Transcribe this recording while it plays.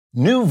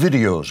New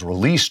videos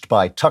released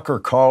by Tucker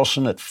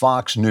Carlson at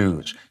Fox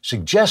News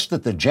suggest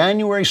that the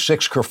January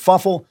 6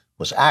 kerfuffle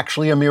was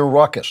actually a mere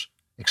ruckus,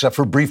 except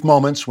for brief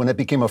moments when it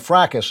became a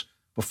fracas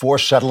before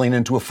settling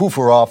into a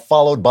foo-for-ah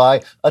followed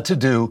by a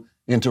to-do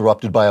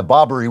interrupted by a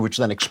bobbery which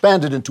then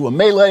expanded into a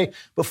melee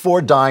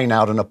before dying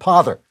out in a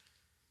pother.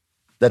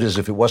 That is,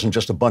 if it wasn't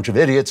just a bunch of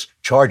idiots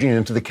charging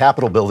into the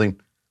Capitol building,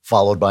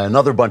 followed by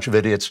another bunch of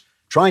idiots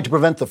trying to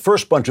prevent the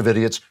first bunch of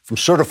idiots from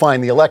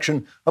certifying the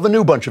election of a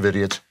new bunch of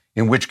idiots,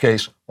 in which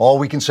case all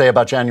we can say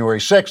about January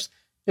 6th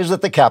is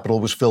that the Capitol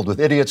was filled with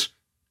idiots,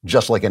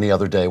 just like any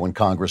other day when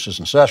Congress is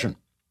in session.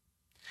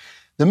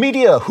 The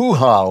media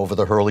hoo-ha over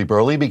the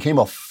hurly-burly became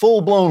a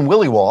full-blown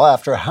willy-wall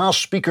after House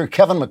Speaker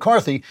Kevin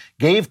McCarthy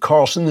gave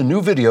Carlson the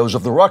new videos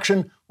of the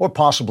ruction, or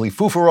possibly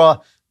foo-for-ah,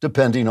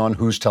 depending on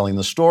who's telling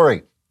the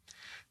story.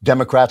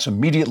 Democrats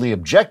immediately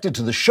objected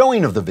to the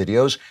showing of the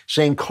videos,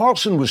 saying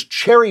Carlson was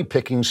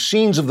cherry-picking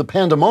scenes of the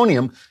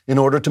pandemonium in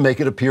order to make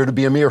it appear to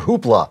be a mere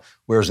hoopla,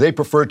 whereas they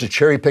preferred to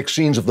cherry-pick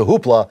scenes of the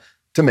hoopla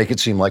to make it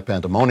seem like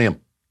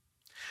pandemonium.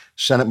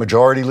 Senate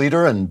Majority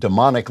Leader and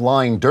demonic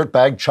lying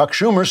dirtbag Chuck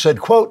Schumer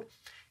said, quote,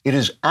 "It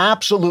is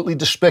absolutely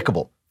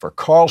despicable for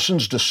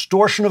Carlson's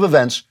distortion of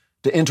events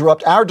to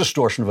interrupt our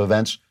distortion of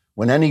events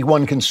when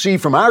anyone can see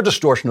from our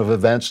distortion of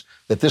events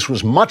that this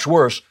was much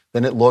worse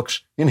than it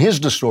looks in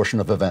his distortion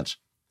of events.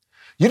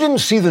 You didn't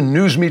see the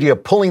news media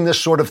pulling this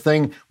sort of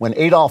thing when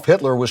Adolf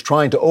Hitler was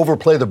trying to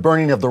overplay the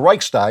burning of the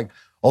Reichstag,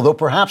 although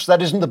perhaps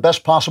that isn't the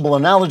best possible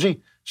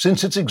analogy,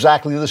 since it's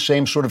exactly the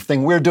same sort of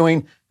thing we're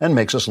doing and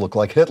makes us look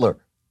like Hitler."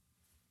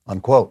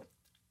 Unquote.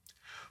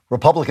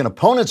 Republican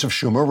opponents of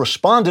Schumer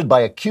responded by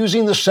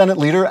accusing the Senate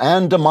leader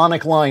and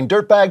demonic lying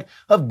dirtbag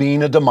of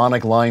being a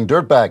demonic lying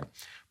dirtbag.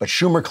 But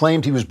Schumer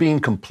claimed he was being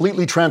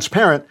completely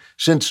transparent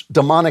since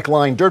demonic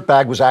lying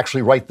dirtbag was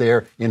actually right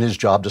there in his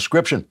job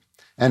description.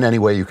 And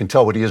anyway, you can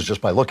tell what he is just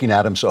by looking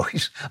at him, so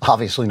he's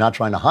obviously not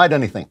trying to hide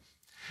anything.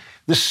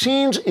 The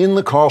scenes in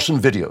the Carlson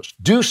videos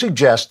do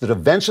suggest that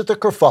events at the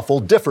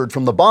kerfuffle differed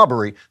from the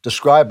bobbery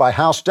described by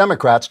House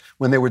Democrats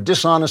when they were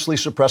dishonestly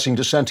suppressing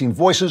dissenting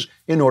voices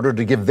in order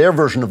to give their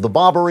version of the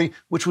bobbery,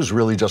 which was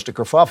really just a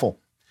kerfuffle.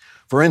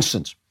 For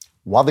instance,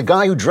 while the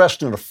guy who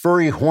dressed in a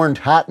furry horned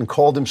hat and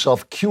called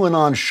himself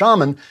QAnon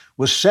Shaman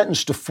was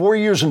sentenced to 4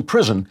 years in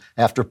prison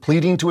after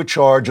pleading to a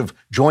charge of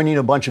joining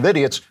a bunch of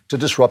idiots to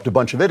disrupt a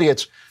bunch of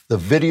idiots, the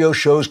video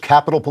shows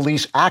Capitol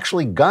Police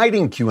actually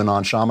guiding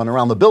QAnon Shaman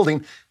around the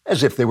building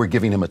as if they were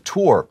giving him a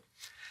tour.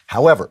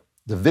 However,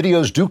 the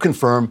videos do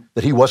confirm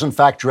that he was in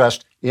fact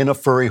dressed in a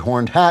furry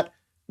horned hat,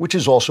 which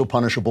is also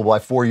punishable by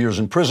 4 years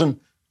in prison,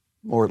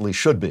 or at least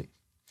should be.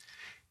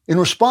 In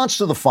response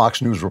to the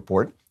Fox News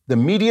report, the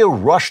media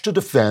rushed to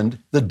defend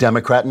the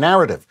Democrat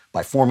narrative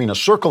by forming a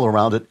circle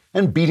around it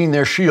and beating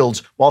their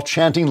shields while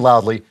chanting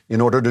loudly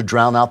in order to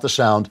drown out the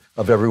sound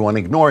of everyone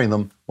ignoring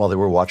them while they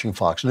were watching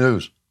Fox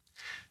News.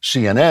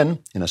 CNN,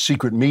 in a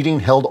secret meeting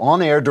held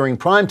on air during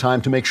prime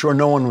time to make sure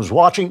no one was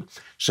watching,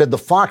 said the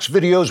Fox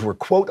videos were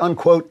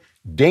quote-unquote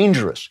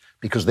dangerous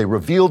because they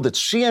revealed that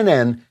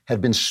CNN had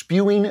been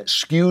spewing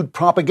skewed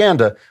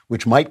propaganda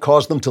which might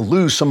cause them to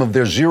lose some of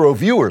their zero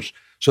viewers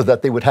so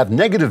that they would have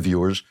negative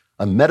viewers,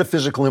 a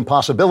metaphysical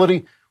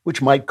impossibility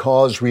which might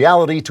cause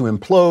reality to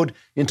implode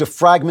into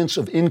fragments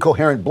of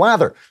incoherent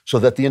blather so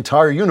that the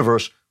entire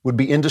universe would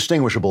be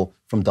indistinguishable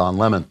from Don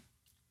Lemon.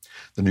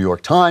 The New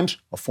York Times,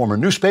 a former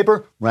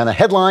newspaper, ran a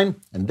headline,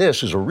 and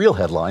this is a real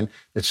headline,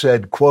 that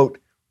said, quote,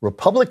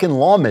 "Republican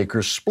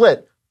lawmakers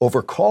split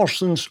over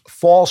Carlson's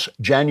false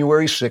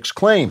January 6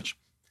 claims."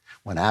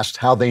 When asked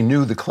how they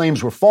knew the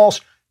claims were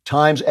false,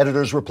 Times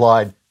editors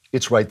replied,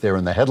 "It's right there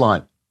in the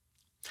headline."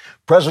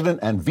 President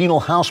and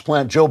venal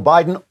houseplant Joe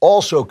Biden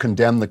also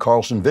condemned the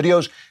Carlson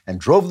videos and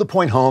drove the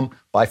point home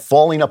by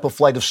falling up a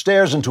flight of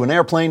stairs into an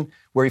airplane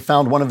where he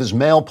found one of his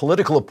male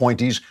political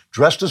appointees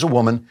dressed as a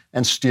woman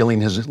and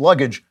stealing his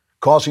luggage,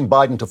 causing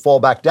Biden to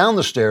fall back down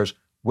the stairs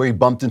where he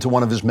bumped into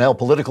one of his male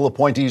political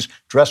appointees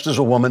dressed as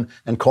a woman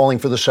and calling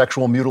for the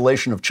sexual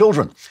mutilation of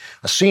children.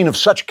 A scene of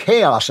such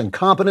chaos,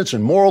 incompetence,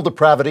 and moral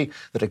depravity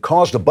that it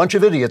caused a bunch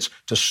of idiots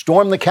to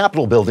storm the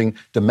Capitol building,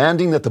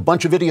 demanding that the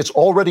bunch of idiots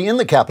already in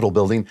the Capitol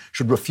building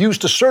should refuse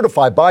to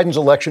certify Biden's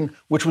election,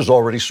 which was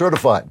already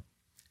certified.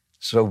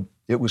 So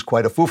it was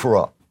quite a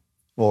foo-for-ah,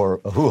 or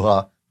a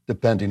hoo-ha,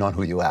 depending on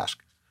who you ask.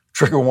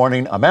 Trigger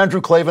warning, I'm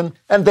Andrew Klavan,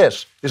 and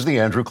this is The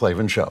Andrew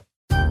Klavan Show.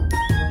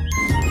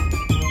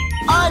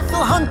 I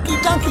feel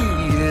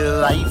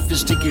hunky-dunky, life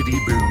is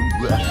tickety-boo.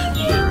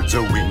 Birds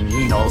are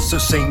winging, also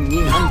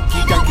singing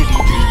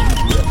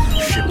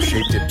hunky-dunky-doo.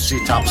 Ship-shaped,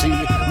 ipsy-topsy,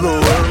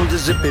 the world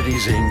is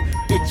zippity-zing.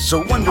 It's a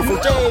wonderful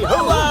day,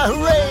 hurrah,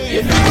 hooray!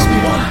 It makes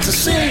me want to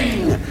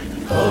sing.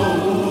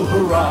 Oh,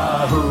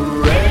 hurrah,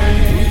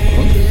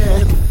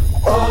 hooray!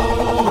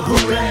 Oh,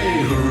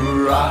 hooray,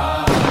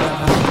 hurrah!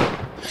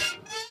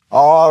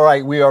 All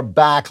right, we are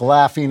back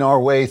laughing our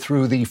way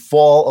through the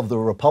fall of the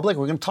Republic.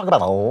 We're going to talk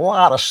about a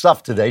lot of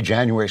stuff today,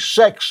 January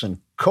 6th and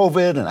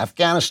COVID and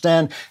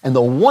Afghanistan. And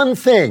the one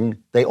thing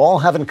they all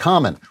have in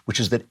common, which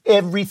is that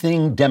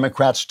everything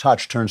Democrats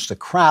touch turns to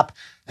crap,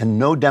 and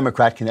no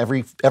Democrat can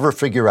ever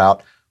figure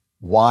out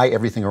why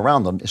everything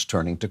around them is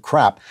turning to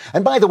crap.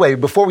 And by the way,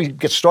 before we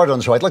get started on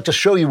the show, I'd like to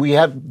show you, we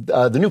have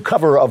the new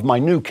cover of my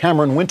new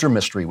Cameron Winter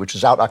mystery, which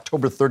is out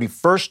October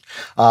 31st.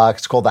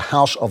 It's called The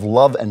House of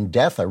Love and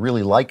Death. I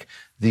really like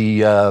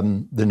the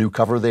new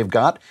cover they've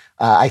got.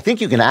 I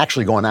think you can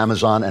actually go on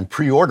Amazon and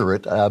pre-order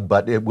it,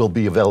 but it will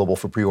be available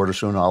for pre-order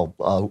soon.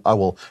 I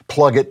will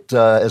plug it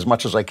as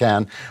much as I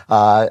can.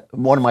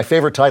 One of my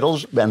favorite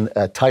titles, and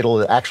a title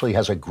that actually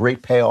has a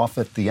great payoff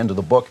at the end of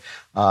the book.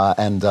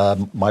 And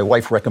my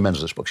wife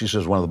recommends this book. She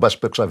says one of the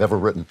best books I've ever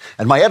written.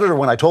 And my editor,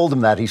 when I told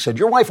him that, he said,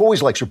 "Your wife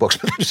always likes your books,"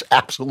 but it's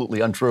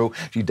absolutely untrue.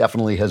 She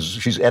definitely has.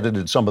 She's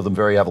edited some of them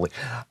very heavily.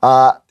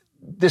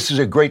 This is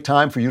a great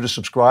time for you to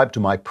subscribe to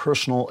my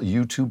personal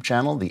YouTube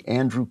channel, the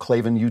Andrew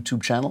Klavan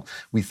YouTube channel.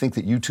 We think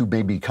that YouTube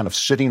may be kind of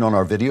sitting on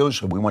our videos,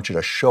 so we want you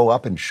to show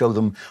up and show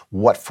them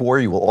what for.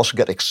 You will also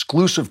get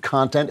exclusive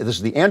content. This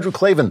is the Andrew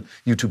Klavan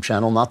YouTube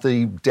channel, not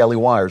the Daily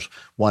Wire's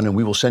one, and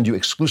we will send you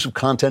exclusive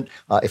content.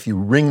 If you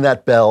ring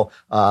that bell,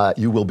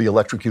 you will be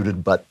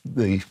electrocuted, but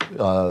the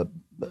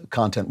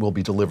content will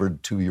be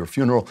delivered to your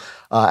funeral.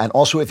 And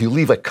also, if you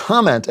leave a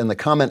comment and the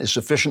comment is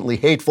sufficiently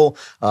hateful,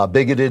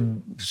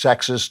 bigoted,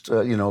 sexist,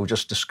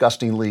 just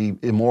disgustingly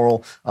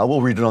immoral,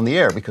 we'll read it on the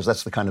air because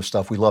that's the kind of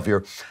stuff we love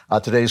here.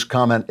 Today's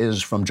comment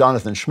is from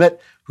Jonathan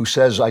Schmidt, who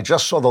says, "I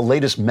just saw the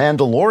latest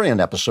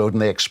Mandalorian episode,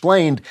 and they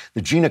explained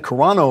that Gina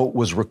Carano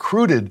was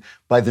recruited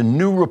by the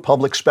New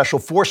Republic Special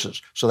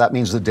Forces. So that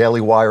means the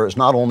Daily Wire is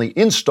not only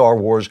in Star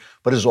Wars,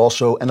 but is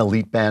also an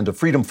elite band of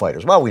freedom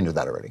fighters." Well, we knew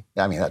that already.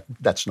 I mean,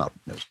 that's not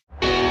news.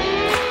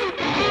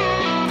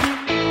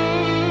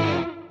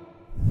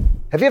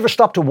 Have you ever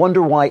stopped to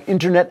wonder why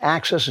internet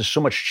access is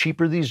so much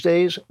cheaper these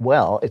days?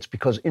 Well, it's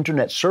because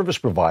internet service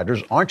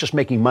providers aren't just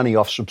making money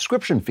off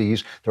subscription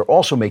fees, they're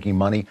also making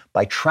money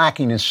by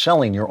tracking and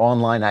selling your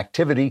online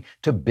activity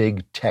to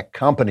big tech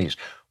companies.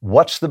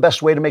 What's the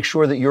best way to make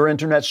sure that your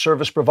internet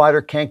service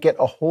provider can't get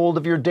a hold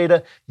of your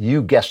data?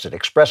 You guessed it,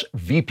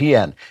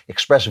 ExpressVPN.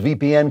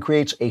 ExpressVPN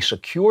creates a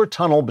secure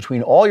tunnel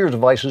between all your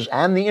devices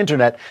and the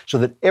internet so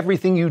that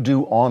everything you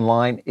do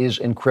online is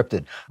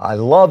encrypted. I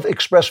love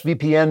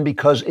ExpressVPN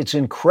because it's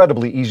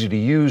incredibly easy to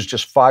use.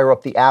 Just fire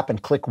up the app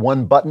and click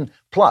one button.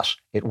 Plus,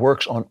 it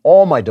works on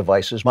all my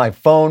devices, my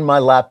phone, my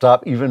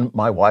laptop, even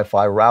my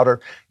Wi-Fi router.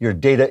 Your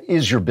data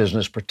is your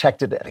business,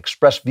 protected at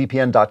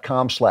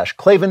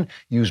expressvpn.com/Klavan.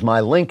 Use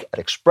my link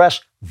at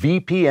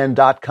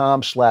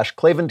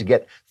expressvpn.com/Klavan to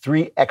get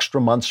 3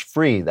 extra months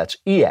free. That's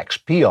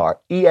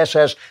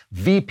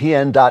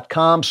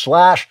expressvpn.com/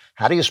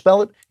 how do you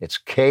spell it? It's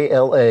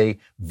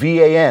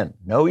KLAVAN.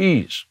 No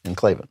E's in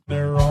Klavan.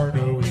 There are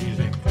no E's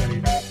in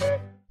Klavan.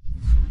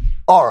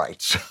 All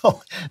right,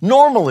 so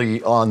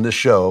normally on the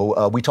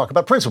show, we talk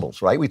about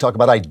principles, right? We talk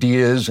about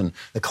ideas and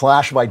the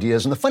clash of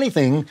ideas. And the funny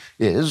thing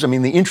is,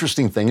 the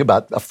interesting thing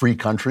about a free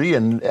country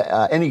and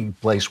any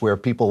place where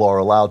people are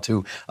allowed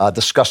to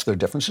discuss their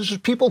differences is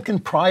good people can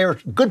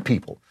prioritize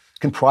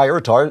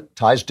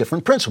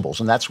different principles.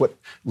 And that's what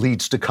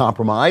leads to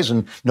compromise.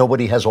 And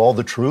nobody has all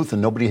the truth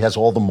and nobody has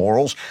all the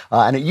morals.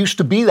 And it used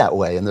to be that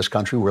way in this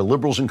country where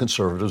liberals and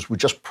conservatives would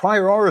just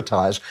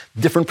prioritize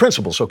different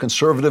principles. So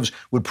conservatives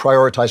would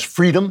prioritize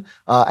freedom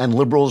and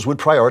liberals would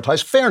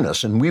prioritize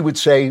fairness. And we would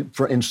say,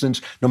 for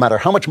instance, no matter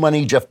how much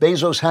money Jeff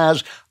Bezos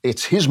has,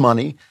 it's his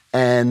money.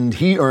 And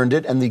he earned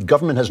it, and the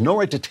government has no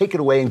right to take it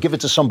away and give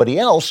it to somebody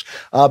else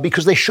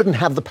because they shouldn't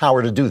have the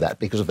power to do that.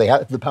 Because if they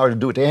have the power to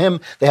do it to him,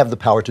 they have the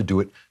power to do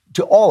it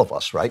to all of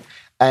us, right?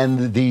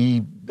 And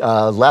the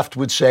left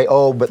would say,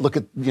 oh, but look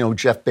at,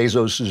 Jeff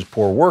Bezos'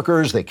 poor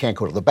workers. They can't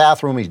go to the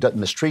bathroom. He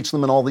mistreats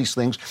them and all these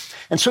things.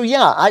 And so,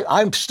 yeah,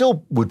 I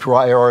still would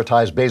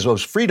prioritize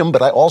Bezos' freedom,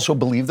 but I also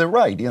believe they're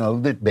right,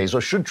 that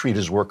Bezos should treat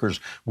his workers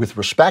with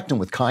respect and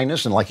with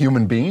kindness and like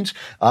human beings,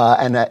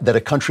 and that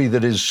a country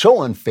that is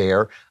so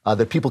unfair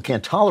that people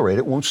can't tolerate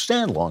it won't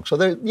stand long. So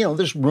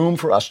there's room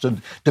for us to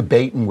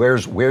debate and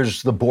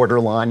where's the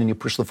borderline, and you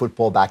push the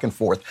football back and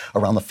forth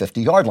around the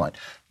 50-yard line.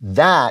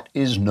 That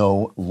is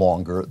no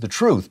longer the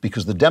truth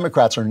because the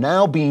Democrats are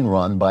now being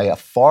run by a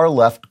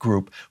far-left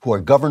group who are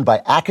governed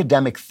by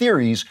academic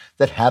theories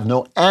that have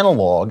no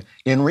analog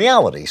in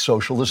reality.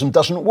 Socialism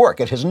doesn't work.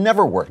 It has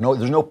never worked. No,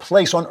 there's no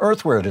place on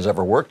earth where it has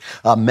ever worked.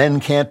 Men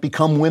can't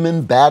become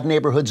women. Bad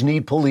neighborhoods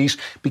need police.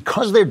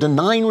 Because they're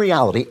denying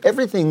reality,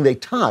 everything they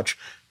touch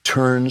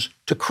turns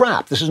to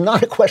crap. This is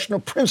not a question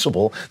of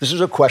principle. This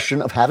is a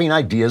question of having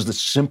ideas that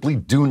simply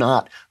do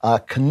not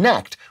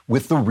connect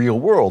with the real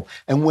world.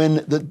 And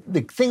when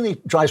the thing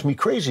that drives me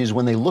crazy is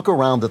when they look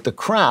around at the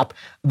crap,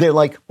 they're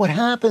like, what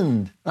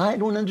happened? I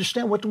don't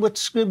understand.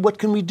 What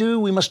can we do?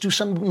 We must do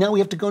something. Now we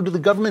have to go to the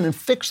government and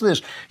fix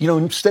this.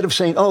 Instead of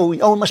saying, oh,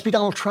 it must be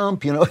Donald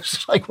Trump.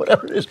 It's like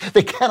whatever it is.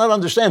 They cannot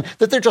understand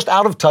that they're just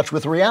out of touch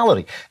with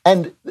reality.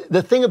 And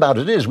the thing about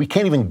it is we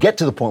can't even get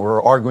to the point where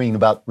we're arguing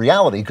about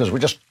reality because we're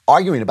just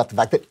arguing about the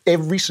fact that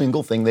every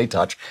single thing they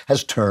touch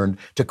has turned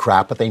to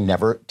crap, but they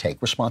never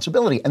take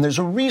responsibility. And there's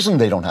a reason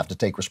they don't have to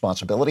take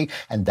responsibility,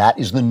 and that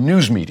is the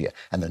news media.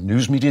 And the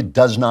news media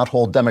does not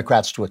hold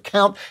Democrats to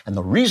account. And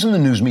the reason the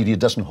news media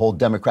doesn't hold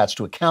Democrats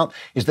to account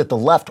is that the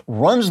left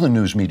runs the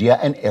news media,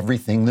 and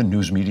everything the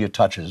news media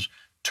touches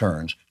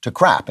turns to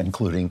crap,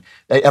 including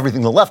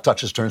everything the left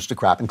touches turns to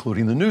crap,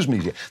 including the news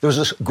media. There was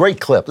this great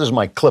clip. This is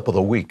my clip of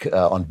the week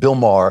on Bill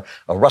Maher.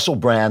 Russell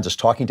Brand is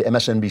talking to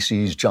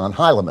MSNBC's John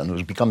Heilemann,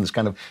 who's become this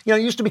kind of, he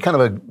used to be kind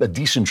of a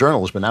decent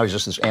journalist, but now he's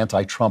just this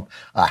anti-Trump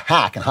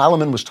hack. And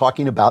Heilemann was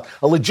talking about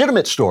a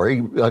legitimate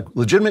story, a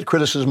legitimate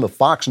criticism of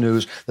Fox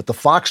News, that the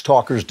Fox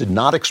talkers did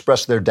not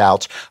express their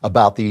doubts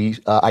about the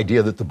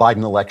idea that the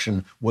Biden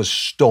election was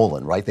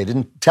stolen, right? They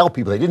didn't tell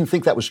people. They didn't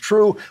think that was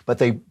true, but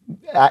they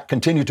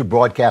continued to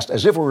broadcast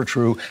as if it were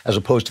true, as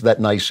opposed to that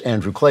nice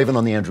Andrew Klavan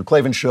on the Andrew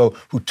Klavan show,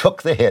 who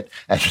took the hit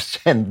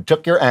and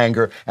took your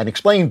anger and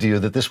explained to you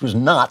that this was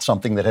not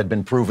something that had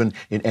been proven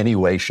in any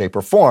way, shape,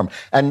 or form.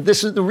 And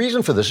this is the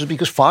reason for this is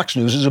because Fox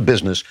News is a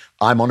business.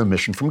 I'm on a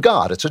mission from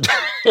God. It's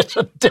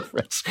a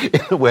difference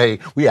in the way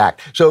we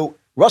act. So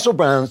Russell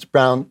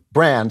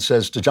Brand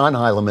says to John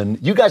Heilemann,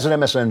 you guys at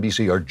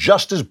MSNBC are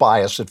just as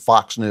biased at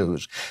Fox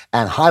News.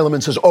 And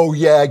Heilemann says, oh,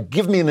 yeah,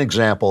 give me an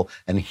example.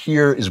 And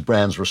here is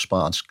Brand's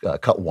response,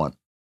 cut one.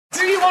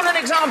 Do you want an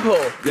example?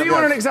 Do you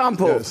want an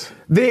example? Yes.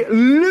 The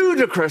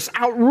ludicrous,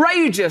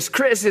 outrageous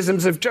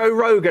criticisms of Joe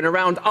Rogan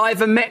around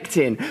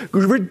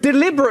ivermectin,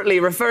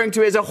 deliberately referring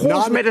to it as a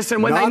horse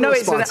medicine when they know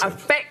it's an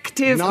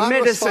effective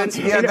medicine.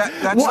 Yeah,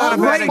 that's not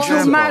a bad Rachel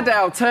example.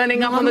 Maddow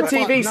turning up on the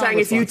TV saying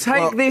if you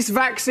take this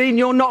vaccine,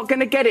 you're not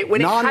going to get it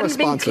when it hadn't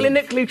been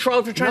clinically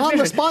trialed for transmission.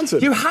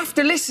 Non-responsive. You have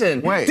to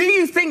listen. Wait. Do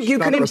you think you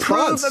can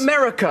improve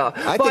America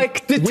by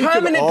think we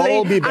could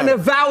all determinedly be and better.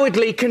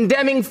 avowedly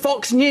condemning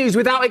Fox News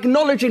without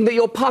acknowledging that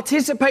you're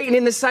participating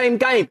in the same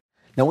game?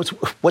 Now,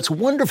 what's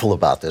wonderful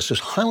about this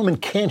is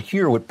Heilemann can't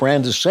hear what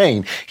Brand is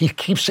saying. He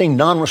keeps saying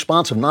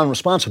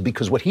non-responsive,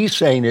 because what he's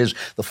saying is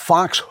the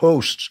Fox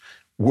hosts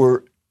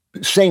were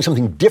saying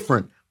something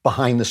different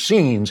behind the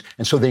scenes,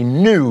 and so they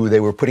knew they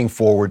were putting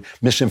forward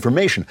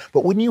misinformation.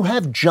 But when you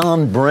have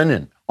John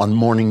Brennan on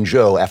Morning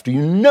Joe, after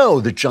you know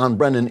that John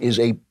Brennan is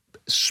a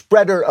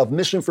spreader of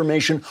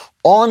misinformation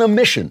on a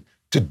mission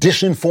to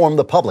disinform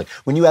the public,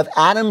 when you have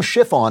Adam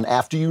Schiff on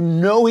after you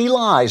know he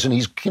lies and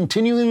he's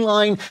continuing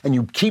lying and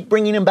you keep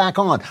bringing him back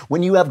on,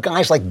 when you have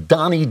guys like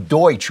Donny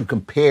Deutsch who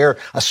compare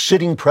a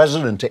sitting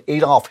president to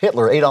Adolf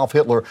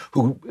Hitler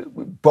who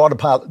brought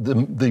about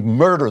the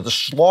murder, the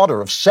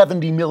slaughter of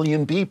 70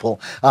 million people,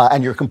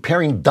 and you're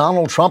comparing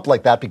Donald Trump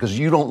like that because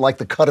you don't like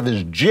the cut of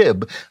his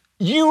jib,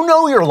 you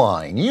know you're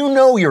lying. You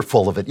know you're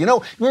full of it. You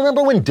know,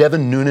 remember when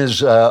Devin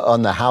Nunes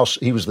on the House,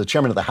 he was the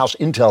chairman of the House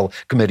Intel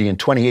Committee in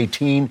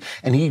 2018,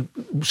 and he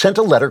sent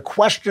a letter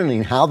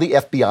questioning how the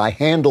FBI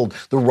handled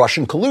the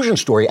Russian collusion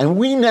story. And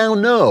we now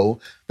know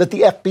that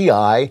the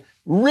FBI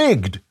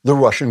rigged the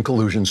Russian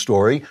collusion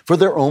story for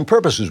their own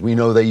purposes. We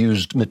know they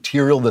used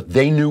material that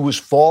they knew was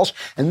false.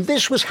 And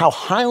this was how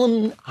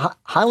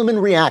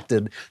Heilemann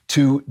reacted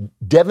to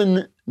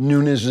Devin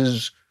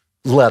Nunes's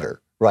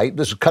letter, right?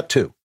 This is cut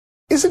two.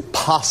 Is it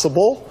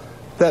possible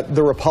that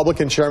the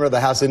Republican chairman of the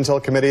House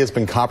Intel Committee has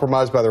been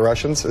compromised by the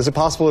Russians? Is it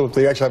possible that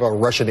they actually have a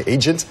Russian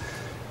agent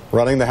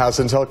running the House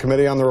Intel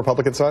Committee on the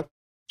Republican side?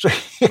 So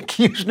he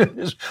accused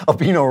Nunes of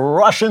being a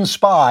Russian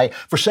spy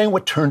for saying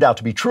what turned out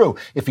to be true.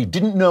 If he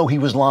didn't know he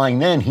was lying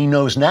then, he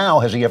knows now.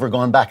 Has he ever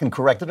gone back and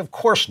corrected? Of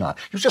course not.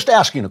 He was just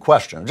asking a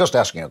question. So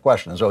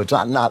it's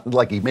not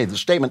like he made the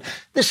statement.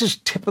 This is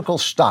typical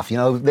stuff. They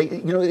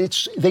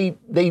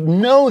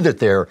know that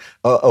they're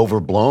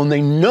overblown.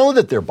 They know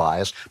that they're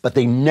biased, but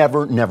they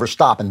never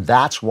stop. And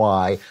that's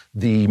why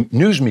the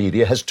news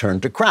media has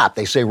turned to crap.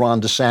 They say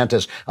Ron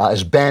DeSantis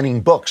is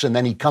banning books, and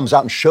then he comes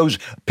out and shows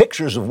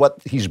pictures of what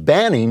he's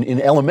banning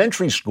in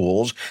elementary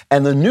schools,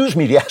 and the news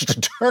media has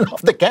to turn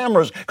off the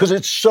cameras because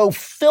it's so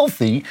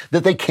filthy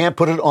that they can't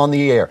put it on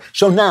the air.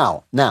 So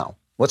now,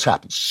 what's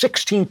happened?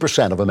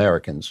 16% of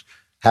Americans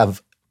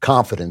have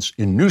confidence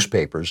in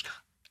newspapers,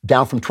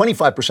 down from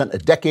 25% a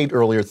decade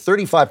earlier,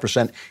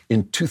 35%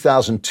 in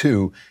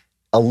 2002.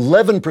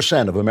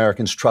 11% of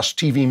Americans trust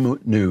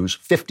TV news,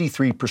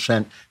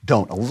 53%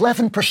 don't.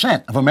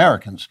 11% of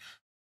Americans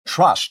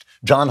trust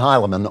John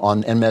Heilemann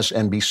on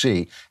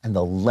MSNBC, and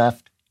the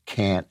left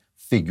can't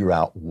figure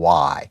out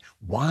why.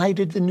 Why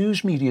did the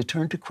news media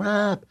turn to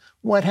crap?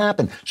 What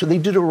happened? So they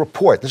did a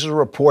report. This is a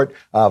report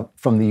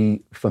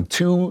from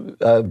two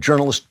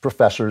journalist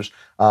professors,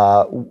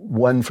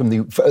 one from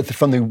the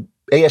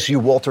ASU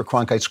Walter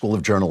Cronkite School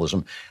of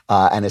Journalism,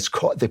 and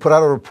they put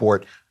out a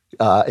report.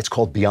 It's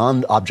called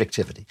Beyond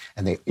Objectivity,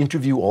 and they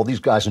interview all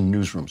these guys in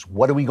newsrooms.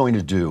 What are we going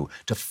to do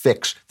to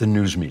fix the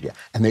news media?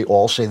 And they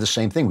all say the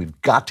same thing.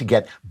 We've got to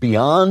get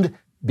beyond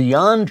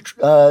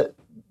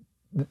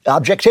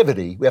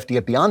objectivity. We have to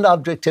get beyond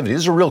objectivity.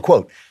 This is a real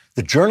quote.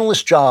 The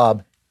journalist's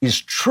job is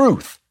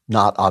truth,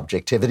 not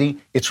objectivity.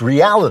 It's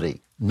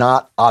reality,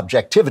 not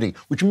objectivity,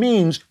 which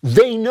means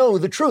they know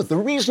the truth. The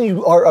reason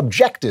you are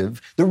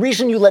objective, the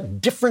reason you let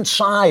different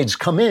sides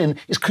come in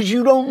is because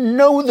you don't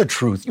know the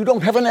truth. You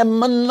don't have a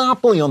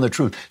monopoly on the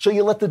truth. So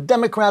you let the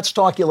Democrats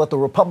talk, you let the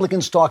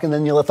Republicans talk, and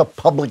then you let the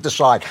public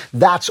decide.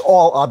 That's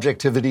all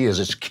objectivity is.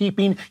 It's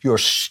keeping your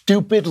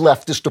stupid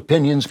leftist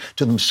opinions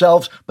to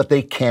themselves, but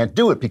they can't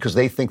do it because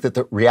they think that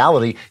the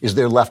reality is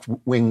their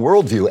left-wing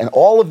worldview. And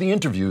all the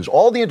interviews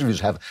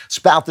have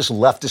spout this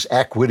leftist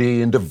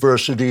equity and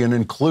diversity and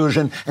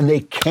inclusion, and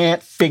they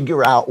can't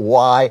figure out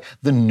why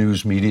the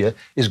news media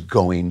is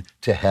going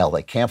to hell.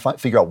 They can't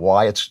figure out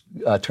why it's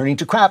turning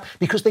to crap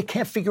because they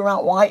can't figure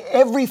out why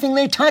everything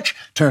they touch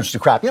turns to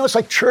crap. You know, it's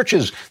like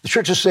churches. The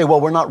churches say,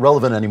 well, we're not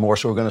relevant anymore,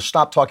 so we're going to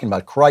stop talking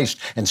about Christ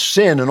and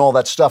sin and all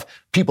that stuff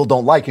people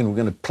don't like, and we're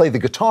going to play the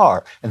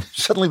guitar. And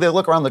suddenly they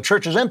look around, the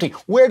church is empty.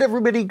 Where'd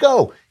everybody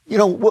go? You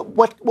know,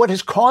 what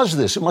has caused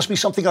this? It must be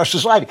something in our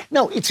society.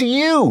 No, it's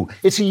you.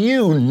 It's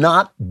you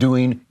not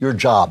doing your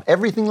job.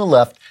 Everything the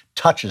left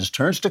touches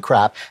turns to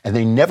crap, and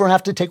they never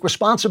have to take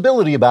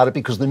responsibility about it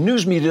because the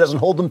news media doesn't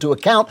hold them to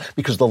account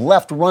because the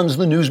left runs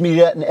the news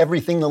media, and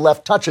everything the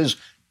left touches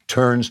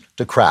turns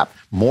to crap.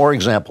 More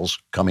examples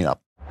coming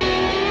up.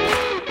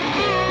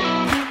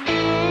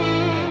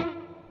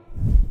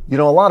 You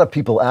know, a lot of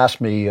people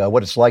ask me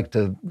what it's like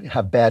to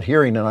have bad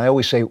hearing, and I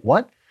always say,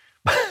 what?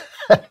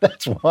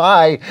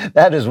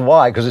 That is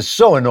why, because it's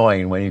so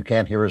annoying when you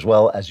can't hear as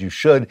well as you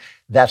should.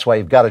 That's why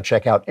you've got to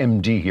check out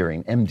MD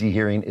Hearing. MD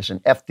Hearing is an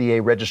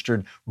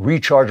FDA-registered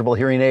rechargeable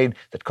hearing aid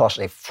that costs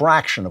a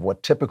fraction of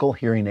what typical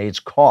hearing aids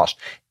cost.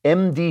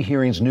 MD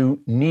Hearing's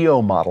new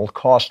Neo model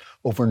costs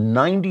over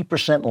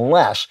 90%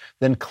 less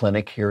than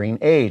clinic hearing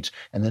aids.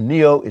 And the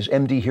Neo is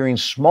MD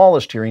Hearing's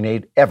smallest hearing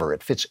aid ever.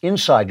 It fits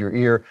inside your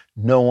ear.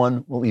 No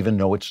one will even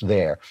know it's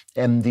there.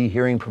 MD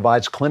Hearing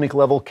provides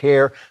clinic-level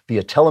care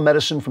via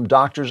telemedicine from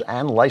doctors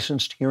and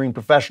licensed hearing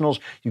professionals.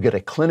 You get a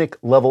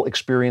clinic-level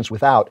experience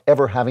without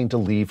ever having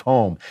to leave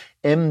home.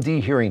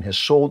 MD Hearing has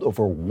sold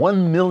over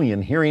 1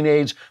 million hearing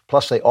aids,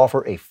 plus they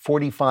offer a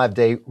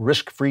 45-day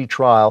risk-free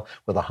trial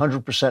with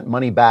 100%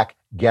 money-back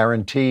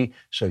guarantee,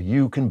 so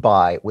you can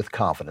buy with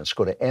confidence.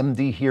 Go to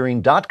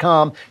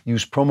mdhearing.com,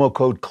 use promo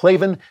code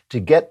Klavan to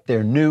get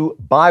their new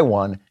buy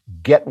one,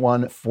 get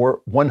one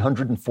for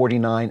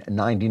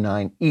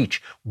 $149.99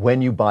 each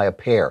when you buy a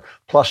pair.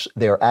 Plus,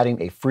 they're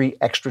adding a free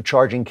extra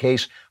charging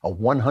case, a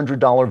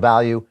 $100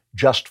 value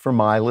just for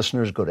my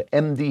listeners. Go to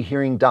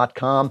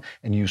mdhearing.com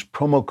and use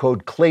promo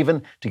code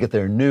Klavan to get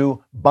their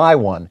new buy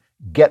one,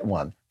 get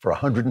one for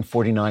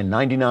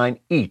 $149.99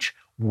 each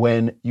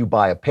when you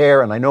buy a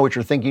pair. And I know what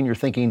you're thinking. You're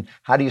thinking,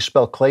 how do you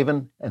spell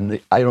Klavan?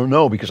 And I don't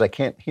know because I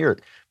can't hear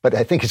it, but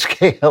I think it's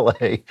Klavan.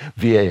 Klavan,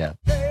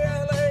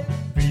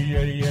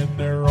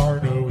 there are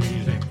no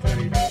E's in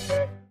Klavan.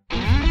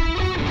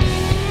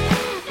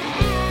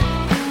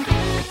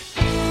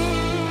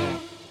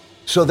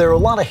 So there are a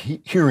lot of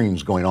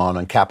hearings going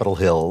on Capitol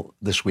Hill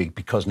this week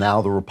because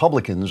now the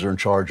Republicans are in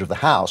charge of the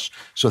House,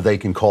 so they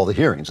can call the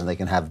hearings and they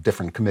can have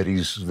different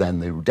committees than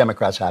the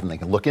Democrats have, and they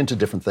can look into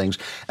different things.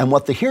 And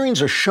what the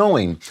hearings are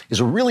showing is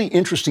a really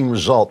interesting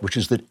result, which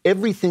is that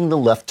everything the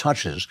left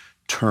touches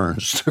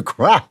turns to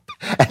crap.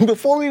 And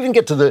before we even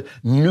get to the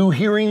new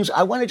hearings,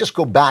 I want to just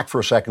go back for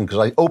a second because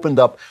I opened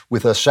up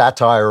with a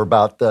satire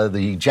about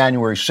the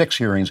January 6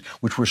 hearings,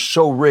 which were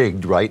so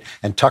rigged, right?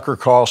 And Tucker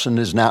Carlson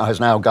has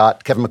now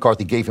got, Kevin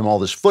McCarthy gave him all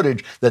this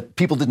footage that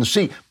people didn't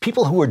see.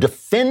 People who are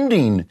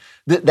defending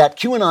that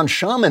QAnon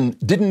shaman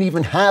didn't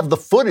even have the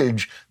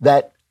footage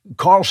that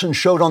Carlson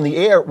showed on the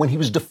air when he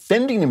was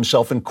defending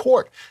himself in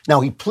court. Now,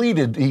 he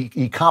pleaded,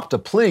 he copped a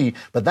plea,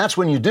 but that's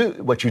when you do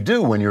what you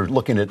do when you're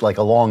looking at like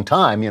a long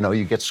time. You know,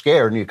 you get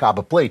scared and you cop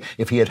a plea.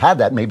 If he had had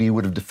that, maybe he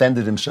would have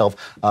defended himself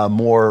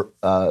more.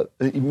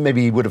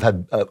 Maybe he would have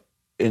had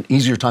an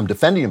easier time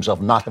defending himself,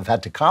 not have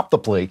had to cop the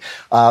plea.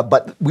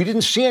 But we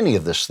didn't see any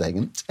of this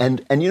thing.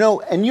 And you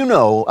know,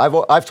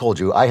 I've told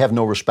you, I have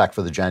no respect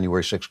for the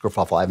January 6th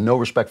kerfuffle. I have no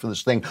respect for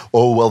this thing.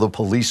 Oh, well, the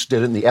police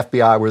did it and the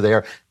FBI were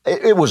there.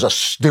 It was a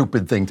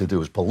stupid thing to do. It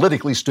was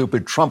politically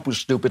stupid. Trump was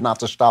stupid not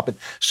to stop it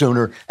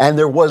sooner. And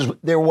there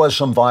was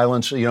some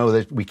violence, you know,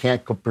 that we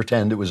can't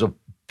pretend it was a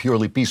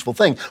purely peaceful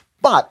thing.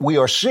 But we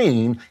are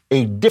seeing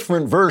a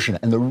different version.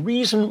 And the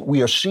reason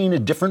we are seeing a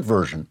different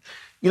version,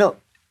 you know,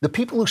 the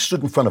people who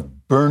stood in front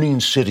of burning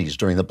cities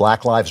during the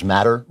Black Lives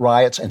Matter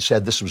riots and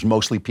said this was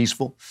mostly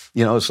peaceful,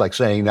 you know, it's like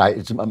saying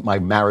my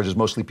marriage is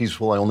mostly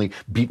peaceful. I only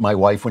beat my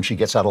wife when she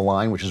gets out of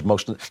line, which is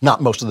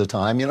not most of the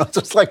time. You know, it's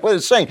just like what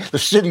it's saying. The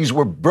cities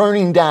were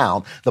burning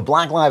down. The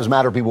Black Lives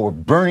Matter people were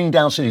burning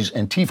down cities.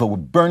 Antifa were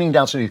burning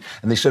down cities,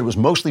 and they said it was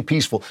mostly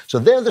peaceful. So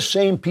they're the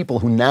same people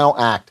who now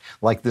act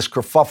like this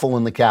kerfuffle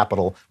in the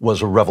Capitol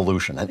was a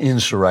revolution, an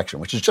insurrection,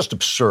 which is just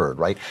absurd,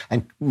 right?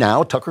 And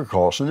now Tucker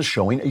Carlson is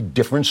showing a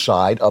different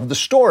side of the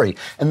story.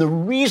 And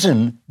the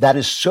reason that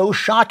is so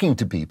shocking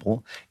to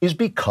people is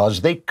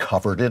because they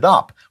covered it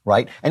up,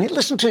 right? And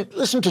listen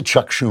to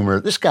Chuck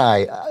Schumer. This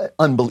guy,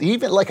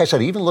 unbelievable. Like I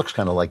said, he even looks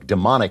kind of like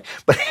demonic,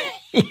 but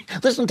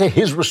Listen to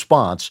his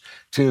response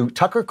to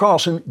Tucker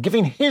Carlson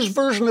giving his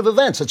version of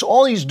events. That's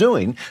all he's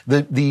doing.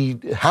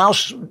 The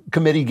House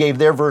committee gave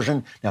their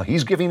version. Now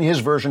he's giving his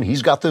version.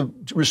 He's got the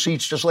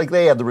receipts just like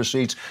they had the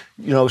receipts.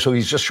 So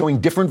he's just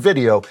showing different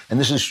video. And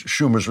this is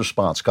Schumer's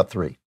response, cut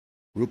 3.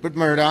 Rupert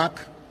Murdoch,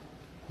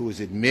 who has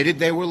admitted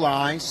they were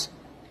lies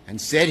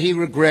and said he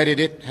regretted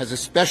it, has a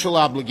special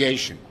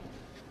obligation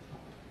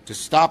to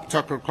stop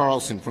Tucker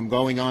Carlson from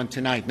going on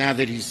tonight now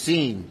that he's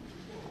seen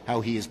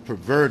how he has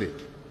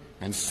perverted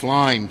and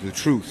slimed the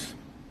truth,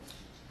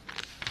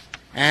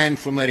 and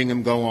from letting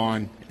him go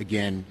on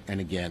again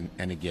and again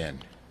and again.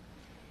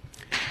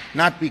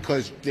 Not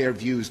because their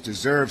views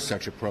deserve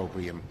such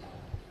opprobrium,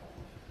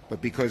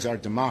 but because our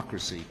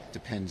democracy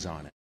depends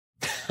on it.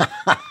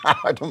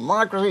 Our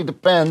democracy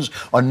depends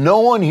on no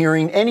one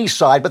hearing any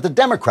side but the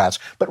Democrats.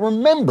 But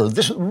remember,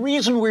 this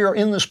reason we are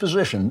in this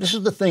position, this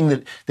is the thing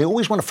that they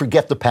always want to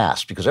forget the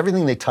past, because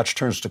everything they touch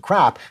turns to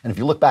crap. And if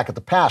you look back at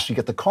the past, you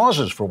get the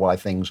causes for why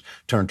things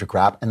turned to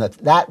crap. And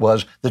that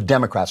was the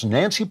Democrats.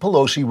 Nancy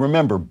Pelosi,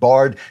 remember,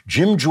 barred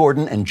Jim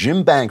Jordan and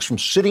Jim Banks from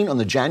sitting on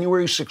the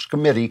January 6th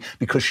committee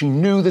because she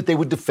knew that they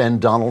would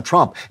defend Donald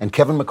Trump. And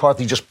Kevin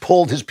McCarthy just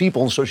pulled his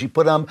people. And so she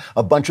put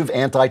a bunch of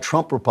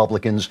anti-Trump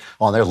Republicans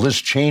on there.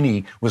 Liz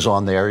Cheney was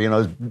on there,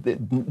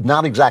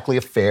 not exactly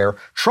a fair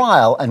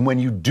trial. And when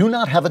you do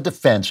not have a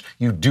defense,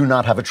 you do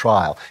not have a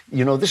trial.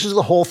 This is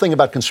the whole thing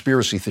about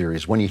conspiracy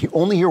theories. When you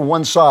only hear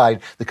one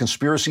side, the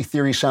conspiracy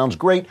theory sounds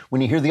great.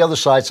 When you hear the other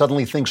side,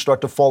 suddenly things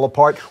start to fall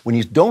apart. When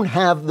you don't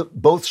have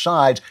both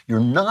sides, you're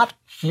not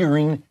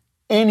hearing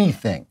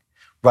anything.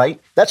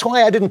 Right? That's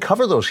why I didn't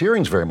cover those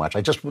hearings very much.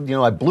 I just,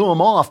 I blew them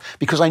off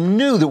because I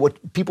knew that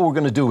what people were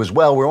going to do as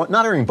well. We're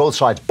not hearing both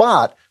sides,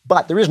 but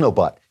there is no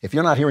but. If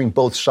you're not hearing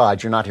both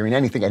sides, you're not hearing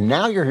anything. And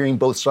now you're hearing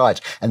both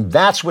sides. And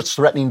that's what's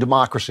threatening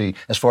democracy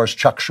as far as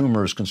Chuck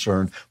Schumer is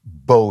concerned,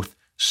 both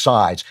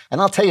sides. And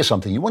I'll tell you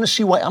something. You want to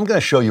see why? I'm going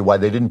to show you why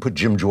they didn't put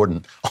Jim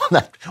Jordan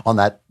on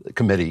that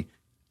committee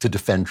to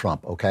defend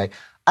Trump, okay?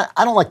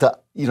 I don't like to,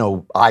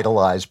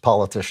 idolize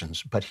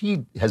politicians, but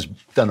he has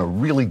done a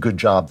really good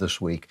job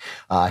this week.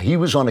 He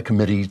was on a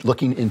committee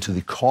looking into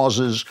the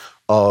causes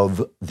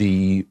of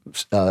the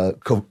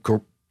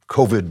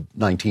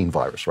COVID-19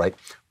 virus, right?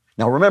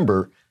 Now,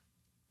 remember,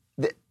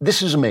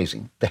 this is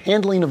amazing. The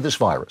handling of this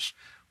virus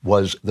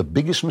was the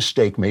biggest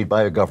mistake made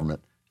by a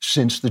government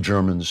since the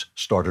Germans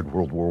started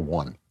World War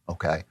I,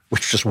 okay?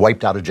 Which just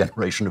wiped out a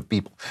generation of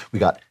people. We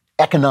got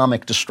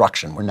economic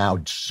destruction. We're now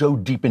so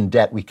deep in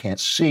debt we can't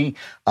see.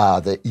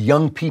 The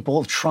young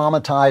people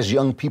traumatized,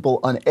 young people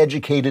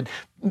uneducated.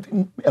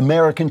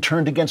 American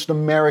turned against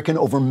American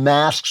over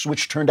masks,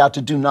 which turned out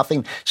to do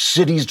nothing.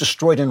 Cities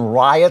destroyed in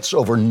riots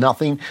over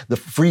nothing. The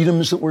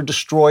freedoms that were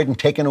destroyed and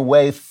taken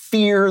away.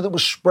 Fear that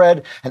was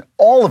spread. And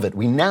all of it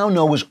we now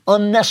know was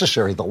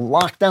unnecessary. The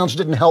lockdowns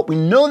didn't help. We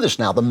know this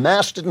now. The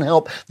masks didn't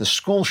help. The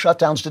school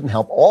shutdowns didn't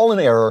help. All in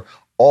error.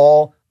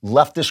 All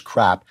leftist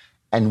crap.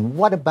 And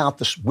what about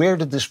this? Where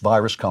did this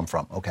virus come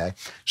from? Okay.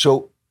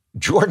 So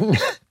Jordan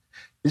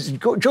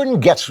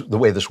gets the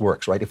way this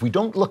works, right? If we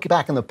don't look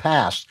back in the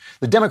past,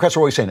 the Democrats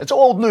are always saying, it's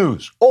old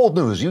news, old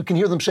news. You can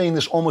hear them saying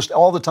this almost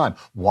all the time.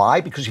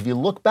 Why? Because if you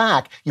look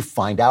back, you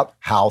find out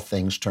how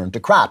things turn to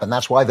crap. And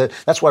that's why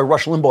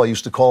Rush Limbaugh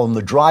used to call them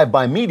the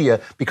drive-by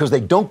media, because they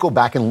don't go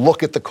back and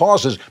look at the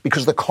causes,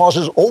 because the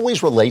causes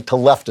always relate to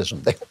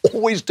leftism. They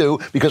always do,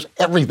 because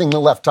everything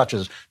the left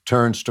touches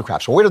turns to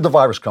crap. So where did the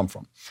virus come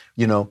from?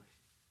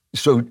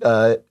 So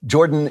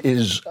Jordan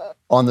is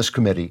on this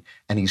committee,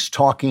 and he's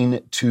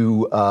talking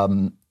to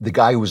the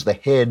guy who was the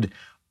head,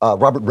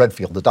 Robert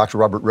Redfield, the Dr.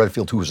 Robert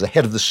Redfield, who was the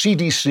head of the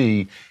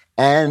CDC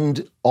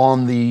and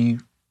on the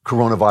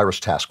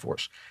coronavirus task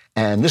force.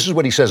 And this is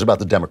what he says about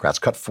the Democrats.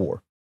 Cut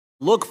 4.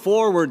 Look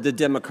forward, the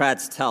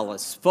Democrats tell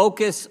us.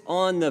 Focus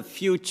on the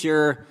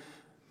future.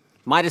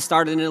 Might have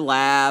started in a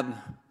lab.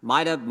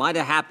 Might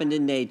have happened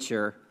in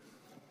nature.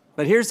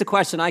 But here's the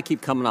question I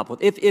keep coming up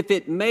with. If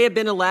it may have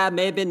been a lab,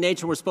 may have been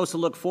nature, we're supposed to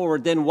look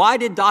forward, then why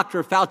did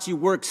Dr. Fauci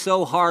work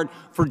so hard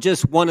for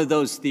just one of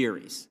those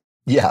theories?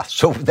 Yeah,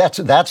 so that's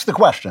the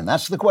question.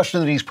 That's the question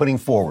that he's putting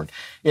forward.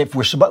 If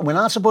we're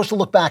not supposed to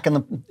look back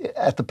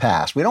at the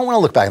past. We don't want to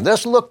look back.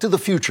 Let's look to the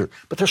future.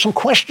 But there's some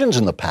questions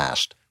in the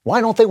past.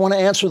 Why don't they want to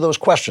answer those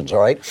questions,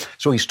 all right?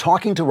 So he's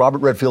talking to Robert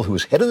Redfield, who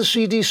was head of the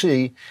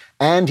CDC,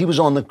 and he was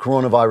on the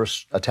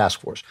coronavirus task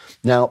force.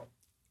 Now,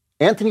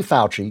 Anthony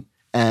Fauci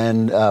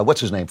and what's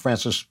his name?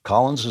 Francis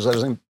Collins, is that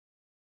his name?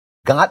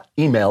 Got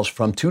emails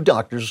from two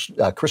doctors,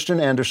 Christian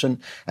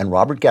Anderson and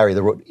Robert Gary.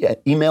 They wrote an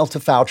email to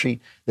Fauci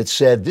that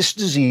said, this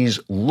disease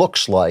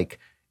looks like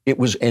it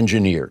was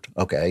engineered.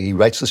 Okay, he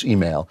writes this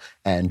email,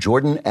 and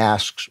Jordan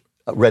asks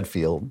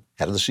Redfield,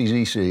 head of the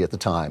CDC at the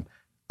time,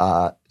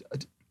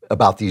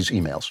 about these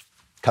emails.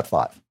 Cut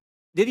 5.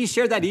 Did he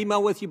share that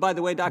email with you, by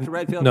the way, Dr.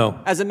 Redfield? No.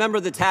 As a member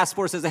of the task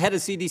force, as the head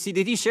of CDC,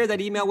 did he share that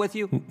email with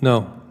you?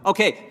 No.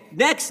 Okay.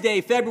 Next day,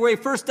 February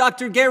 1st,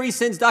 Dr. Gary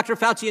sends Dr.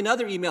 Fauci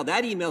another email.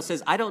 That email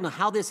says, I don't know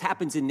how this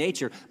happens in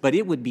nature, but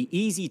it would be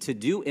easy to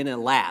do in a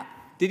lab.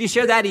 Did he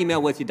share that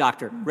email with you,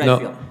 Dr.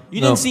 Redfield? No.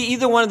 You didn't see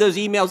either one of those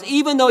emails,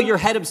 even though you're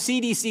head of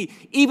CDC,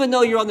 even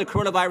though you're on the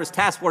coronavirus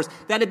task force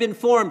that had been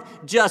formed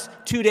just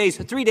 3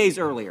 days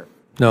earlier.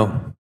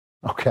 No.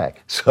 Okay,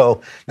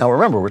 so now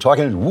remember, we're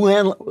talking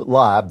Wuhan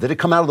lab. Did it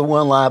come out of the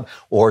Wuhan lab,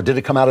 or did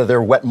it come out of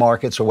their wet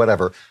markets or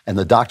whatever? And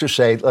the doctors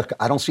say, look,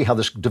 I don't see how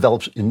this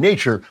develops in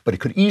nature, but it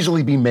could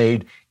easily be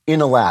made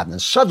in a lab.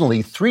 And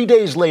suddenly, 3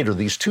 days later,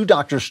 these two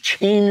doctors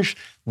changed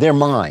their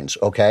minds,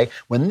 okay?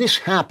 When this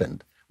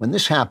happened,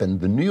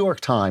 the New York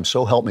Times,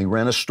 so help me,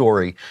 ran a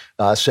story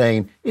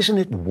saying, isn't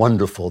it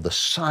wonderful, the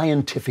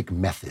scientific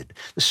method?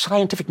 The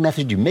scientific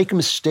method, you make a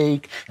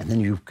mistake, and then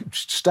you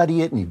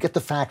study it, and you get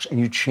the facts, and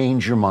you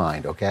change your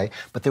mind, okay?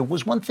 But there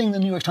was one thing the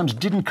New York Times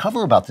didn't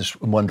cover about this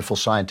wonderful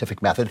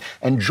scientific method,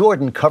 and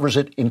Jordan covers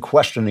it in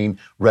questioning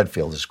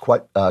Redfield. This is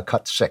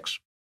cut 6.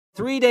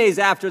 3 days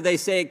after they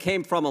say it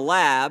came from a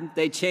lab,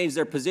 they changed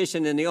their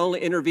position, and the only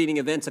intervening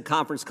event's a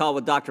conference call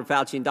with Dr.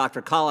 Fauci and Dr.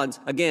 Collins.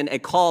 Again, a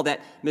call that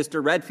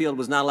Mr. Redfield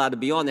was not allowed to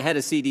be on, the head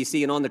of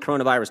CDC and on the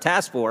coronavirus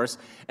task force.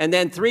 And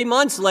then 3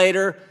 months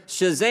later,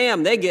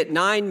 shazam, they get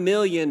 $9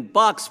 million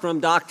from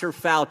Dr.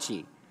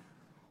 Fauci.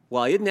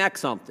 Well, isn't that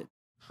something?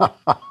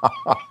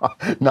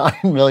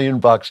 $9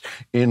 million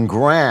in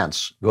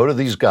grants go to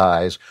these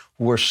guys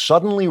who are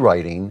suddenly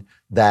writing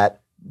that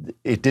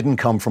it didn't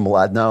come from a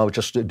lab. No, it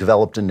just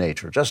developed in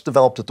nature. Just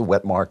developed at the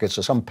wet markets.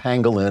 So some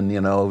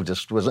pangolin,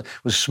 just was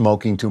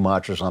smoking too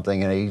much or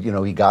something, and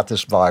he got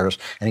this virus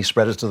and he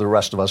spread it to the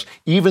rest of us.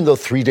 Even though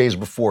 3 days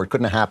before it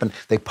couldn't have happened,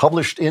 they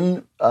published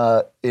in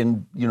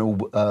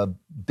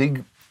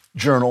big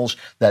journals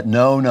that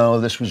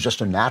no, this was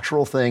just a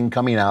natural thing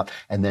coming out.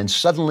 And then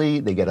suddenly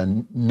they get a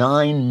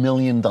 $9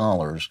 million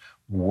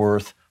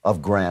worth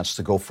of grants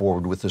to go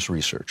forward with this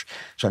research.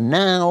 So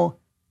now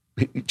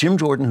Jim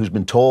Jordan, who's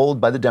been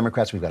told by the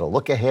Democrats, we've got to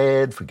look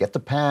ahead, forget the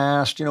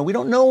past. We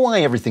don't know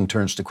why everything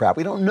turns to crap.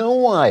 We don't know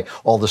why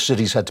all the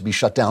cities had to be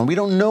shut down. We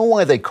don't know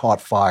why they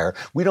caught fire.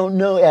 We don't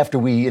know, after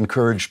we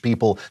encouraged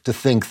people to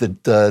think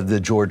that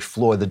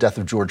the death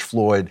of George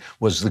Floyd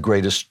was the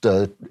greatest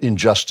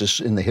injustice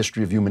in the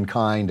history of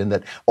humankind, and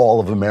that all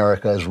of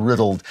America is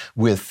riddled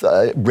with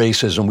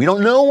racism. We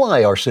don't know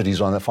why our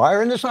city's on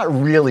fire, and it's not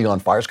really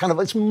on fire.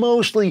 It's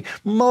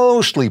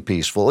mostly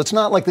peaceful. It's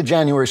not like the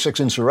January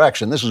 6th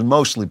insurrection. This is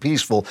mostly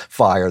peaceful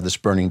fire that's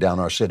burning down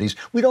our cities.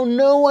 We don't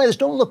know why this.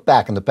 Don't look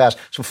back in the past.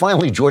 So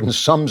finally, Jordan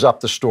sums up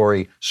the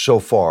story so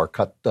far,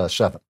 cut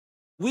 7.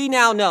 We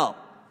now know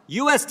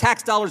U.S.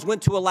 tax dollars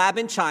went to a lab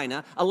in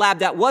China, a lab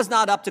that was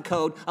not up to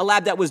code, a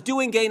lab that was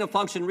doing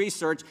gain-of-function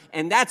research,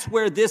 and that's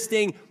where this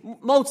thing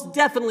most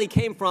definitely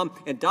came from.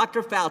 And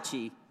Dr.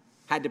 Fauci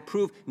had to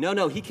prove,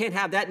 no, he can't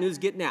have that news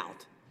getting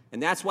out.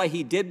 And that's why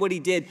he did what he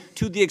did,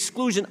 to the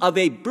exclusion of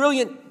a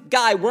brilliant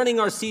guy running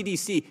our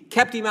CDC,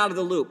 kept him out of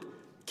the loop.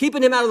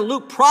 Keeping him out of the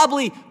loop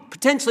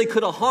potentially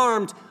could have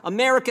harmed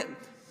America.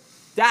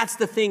 That's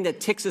the thing that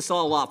ticks us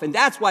all off. And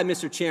that's why,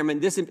 Mr. Chairman,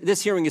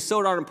 this hearing is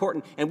so darn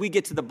important, and we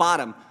get to the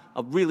bottom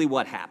of really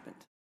what happened.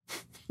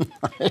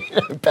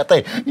 You bet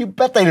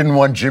they didn't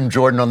want Jim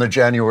Jordan on the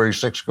January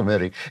 6th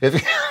committee.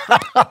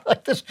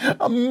 This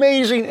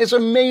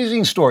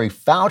amazing story.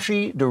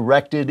 Fauci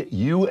directed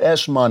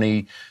U.S.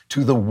 money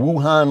to the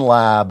Wuhan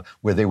lab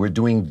where they were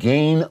doing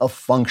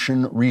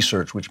gain-of-function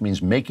research, which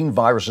means making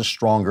viruses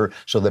stronger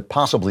so that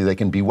possibly they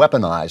can be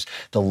weaponized.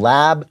 The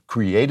lab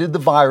created the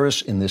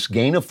virus in this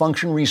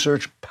gain-of-function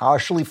research,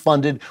 partially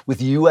funded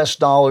with U.S.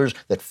 dollars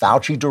that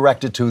Fauci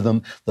directed to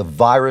them. The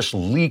virus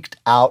leaked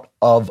out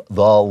of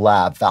the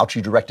lab.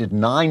 Fauci directed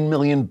 $9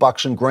 million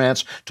in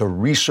grants to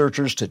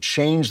researchers to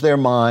change their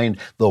mind.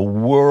 The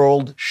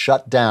world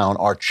shut down.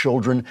 Our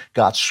children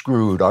got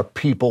screwed. Our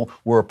people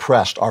were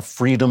oppressed. Our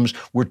freedoms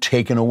were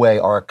taken away.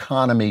 Our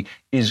economy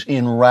is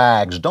in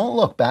rags. Don't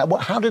look back.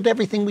 How did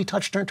everything we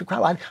touched turn to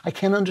crap? I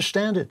can't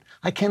understand it.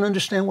 I can't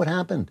understand what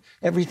happened.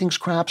 Everything's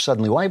crap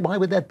suddenly. Why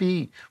would that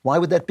be? Why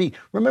would that be?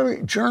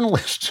 Remember,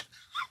 journalists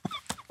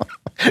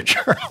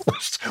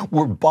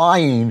were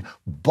buying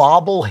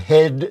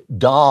bobblehead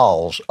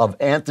dolls of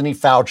Anthony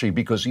Fauci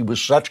because he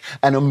was such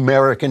an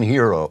American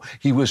hero.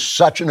 He was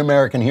such an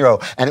American hero.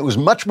 And it was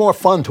much more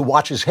fun to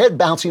watch his head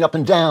bouncing up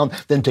and down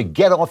than to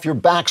get off your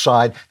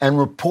backside and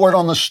report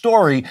on the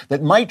story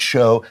that might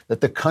show that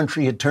the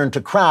country had turned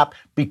to crap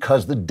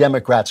because the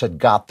Democrats had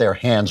got their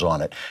hands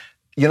on it.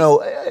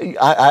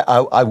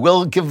 I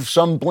will give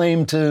some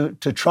blame to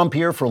Trump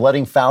here for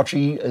letting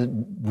Fauci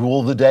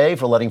rule the day,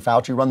 for letting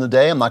Fauci run the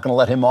day. I'm not going to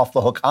let him off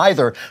the hook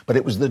either. But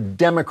it was the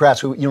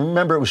Democrats who,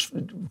 remember, it was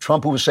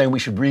Trump who was saying we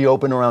should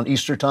reopen around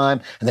Easter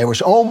time. And they were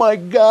saying, oh, my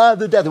God,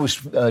 the death. It was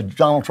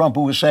Donald Trump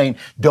who was saying,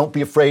 don't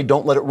be afraid,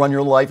 don't let it run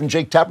your life. And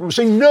Jake Tapper was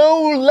saying,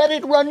 no, let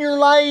it run your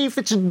life.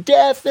 It's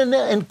death. And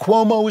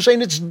Cuomo was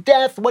saying, it's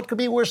death. What could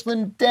be worse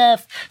than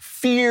death?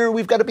 Fear.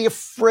 We've got to be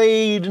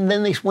afraid. And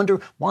then they wonder,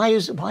 why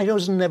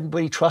doesn't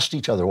everybody trust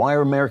each other? Why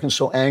are Americans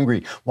so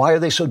angry? Why are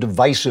they so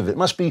divisive? It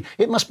must be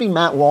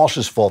Matt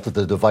Walsh's fault that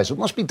they're divisive. It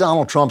must be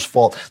Donald Trump's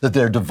fault that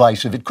they're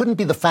divisive. It couldn't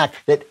be the fact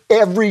that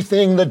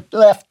everything the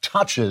left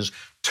touches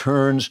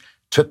turns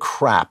to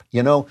crap.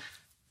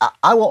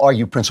 I will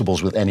argue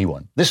principles with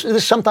anyone.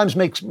 This sometimes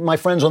makes my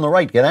friends on the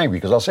right get angry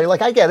because I'll say,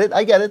 like, I get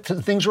it.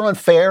 Things are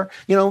unfair.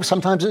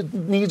 Sometimes it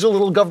needs a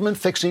little government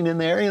fixing in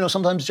there.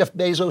 Sometimes Jeff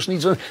Bezos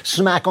needs a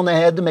smack on the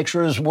head to make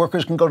sure his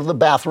workers can go to the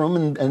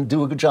bathroom and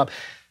do a good job.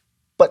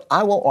 But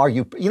I will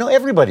argue,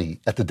 everybody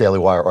at the Daily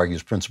Wire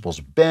argues principles.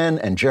 Ben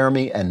and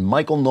Jeremy and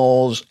Michael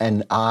Knowles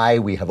and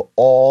we have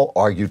all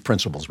argued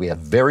principles. We have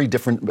very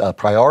different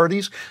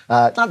priorities.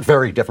 Not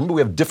very different, but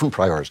we have different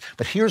priorities.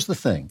 But here's the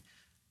thing.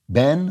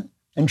 Ben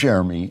and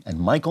Jeremy and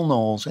Michael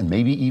Knowles and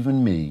maybe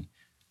even me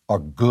are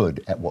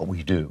good at what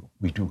we do.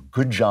 We do a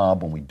good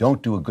job. When we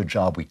don't do a good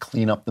job, we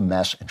clean up the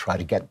mess and try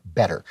to get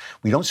better.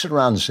 We don't sit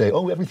around and say,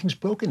 oh, everything's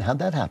broken. How'd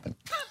that happen?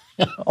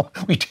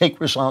 We take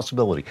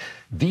responsibility.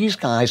 These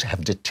guys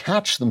have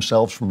detached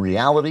themselves from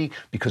reality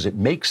because it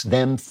makes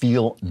them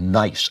feel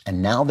nice.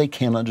 And now they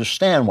can't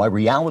understand why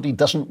reality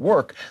doesn't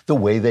work the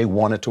way they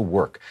want it to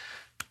work.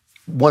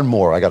 One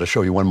more. I got to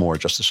show you one more in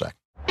just a sec.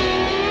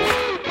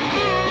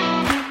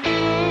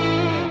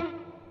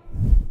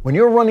 When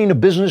you're running a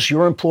business,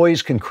 your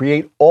employees can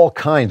create all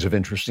kinds of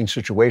interesting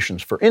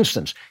situations. For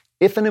instance,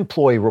 if an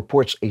employee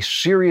reports a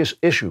serious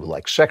issue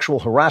like sexual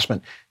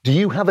harassment, do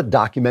you have a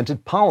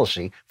documented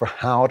policy for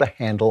how to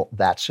handle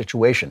that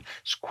situation?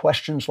 It's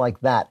questions like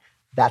that.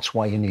 That's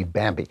why you need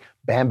Bambee.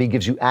 Bambee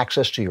gives you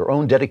access to your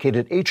own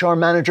dedicated HR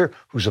manager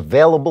who's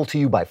available to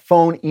you by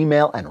phone,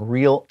 email, and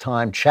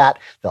real-time chat.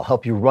 They'll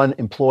help you run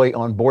employee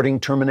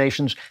onboarding,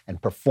 terminations,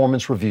 and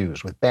performance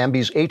reviews. With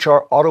Bambee's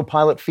HR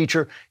Autopilot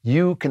feature,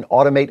 you can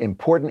automate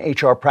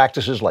important HR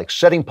practices like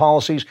setting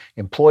policies,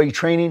 employee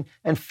training,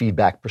 and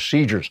feedback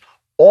procedures.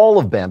 All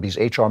of Bambee's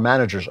HR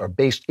managers are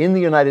based in the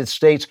United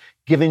States,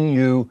 giving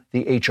you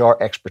the HR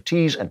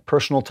expertise and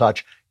personal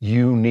touch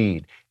you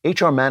need.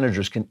 HR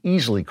managers can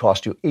easily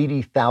cost you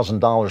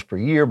 $80,000 per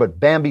year, but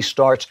Bambee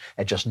starts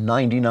at just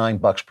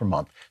 $99 per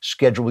month.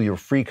 Schedule your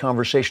free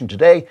conversation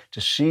today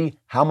to see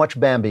how much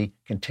Bambee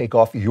can take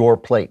off your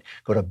plate.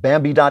 Go to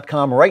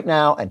Bambee.com right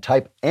now and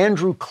type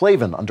Andrew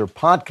Klavan under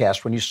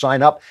podcast when you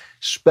sign up,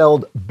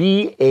 spelled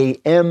BAMBEE.com.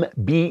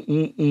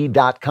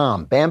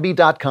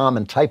 Bambee.com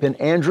and type in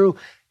Andrew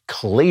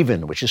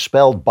Klavan, which is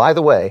spelled, by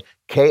the way,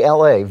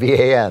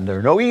 Klavan. There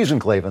are no E's in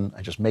Klavan.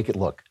 I just make it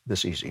look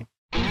this easy.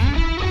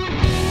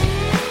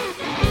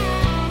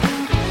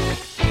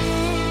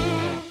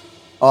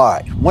 All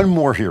right, one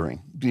more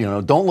hearing.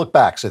 Don't look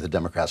back, say the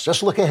Democrats.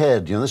 Just look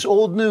ahead. This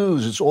old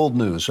news, it's old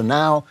news. So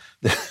now,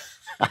 you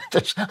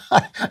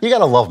got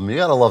to love them. You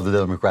got to love the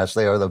Democrats.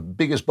 They are the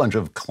biggest bunch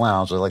of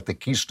clowns. They're like the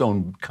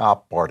Keystone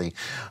Cop Party,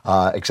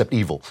 except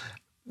evil.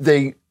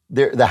 The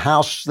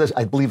House,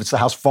 I believe it's the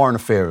House Foreign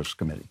Affairs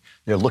Committee.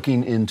 They're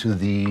looking into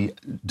the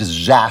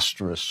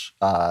disastrous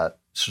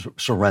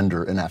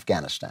surrender in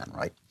Afghanistan,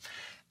 right?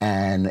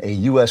 And a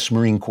U.S.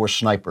 Marine Corps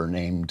sniper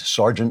named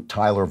Sergeant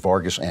Tyler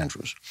Vargas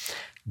Andrews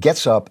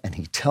gets up and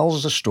he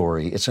tells the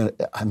story.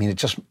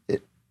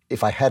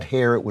 If I had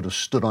hair, it would have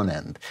stood on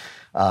end.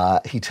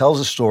 He tells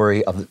a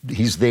story of,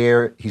 he's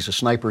there, he's a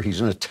sniper, he's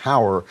in a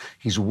tower,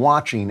 he's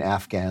watching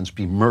Afghans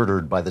be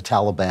murdered by the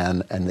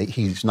Taliban, and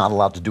he's not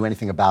allowed to do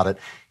anything about it.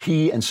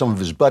 He and some of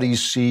his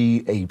buddies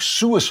see a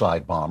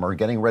suicide bomber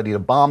getting ready to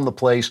bomb the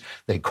place.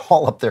 They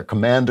call up their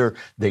commander,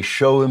 they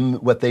show him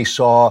what they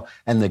saw,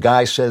 and the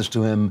guy says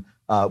to him,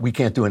 we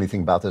can't do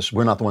anything about this.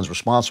 We're not the ones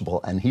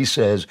responsible. And he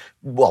says,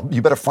 well,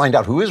 you better find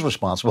out who is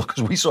responsible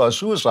because we saw a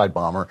suicide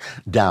bomber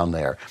down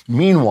there.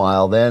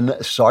 Meanwhile,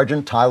 then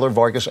Sergeant Tyler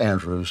Vargas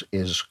Andrews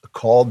is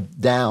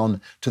called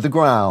down to the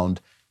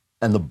ground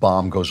and the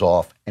bomb goes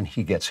off and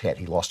he gets hit.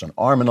 He lost an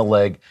arm and a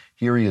leg.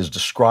 Here he is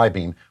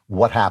describing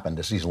what happened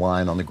as he's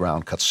lying on the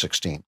ground, cut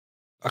 16.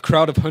 A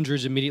crowd of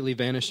hundreds immediately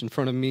vanished in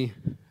front of me,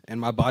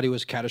 and my body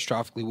was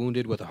catastrophically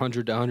wounded with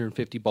 100 to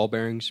 150 ball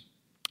bearings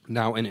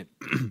now in it.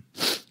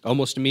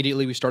 Almost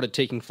immediately, we started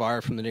taking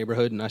fire from the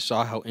neighborhood, and I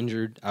saw how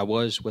injured I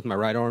was with my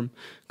right arm,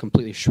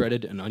 completely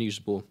shredded and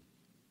unusable.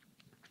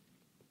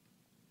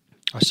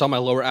 I saw my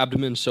lower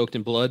abdomen soaked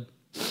in blood.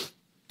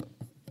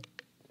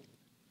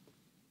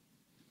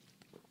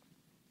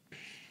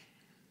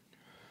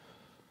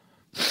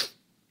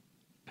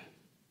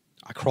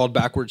 I crawled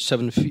backwards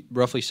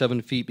roughly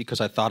 7 feet because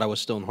I thought I was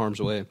still in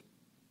harm's way.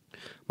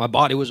 My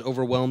body was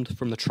overwhelmed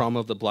from the trauma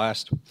of the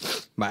blast.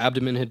 My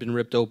abdomen had been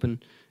ripped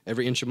open.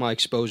 Every inch of my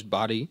exposed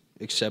body,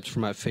 except for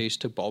my face,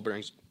 took ball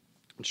bearings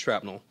and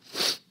shrapnel.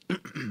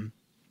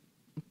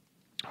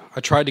 I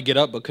tried to get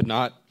up, but could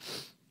not.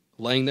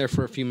 Laying there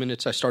for a few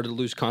minutes, I started to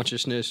lose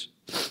consciousness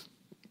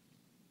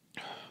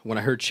when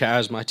I heard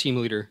Chaz, my team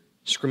leader,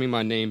 screaming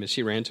my name as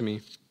he ran to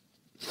me.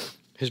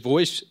 His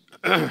voice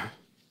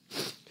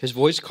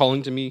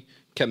calling to me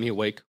kept me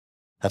awake.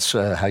 That's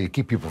how you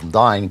keep people from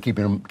dying and keep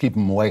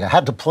them awake. I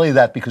had to play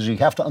that because you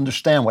have to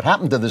understand what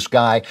happened to this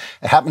guy.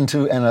 It happened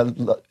to,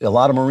 and a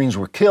lot of Marines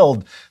were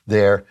killed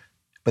there.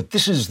 But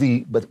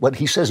but what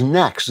he says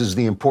next is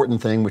the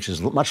important thing, which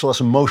is much less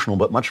emotional,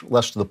 but much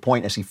less to the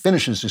point as he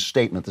finishes his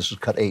statement. This is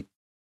cut 8.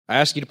 I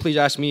ask you to please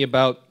ask me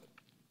about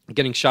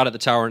getting shot at the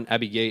tower in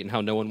Abbey Gate and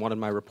how no one wanted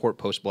my report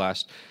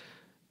post-blast.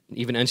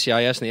 Even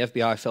NCIS and the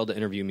FBI failed to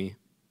interview me.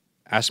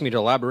 asked me to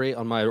elaborate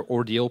on my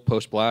ordeal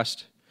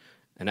post-blast,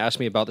 and asked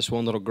me about this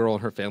one little girl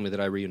and her family that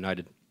I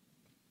reunited.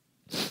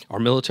 Our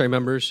military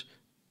members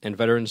and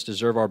veterans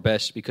deserve our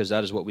best because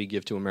that is what we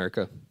give to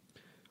America.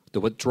 The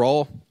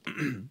withdrawal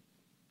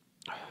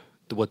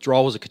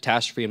was a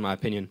catastrophe, in my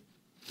opinion,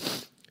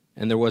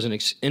 and there was an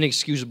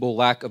inexcusable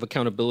lack of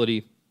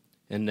accountability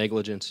and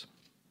negligence.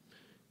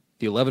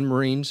 The 11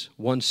 Marines,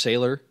 1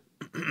 sailor,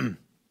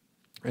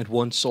 and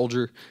 1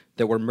 soldier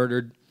that were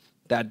murdered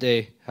that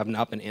day have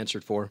not been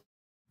answered for.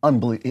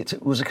 Unbelievable.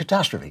 It was a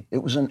catastrophe.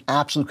 It was an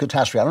absolute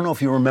catastrophe. I don't know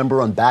if you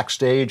remember on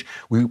Backstage,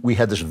 we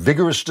had this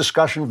vigorous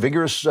discussion,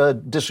 vigorous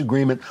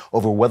disagreement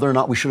over whether or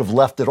not we should have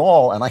left at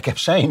all. And I kept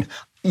saying,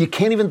 you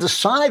can't even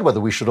decide whether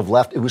we should have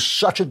left. It was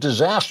such a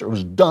disaster. It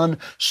was done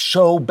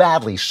so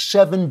badly.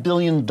 $7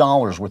 billion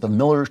worth of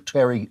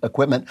military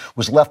equipment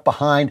was left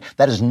behind.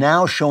 That is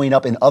now showing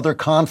up in other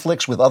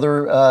conflicts with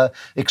other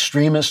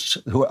extremists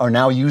who are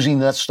now using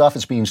that stuff.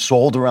 It's being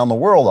sold around the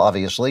world,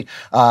 obviously.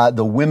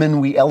 The women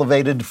we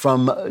elevated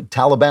from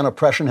Taliban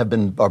oppression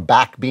are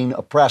back being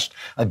oppressed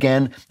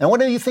again. And what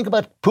do you think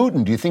about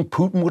Putin? Do you think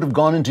Putin would have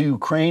gone into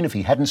Ukraine if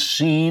he hadn't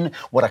seen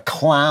what a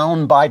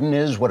clown Biden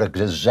is, what a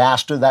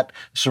disaster that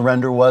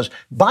surrender was?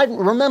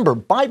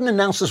 Biden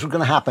announced this was going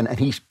to happen, and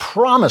he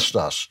promised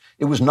us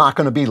it was not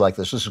going to be like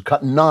this. This is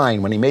cut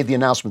 9 when he made the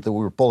announcement that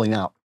we were pulling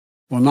out.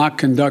 We'll not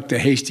conduct a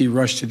hasty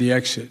rush to the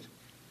exit.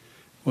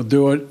 We'll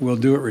do it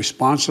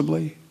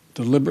responsibly,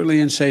 deliberately,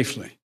 and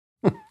safely.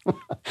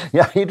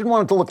 Yeah, he didn't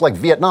want it to look like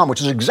Vietnam, which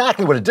is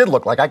exactly what it did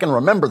look like. I can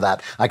remember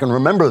that. I can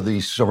remember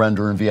the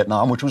surrender in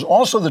Vietnam, which was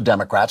also the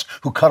Democrats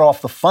who cut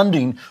off the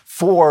funding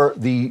for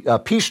the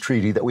peace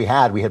treaty that we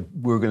had. We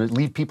were going to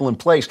leave people in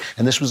place.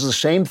 And this was the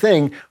same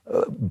thing.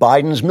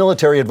 Biden's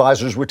military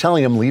advisors were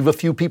telling him, leave a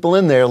few people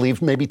in there,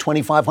 leave maybe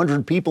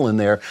 2,500 people in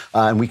there,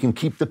 and we can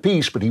keep the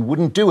peace. But he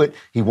wouldn't do it.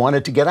 He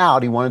wanted to get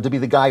out. He wanted to be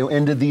the guy who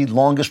ended the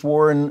longest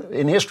war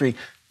in history.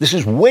 This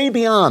is way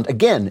beyond,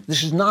 again,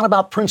 this is not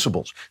about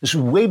principles. This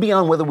is way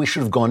beyond whether we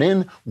should have gone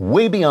in,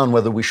 way beyond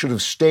whether we should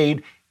have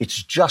stayed.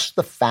 It's just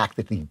the fact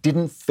that he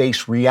didn't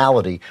face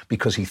reality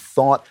because he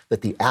thought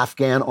that the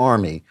Afghan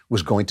army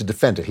was going to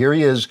defend it. Here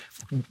he is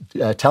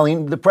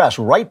telling the press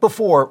right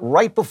before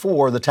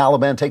the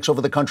Taliban takes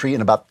over the country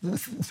in about,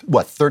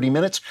 30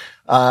 minutes?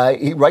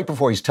 Right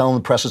before he's telling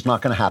the press it's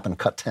not going to happen.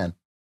 Cut 10.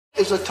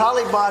 Is a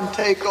Taliban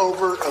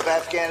takeover of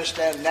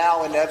Afghanistan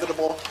now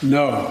inevitable?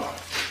 No.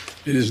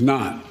 It is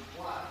not.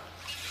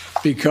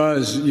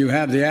 Because you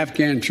have the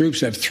Afghan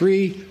troops have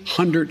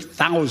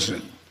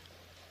 300,000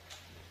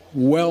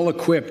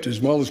 well-equipped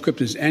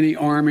as any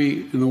army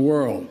in the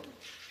world,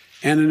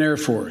 and an air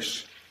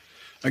force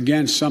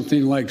against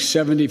something like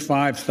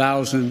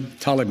 75,000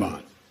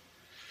 Taliban.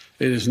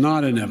 It is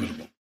not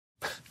inevitable.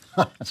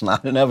 It's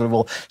not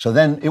inevitable. So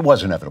then it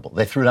was inevitable.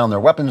 They threw down their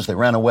weapons. They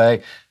ran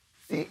away.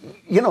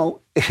 You know,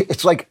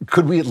 it's like,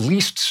 could we at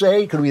least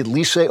say,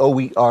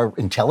 our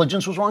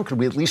intelligence was wrong? Could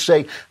we at least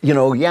say,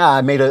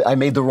 I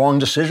made the wrong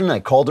decision. I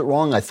called it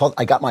wrong. I thought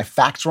I got my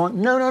facts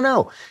wrong.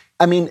 No.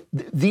 I mean,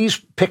 these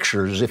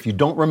pictures, if you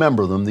don't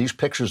remember them, these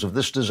pictures of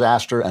this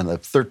disaster and the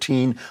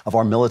 13 of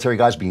our military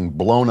guys being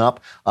blown up,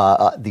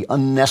 the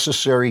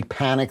unnecessary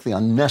panic, the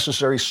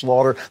unnecessary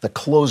slaughter, the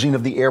closing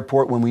of the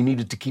airport when we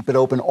needed to keep it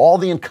open, all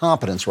the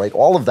incompetence, right?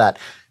 All of that.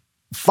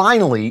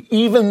 Finally,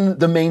 even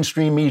the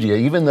mainstream media,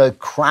 even the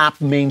crap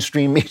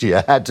mainstream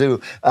media had to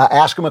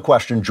ask him a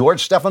question.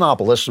 George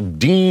Stephanopoulos,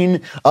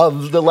 dean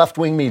of the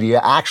left-wing media,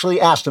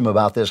 actually asked him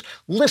about this.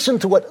 Listen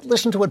to what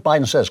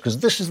Biden says, because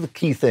this is the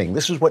key thing.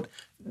 This is what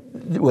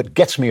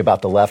gets me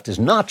about the left, is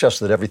not just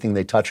that everything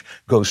they touch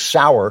goes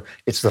sour.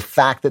 It's the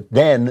fact that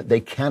then they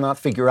cannot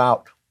figure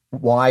out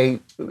why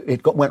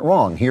it went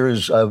wrong. Here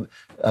is Joe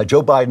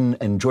Biden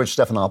and George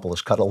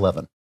Stephanopoulos, cut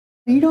 11.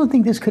 You don't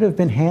think this could have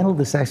been handled,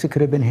 this actually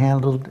could have been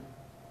handled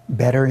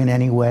better in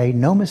any way?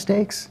 No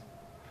mistakes?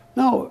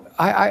 No,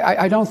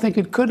 I don't think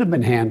it could have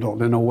been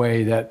handled in a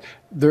way that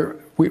we're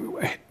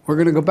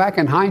going to go back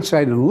in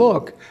hindsight and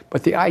look,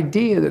 but the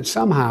idea that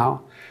somehow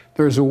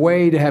there's a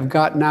way to have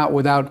gotten out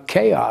without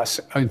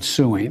chaos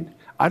ensuing,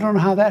 I don't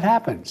know how that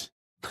happens.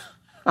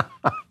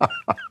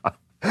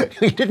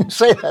 He didn't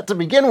say that to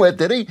begin with,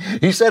 did he?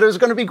 He said it was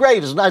going to be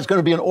great. It's going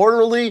to be an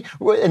orderly.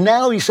 And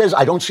now he says,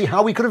 I don't see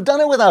how we could have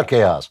done it without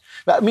chaos.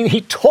 I mean,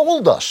 he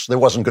told us there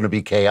wasn't going to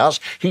be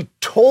chaos. He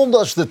told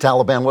us the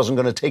Taliban wasn't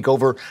going to take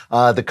over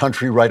the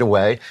country right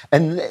away.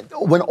 And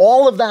when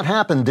all of that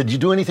happened, did you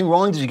do anything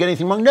wrong? Did you get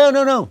anything wrong?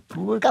 No.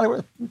 We got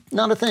it.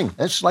 Not a thing.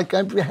 It's like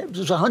it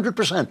was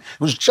 100%. It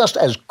was just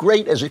as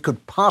great as it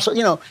could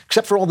possibly,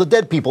 except for all the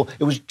dead people.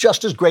 It was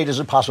just as great as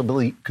it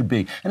possibly could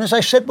be. And as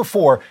I said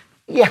before,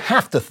 you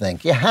have to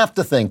think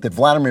that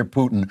Vladimir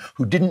Putin,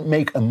 who didn't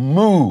make a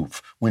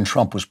move when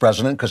Trump was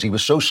president because he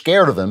was so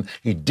scared of him,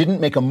 he didn't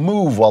make a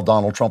move while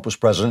Donald Trump was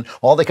president.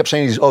 All they kept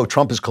saying is,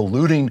 Trump is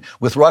colluding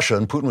with Russia.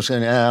 And Putin was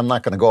saying, I'm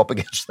not going to go up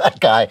against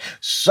that guy.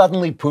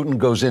 Suddenly, Putin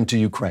goes into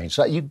Ukraine.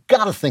 So you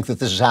got to think that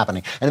this is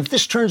happening. And if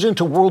this turns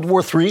into World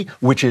War III,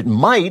 which it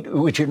might,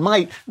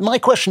 my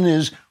question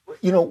is,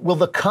 will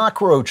the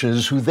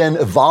cockroaches who then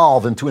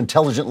evolve into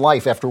intelligent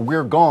life after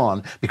we're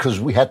gone because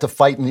we had to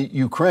fight in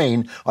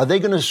Ukraine, are they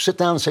going to sit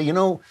down and say,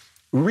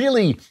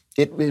 really,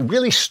 it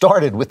really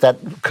started with that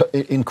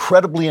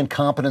incredibly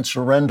incompetent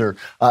surrender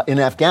in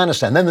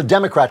Afghanistan. Then the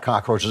Democrat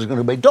cockroaches are going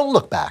to be, don't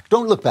look back.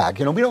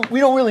 We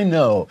don't really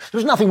know.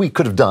 There's nothing we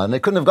could have done. They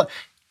couldn't have gone.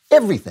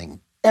 Everything.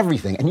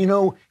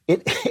 And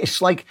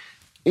it's like,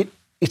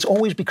 it's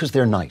always because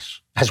they're nice.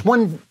 Has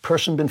one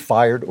person been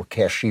fired or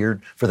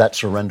cashiered for that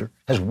surrender?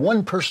 Has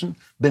one person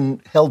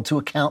been held to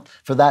account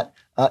for that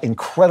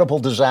incredible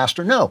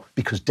disaster? No,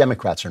 because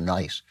Democrats are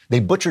nice. They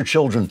butcher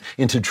children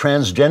into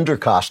transgender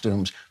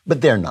costumes,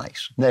 but they're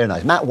nice.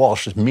 Matt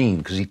Walsh is mean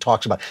because he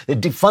talks about they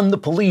defund the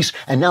police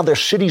and now their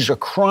cities are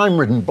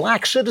crime-ridden.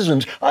 Black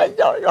citizens,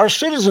 our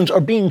citizens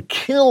are being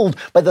killed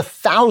by the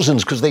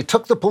thousands because they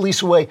took the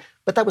police away.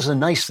 But that was a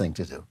nice thing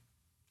to do.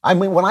 I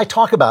mean, when I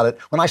talk about it,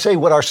 when I say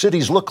what our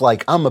cities look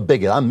like, I'm a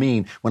bigot. I'm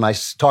mean when I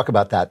talk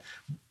about that.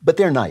 But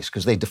they're nice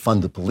because they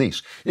defund the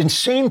police.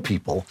 Insane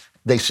people,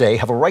 they say,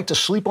 have a right to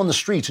sleep on the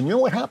streets. And you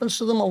know what happens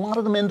to them? A lot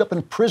of them end up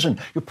in prison.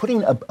 You're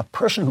putting a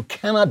person who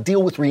cannot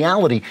deal with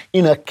reality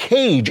in a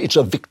cage. It's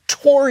a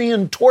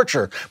Victorian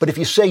torture. But if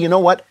you say, you know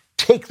what,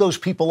 take those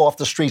people off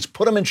the streets,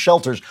 put them in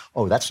shelters.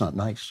 Oh, that's not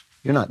nice.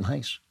 You're not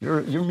nice.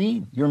 You're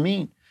mean. You're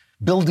mean.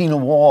 Building a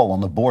wall on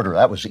the border,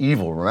 that was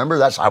evil. Remember?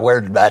 That's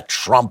where that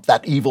Trump,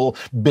 that evil,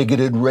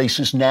 bigoted,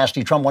 racist,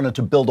 nasty Trump wanted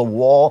to build a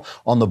wall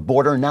on the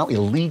border. Now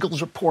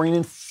illegals are pouring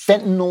in.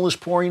 Fentanyl is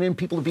pouring in.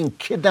 People are being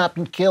kidnapped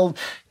and killed.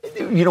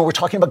 We're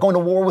talking about going to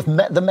war with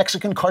the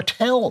Mexican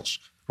cartels,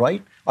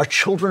 right? Our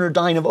children are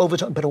dying of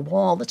overdose. But a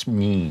wall, that's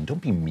mean.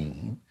 Don't be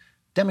mean.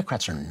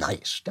 Democrats are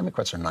nice.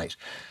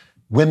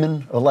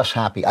 Women are less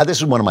happy. This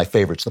is one of my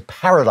favorites, the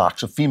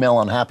paradox of female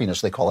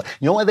unhappiness, they call it.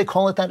 You know why they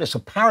call it that? It's a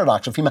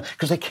paradox of female,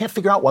 because they can't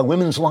figure out why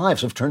women's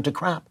lives have turned to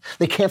crap.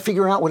 They can't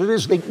figure out what it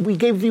is. We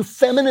gave you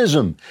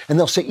feminism. And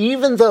they'll say,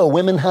 even though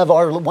women have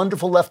our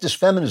wonderful leftist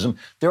feminism,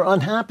 they're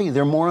unhappy.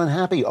 They're more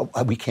unhappy.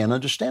 We can't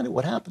understand it.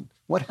 What happened?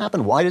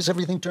 Why does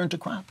everything turn to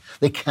crap?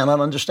 They cannot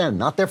understand.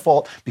 Not their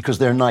fault, because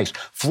they're nice.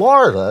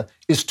 Florida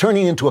is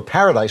turning into a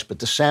paradise, but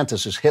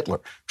DeSantis is Hitler.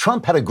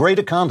 Trump had a great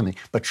economy,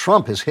 but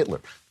Trump is Hitler.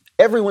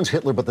 Everyone's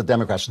Hitler but the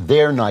Democrats.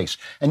 They're nice.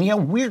 And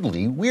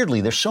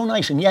weirdly, they're so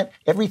nice, and yet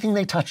everything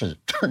they touch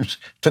turns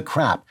to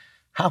crap.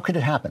 How could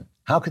it happen?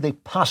 How could they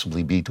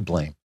possibly be to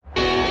blame?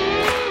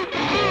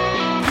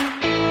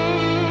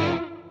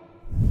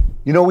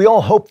 We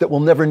all hope that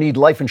we'll never need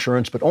life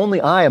insurance, but only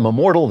I am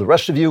immortal. The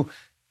rest of you,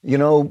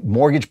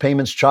 mortgage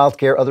payments,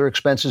 childcare, other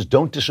expenses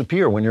don't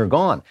disappear when you're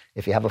gone.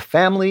 If you have a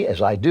family,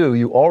 as I do,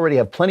 you already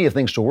have plenty of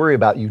things to worry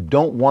about. You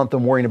don't want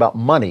them worrying about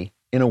money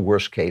in a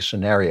worst-case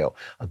scenario.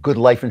 A good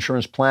life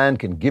insurance plan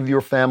can give your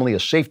family a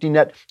safety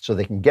net so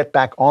they can get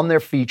back on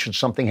their feet should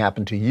something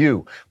happen to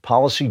you.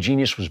 Policy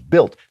Genius was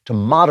built to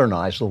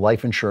modernize the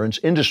life insurance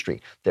industry.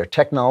 Their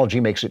technology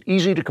makes it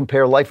easy to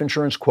compare life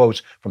insurance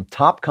quotes from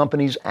top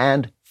companies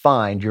and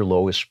find your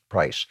lowest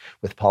price.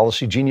 With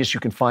Policy Genius,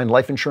 you can find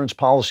life insurance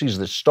policies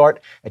that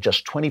start at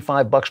just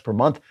 $25 per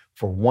month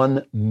for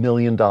 $1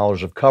 million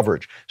of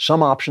coverage.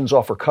 Some options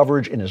offer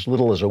coverage in as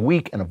little as a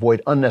week and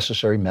avoid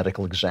unnecessary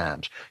medical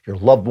exams. Your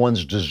loved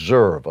ones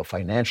deserve a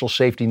financial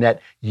safety net.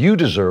 You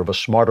deserve a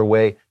smarter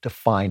way to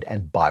find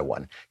and buy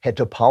one. Head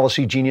to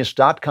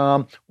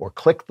PolicyGenius.com or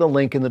click the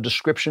link in the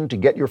description to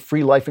get your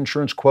free life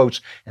insurance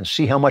quotes and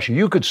see how much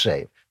you could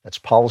save. That's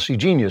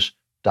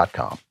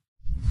PolicyGenius.com.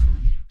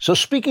 So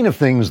speaking of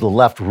things the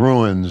left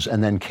ruins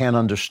and then can't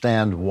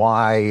understand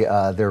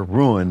why they're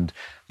ruined,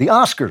 the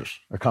Oscars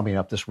are coming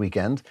up this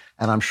weekend,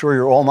 and I'm sure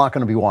you're all not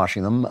going to be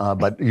watching them,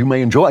 but you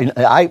may enjoy.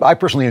 I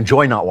personally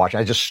enjoy not watching.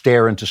 I just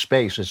stare into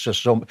space. It's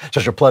just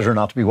such a pleasure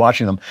not to be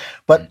watching them.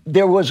 But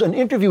there was an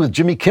interview with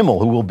Jimmy Kimmel,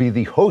 who will be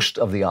the host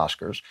of the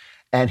Oscars,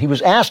 and he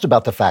was asked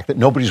about the fact that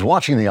nobody's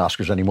watching the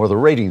Oscars anymore, the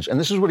ratings. And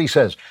this is what he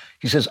says.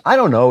 He says, I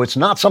don't know. It's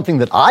not something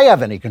that I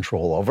have any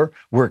control over.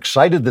 We're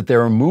excited that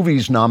there are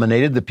movies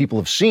nominated that people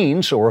have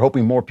seen, so we're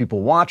hoping more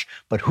people watch.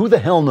 But who the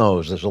hell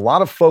knows? There's a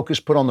lot of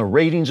focus put on the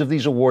ratings of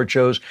these award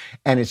shows,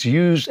 and it's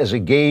used as a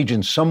gauge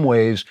in some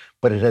ways,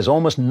 but it has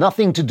almost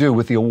nothing to do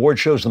with the award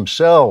shows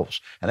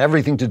themselves and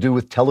everything to do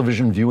with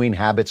television viewing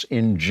habits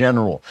in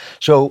general.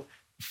 So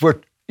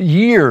for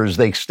years,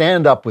 they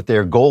stand up with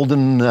their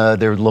golden,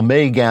 their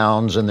lame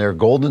gowns and their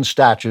golden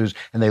statues,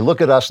 and they look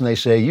at us and they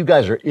say, you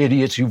guys are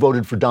idiots. You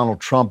voted for Donald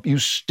Trump. You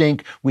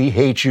stink. We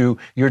hate you.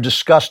 You're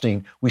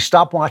disgusting. We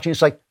stop watching.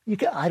 It's like,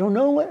 I don't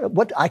know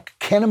what, I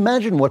can't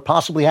imagine what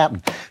possibly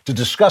happened. To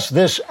discuss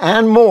this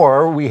and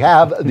more, we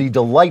have the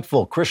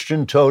delightful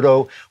Christian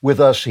Toto with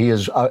us. He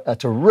is a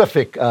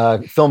terrific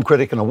film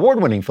critic, an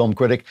award-winning film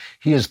critic.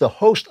 He is the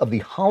host of the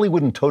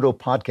Hollywood and Toto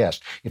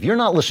podcast. If you're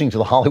not listening to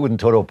the Hollywood and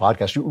Toto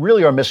podcast, you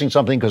really are missing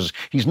something, because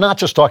he's not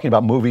just talking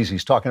about movies.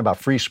 He's talking about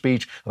free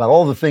speech, about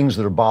all the things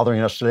that are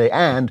bothering us today.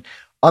 And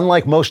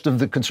unlike most of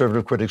the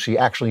conservative critics, he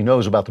actually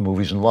knows about the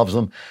movies and loves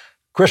them.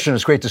 Christian,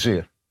 it's great to see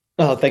you.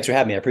 Oh, thanks for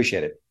having me. I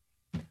appreciate it.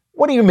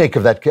 What do you make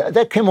of that?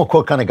 That Kimmel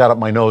quote kind of got up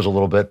my nose a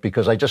little bit,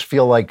 because I just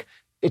feel like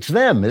it's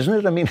them, isn't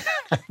it? I mean,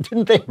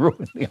 didn't they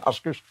ruin the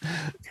Oscars?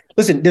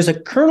 Listen, there's a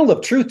kernel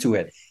of truth to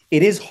it.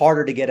 It is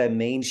harder to get a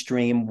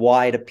mainstream,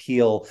 wide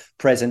appeal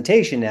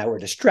presentation now. We're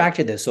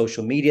distracted. There's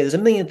social media. There's a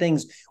million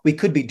things we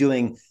could be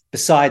doing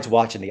besides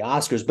watching the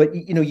Oscars. But,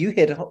 you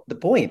hit the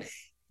point.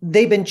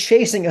 They've been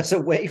chasing us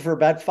away for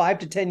about 5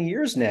 to 10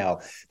 years now.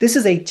 This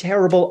is a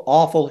terrible,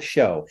 awful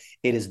show.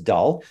 It is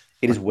dull.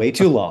 It is way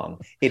too long.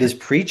 It is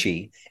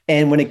preachy.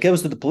 And when it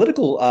goes to the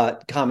political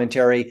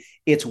commentary,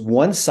 it's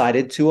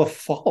one-sided to a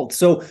fault.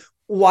 So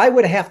why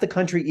would half the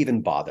country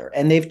even bother?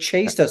 And they've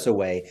chased us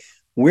away.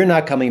 We're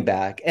not coming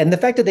back. And the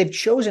fact that they've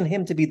chosen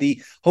him to be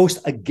the host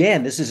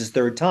again, this is his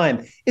third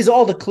time, is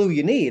all the clue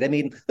you need. I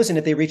mean, listen,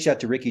 if they reached out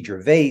to Ricky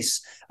Gervais,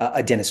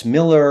 a Dennis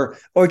Miller,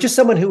 or just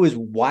someone who is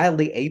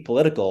wildly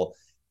apolitical,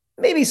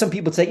 maybe some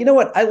people would say, you know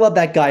what, I love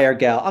that guy or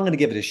gal. I'm going to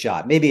give it a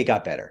shot. Maybe it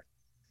got better.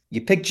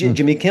 You pick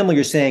Jimmy Kimmel,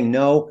 you're saying,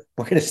 no,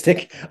 we're going to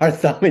stick our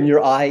thumb in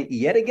your eye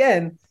yet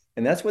again.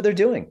 And that's what they're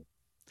doing.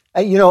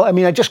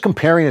 Just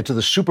comparing it to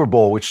the Super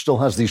Bowl, which still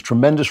has these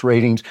tremendous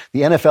ratings.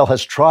 The NFL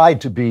has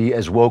tried to be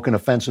as woke and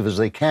offensive as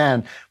they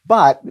can,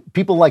 but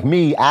people like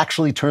me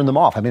actually turn them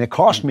off. I mean, it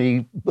cost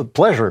me a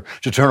pleasure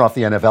to turn off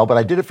the NFL, but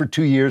I did it for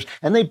 2 years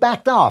and they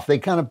backed off. They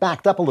kind of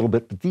backed up a little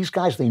bit, but these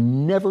guys, they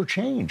never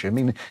change. I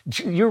mean,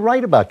 you're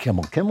right about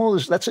Kimmel. Kimmel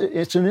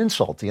it's an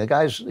insult. He's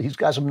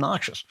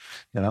obnoxious,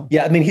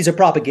 Yeah, I mean, he's a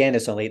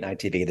propagandist on late night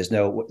TV. There's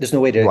no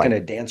way to kind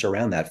of dance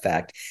around that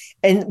fact.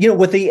 And,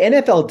 what the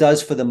NFL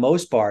does for the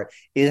most part,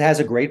 it has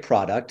a great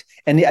product.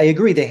 And I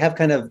agree, they have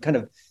kind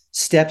of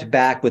stepped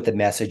back with the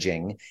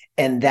messaging,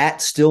 and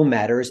that still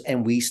matters.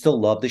 And we still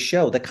love the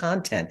show, the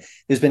content.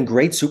 There's been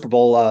great Super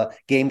Bowl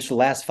games for the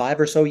last 5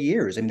 or so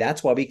years. I mean,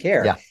 that's why we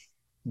care. Yeah.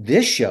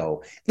 This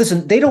show,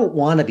 listen, they don't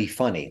want to be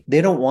funny.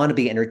 They don't want to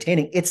be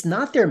entertaining. It's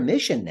not their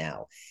mission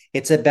now.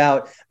 It's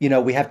about,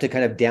 we have to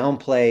kind of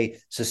downplay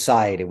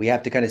society. We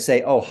have to kind of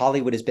say, oh,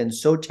 Hollywood has been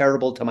so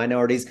terrible to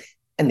minorities.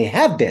 And they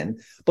have been,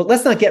 but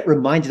let's not get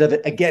reminded of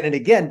it again and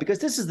again, because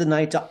this is the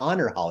night to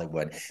honor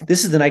Hollywood.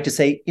 This is the night to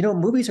say,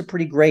 movies are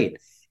pretty great.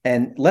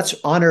 And let's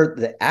honor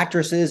the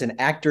actresses and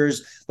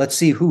actors. Let's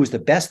see who was the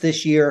best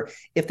this year.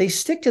 If they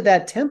stick to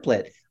that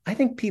template, I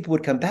think people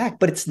would come back,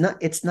 but it's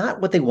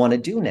not what they want to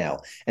do now.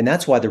 And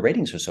that's why the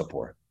ratings are so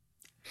poor.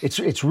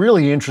 It's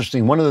really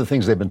interesting. One of the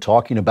things they've been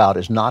talking about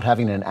is not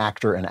having an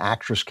actor and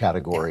actress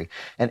category.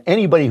 And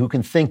anybody who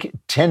can think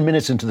 10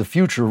 minutes into the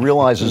future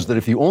realizes that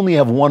if you only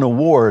have one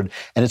award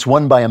and it's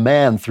won by a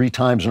man 3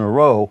 times in a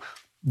row,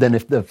 then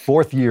if the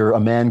 4th year a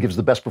man gives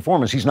the best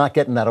performance, he's not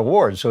getting that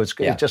award. So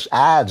it just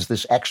adds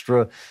this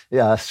extra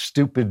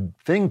stupid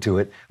thing to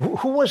it.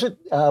 Who was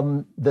it?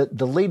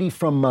 The lady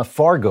from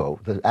Fargo,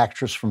 the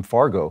actress from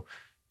Fargo,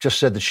 just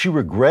said that she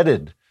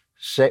regretted.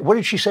 What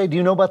did she say? Do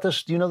you know about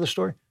this? Do you know the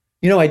story?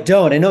 I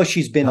don't. I know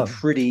she's been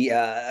pretty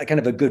kind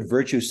of a good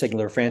virtue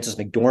signaler, Frances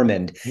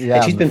McDormand. Yeah,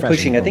 and she's been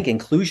pushing, I think,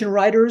 inclusion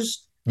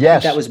riders.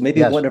 Yes. That was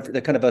maybe one of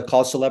the kind of a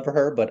cause celeb for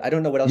her, but I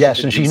don't know what else.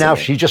 Yes, and she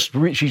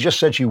just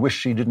said she wished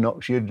she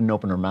didn't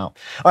open her mouth.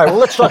 All right, well,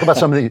 let's talk about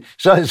some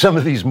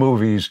of these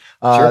movies.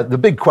 Sure. The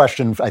big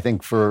question, I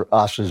think, for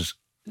us is,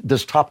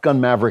 does Top Gun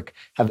Maverick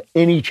have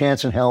any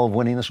chance in hell of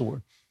winning this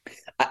award?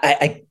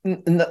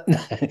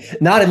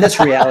 Not in this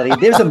reality.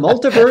 There's a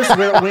multiverse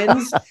where it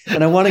wins,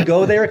 and I want to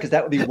go there because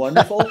that would be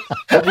wonderful.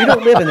 But we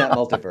don't live in that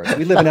multiverse.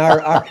 We live in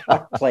our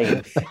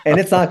plane, and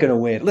it's not going to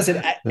win.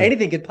 Listen,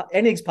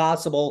 anything's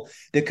possible.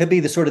 There could be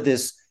the sort of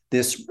this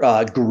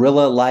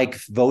guerrilla-like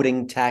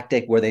voting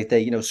tactic where they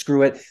say,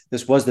 screw it.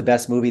 This was the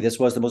best movie. This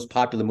was the most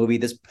popular movie.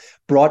 This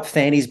brought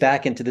fannies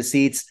back into the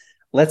seats.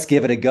 Let's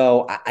give it a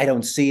go. I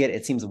don't see it.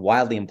 It seems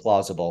wildly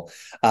implausible.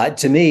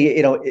 To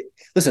me,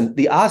 listen,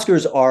 the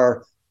Oscars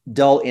are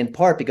dull in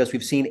part because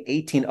we've seen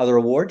 18 other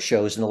award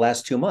shows in the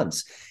last 2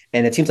 months.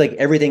 And it seems like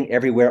everything,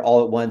 everywhere,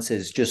 all at once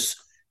is just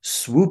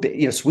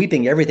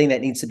sweeping everything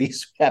that needs to be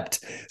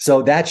swept.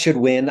 So that should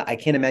win. I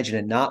can't imagine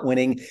it not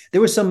winning.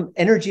 There was some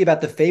energy about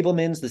The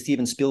Fabelmans, the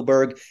Steven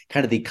Spielberg,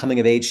 kind of the coming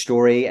of age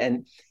story.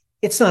 And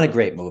it's not a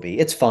great movie.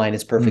 It's fine.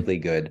 It's perfectly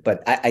good.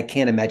 But I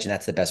can't imagine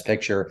that's the best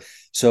picture.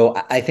 So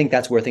I think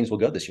that's where things will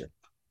go this year.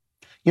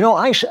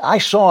 I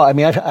saw,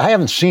 I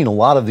haven't seen a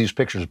lot of these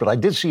pictures, but I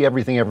did see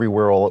Everything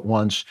Everywhere All at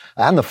Once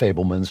and The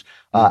Fabelmans.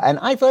 And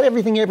I thought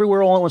Everything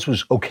Everywhere All at Once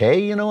was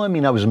okay.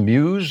 I was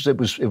amused. It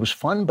was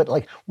fun. But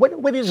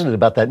what is it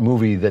about that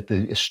movie that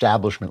the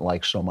establishment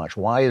likes so much?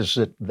 Why is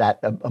it that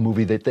a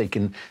movie that they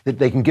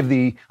can give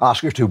the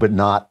Oscar to, but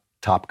not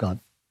Top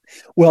Gun?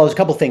 Well, there's a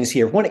couple things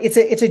here. One, it's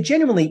a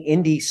genuinely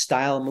indie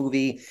style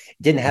movie. It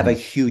didn't have a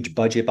huge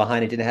budget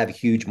behind it. Didn't have a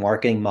huge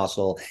marketing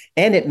muscle,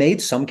 and it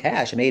made some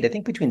cash. It made, I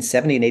think, between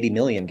 70 and 80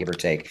 million, give or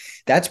take.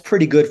 That's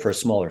pretty good for a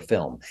smaller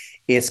film.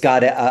 It's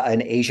got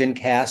an Asian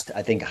cast.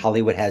 I think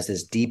Hollywood has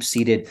this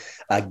deep-seated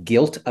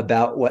guilt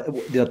about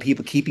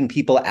people keeping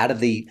people out of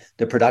the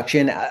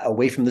production,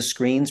 away from the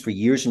screens for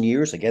years and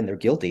years. Again, they're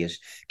guilty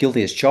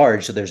as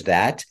charged. So there's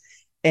that.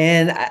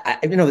 And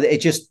it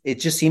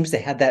just seems to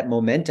have that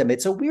momentum.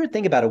 It's a weird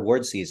thing about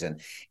award season.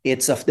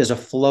 There's a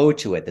flow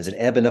to it. There's an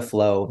ebb and a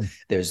flow.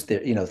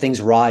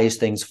 Things rise,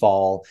 things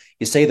fall.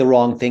 You say the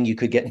wrong thing, you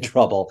could get in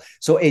trouble.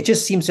 So it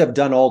just seems to have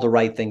done all the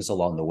right things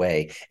along the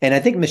way. And I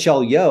think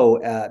Michelle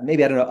Yeoh,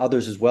 maybe I don't know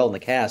others as well in the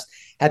cast,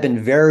 have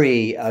been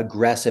very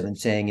aggressive in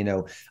saying,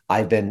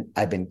 I've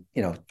been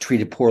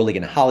treated poorly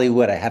in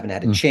Hollywood. I haven't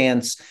had a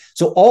chance.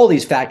 So all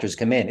these factors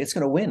come in. It's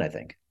going to win, I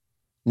think.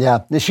 Yeah,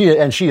 she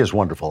is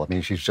wonderful. I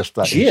mean, she's just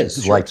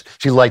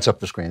she lights up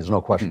the screen. There's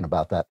no question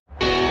about that.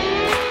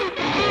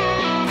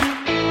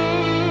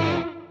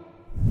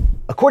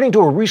 According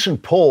to a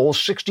recent poll,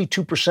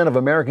 62% of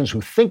Americans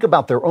who think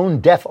about their own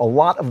death a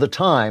lot of the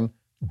time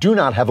do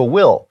not have a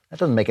will. That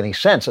doesn't make any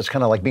sense. It's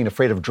kind of like being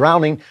afraid of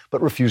drowning,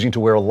 but refusing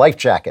to wear a life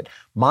jacket.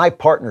 My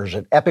partners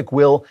at Epic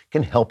Will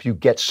can help you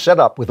get set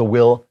up with a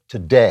will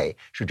today.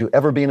 Should you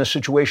ever be in a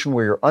situation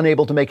where you're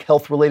unable to make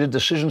health-related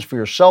decisions for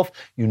yourself,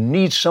 you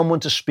need someone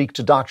to speak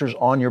to doctors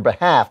on your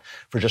behalf.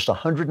 For just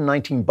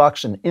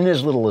 $119 and in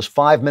as little as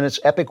 5 minutes,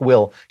 Epic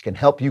Will can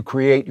help you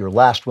create your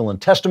last will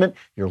and testament,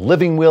 your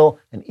living will,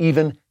 and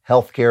even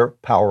healthcare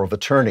power of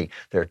attorney.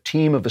 Their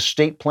team of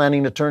estate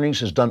planning attorneys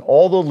has done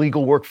all the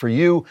legal work for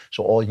you,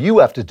 so all you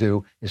have to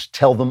do is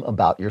tell them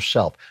about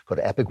yourself. Go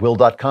to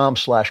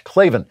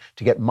epicwill.com/Klavan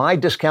to get my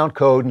discount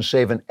code and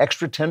save an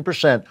extra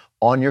 10%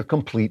 on your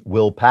complete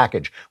will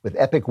package. With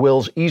Epic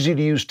Will's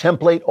easy-to-use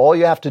template, all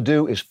you have to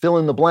do is fill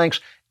in the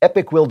blanks.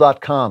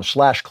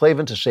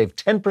 epicwill.com/Klavan to save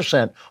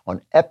 10%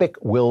 on Epic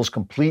Will's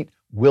complete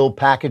will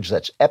package.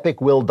 That's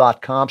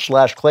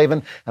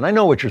epicwill.com/Klavan. And I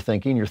know what you're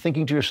thinking. You're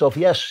thinking to yourself,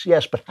 yes,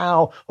 but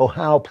how? Oh,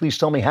 how? Please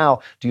tell me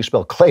how do you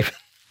spell Klavan?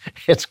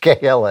 It's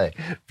Klavan.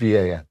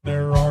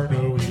 There are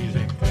no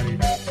easy Klavan.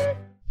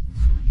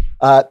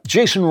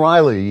 Jason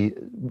Riley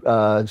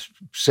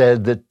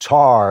said that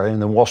Tar,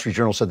 in the Wall Street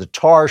Journal, said that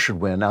Tar should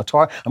win. Now,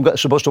 Tar, I'm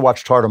supposed to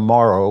watch Tar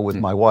tomorrow with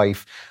my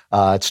wife.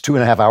 It's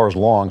 2.5 hours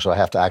long, so I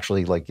have to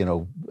actually,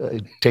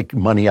 take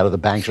money out of the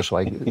bank just so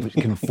I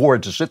can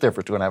afford to sit there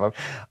for 2.5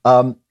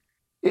 hours.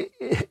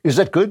 Is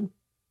that good?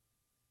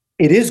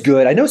 It is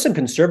good. I know some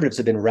conservatives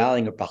have been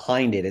rallying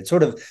behind it. It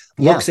sort of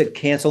looks at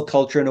cancel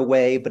culture in a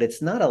way, but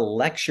it's not a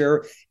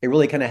lecture. It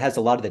really kind of has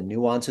a lot of the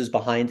nuances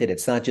behind it.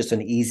 It's not just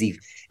an easy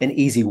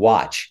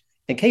watch.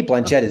 And Cate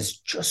Blanchett is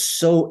just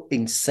so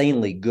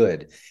insanely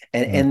good.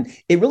 And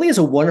it really is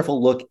a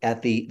wonderful look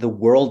at the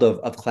world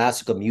of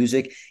classical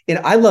music. And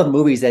I love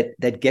movies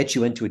that get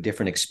you into a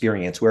different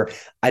experience where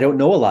I don't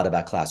know a lot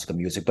about classical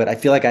music, but I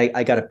feel like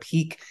I got a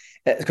peek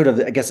at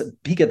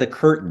the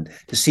curtain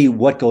to see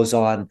what goes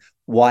on.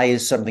 Why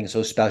is something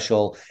so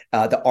special?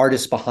 The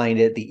artists behind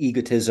it, the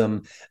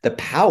egotism, the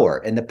power,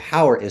 and the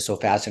power is so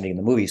fascinating in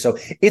the movie. So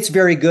it's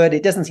very good.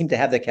 It doesn't seem to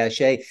have the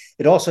cachet.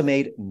 It also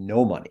made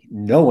no money.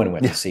 No one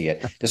went to see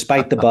it,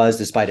 despite the buzz,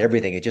 despite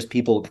everything. It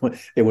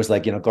was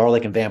like,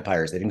 garlic and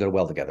vampires. They didn't go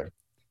well together.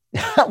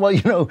 Well,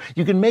 you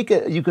can make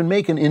an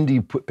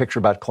indie picture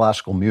about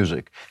classical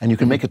music, and you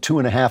can make a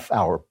 2.5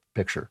 hour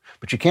picture,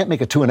 but you can't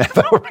make a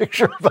 2.5 hour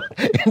picture about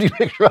indie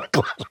picture about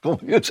classical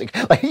music.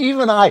 Like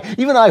even I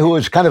who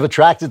was kind of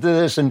attracted to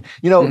this, and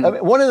I mean,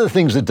 one of the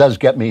things that does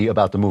get me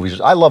about the movies is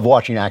I love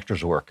watching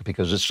actors work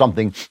because it's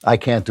something I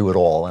can't do at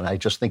all, and I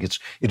just think it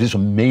is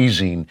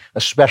amazing,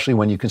 especially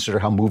when you consider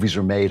how movies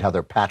are made, how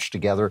they're patched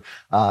together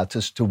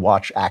to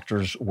watch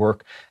actors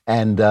work.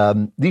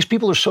 And these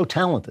people are so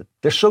talented.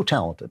 They're so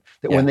talented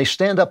that when they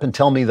stand up and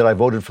tell me that I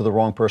voted for the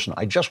wrong person,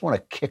 I just want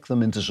to kick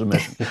them into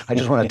submission. I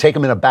just want to take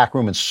them in a back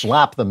room and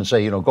slap them and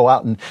say, go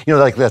out and,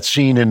 like that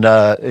scene in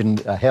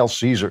Hail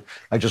Caesar.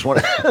 I just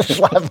want to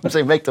slap them and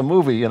say, make the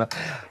movie,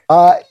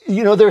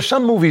 There's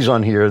some movies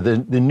on here.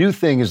 The new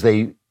thing is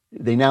they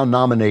now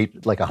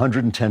nominate like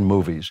 110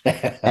 movies.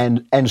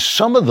 and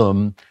some of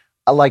them,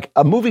 like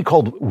a movie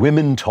called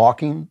Women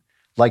Talking,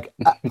 like,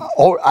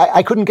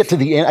 I couldn't get to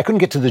the end. I couldn't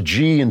get to the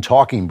G in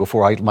talking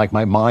before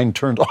my mind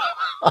turned off.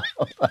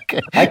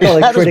 I call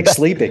it critics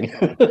sleeping.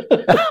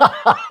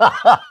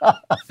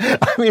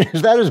 I mean,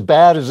 is that as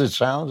bad as it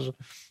sounds?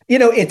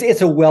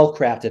 It's a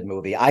well-crafted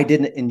movie. I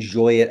didn't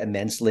enjoy it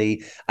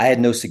immensely. I had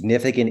no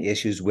significant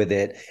issues with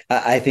it.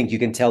 I think you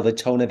can tell the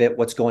tone of it,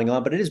 what's going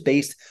on, but it is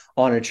based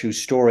on a true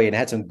story and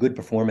had some good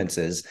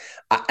performances.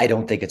 I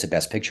don't think it's a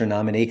Best Picture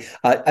nominee.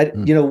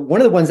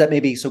 One of the ones that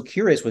made me so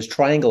curious was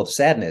Triangle of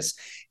Sadness.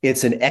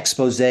 It's an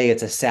expose.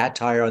 It's a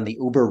satire on the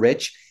uber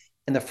rich.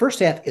 And the first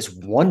half is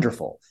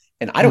wonderful.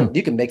 And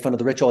you can make fun of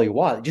the rich all you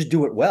want. Just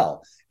do it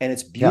well. And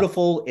it's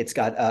beautiful. Yeah. It's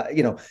got,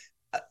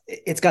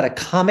 it's got a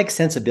comic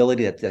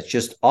sensibility that's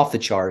just off the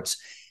charts.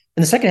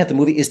 And the second half of the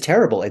movie is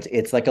terrible.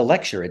 It's like a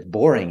lecture. It's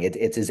boring.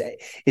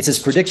 It's as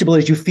predictable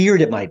as you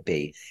feared it might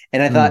be.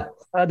 And I thought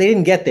they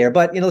didn't get there,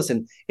 but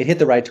listen, it hit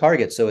the right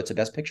target, so it's a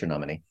Best Picture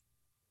nominee.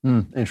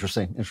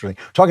 Interesting.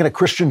 Talking to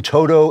Christian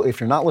Toto.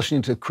 If you're not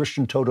listening to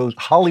Christian Toto's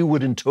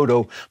Hollywood in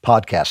Toto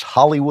podcast,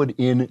 Hollywood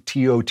in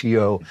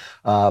TOTO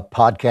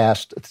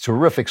podcast,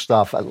 terrific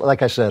stuff.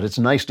 Like I said, it's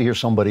nice to hear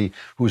somebody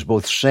who's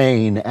both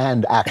sane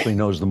and actually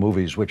knows the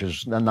movies, which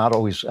is not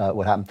always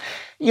what happened.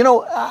 You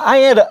know, I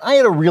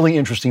had a really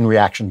interesting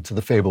reaction to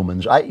The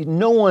Fabelmans.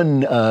 No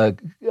one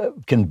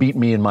can beat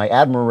me in my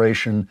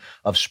admiration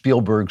of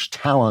Spielberg's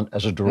talent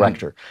as a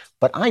director.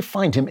 But I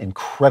find him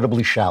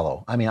incredibly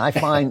shallow. I mean, I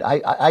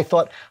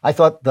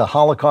thought the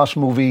Holocaust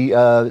movie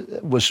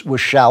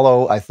was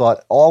shallow. I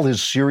thought all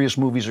his serious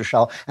movies are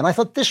shallow. And I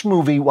thought this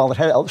movie, while it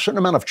had a certain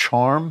amount of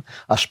charm,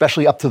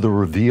 especially up to the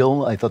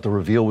reveal, I thought the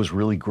reveal was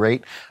really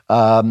great.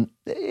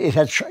 It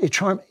had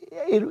charm.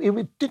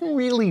 It didn't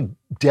really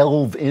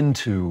delve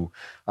into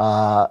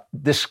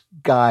this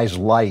guy's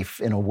life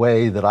in a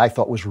way that I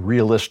thought was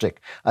realistic.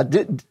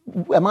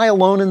 Am I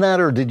alone in that,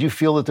 or did you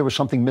feel that there was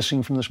something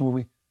missing from this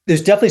movie?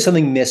 There's definitely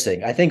something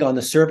missing. I think on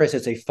the surface,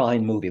 it's a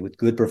fine movie with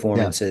good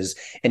performances,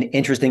 an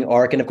interesting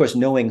arc. And of course,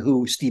 knowing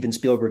who Steven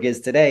Spielberg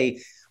is today,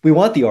 we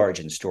want the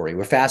origin story.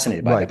 We're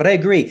fascinated by it. But I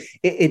agree,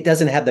 it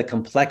doesn't have the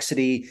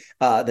complexity.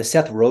 The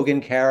Seth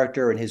Rogen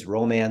character and his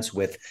romance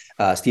with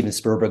Steven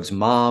Spielberg's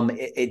mom,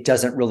 it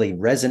doesn't really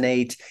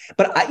resonate.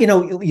 But,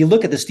 you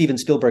look at the Steven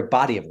Spielberg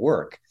body of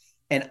work,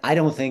 and I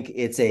don't think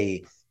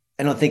the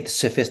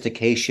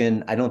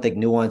sophistication, I don't think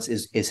nuance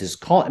is his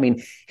call. I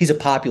mean, he's a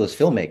populist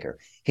filmmaker.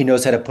 He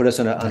knows how to put us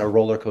on a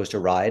roller coaster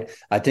ride.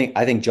 I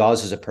think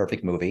Jaws is a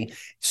perfect movie.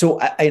 So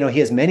he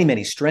has many,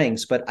 many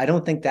strengths, but I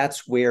don't think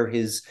that's where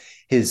his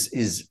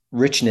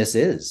richness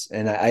is.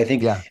 And I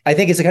think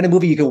it's the kind of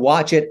movie you can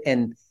watch it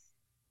and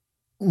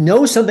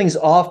know something's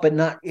off, but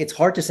not. It's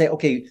hard to say,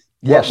 okay,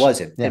 what was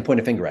it, and point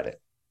a finger at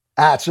it.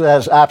 That's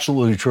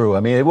absolutely true.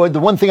 I mean, the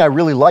one thing I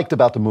really liked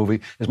about the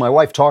movie is my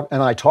wife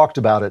and I talked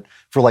about it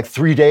for like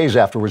 3 days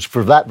afterwards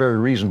for that very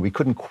reason. We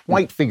couldn't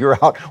quite figure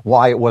out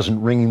why it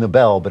wasn't ringing the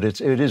bell, but it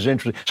is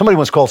interesting. Somebody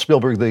once called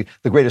Spielberg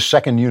the greatest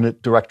second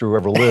unit director who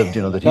ever lived,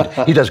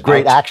 that he does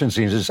great action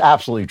scenes. It's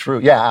absolutely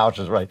true. Yeah, ouch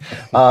is right.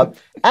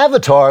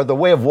 Avatar, The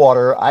Way of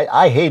Water,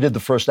 I hated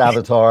the first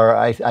Avatar.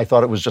 I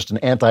thought it was just an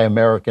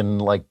anti-American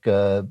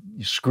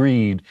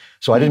screed,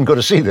 so I didn't go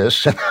to see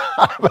this.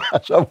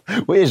 So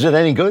is it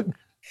any good?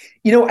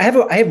 I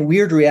have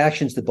weird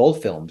reactions to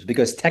both films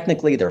because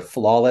technically they're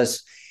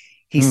flawless.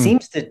 He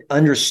seems to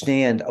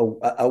understand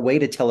a way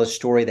to tell a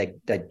story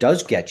that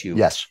does get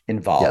you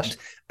involved.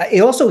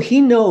 Yes.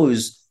 He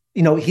knows,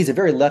 he's a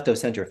very left of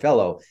center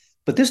fellow,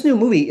 but this new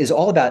movie is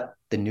all about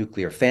the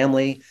nuclear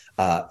family,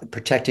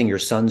 protecting your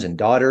sons and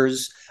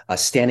daughters,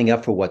 standing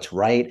up for what's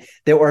right.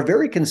 There are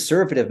very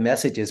conservative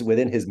messages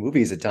within his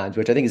movies at times,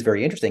 which I think is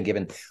very interesting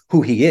given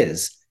who he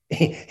is.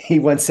 He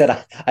once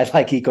said, I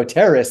like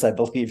eco-terrorists, I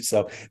believe.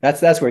 So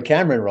that's where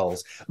Cameron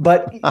rolls.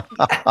 But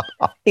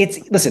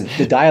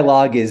the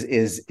dialogue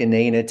is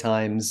inane at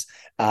times.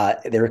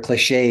 There are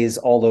cliches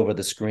all over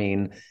the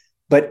screen,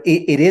 but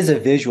it is a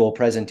visual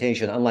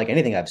presentation unlike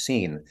anything I've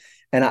seen.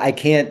 And I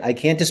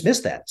can't dismiss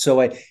that. So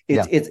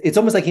it's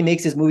almost like he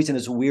makes his movies in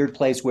this weird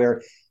place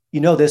where,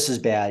 this is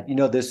bad.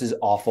 This is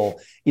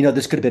awful.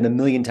 This could have been a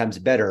million times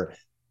better.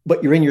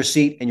 But you're in your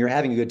seat and you're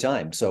having a good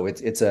time. So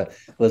there's a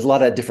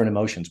lot of different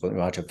emotions when we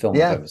watch a film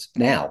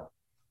now.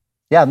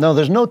 Yeah, no,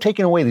 there's no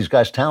taking away these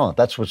guys' talent.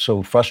 That's what's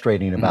so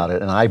frustrating about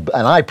it. And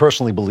I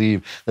personally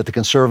believe that the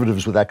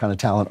conservatives with that kind of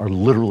talent are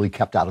literally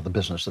kept out of the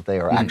business, that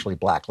they are actually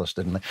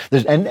blacklisted.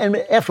 And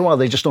after a while,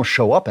 they just don't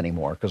show up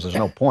anymore because there's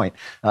no point.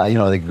 They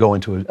could go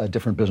into a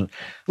different business.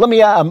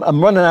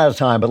 I'm running out of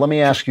time, but let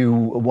me ask you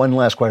one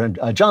last question.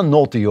 John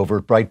Nolte over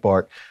at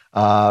Breitbart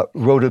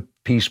wrote a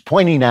piece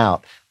pointing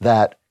out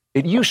that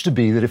it used to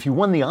be that if you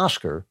won the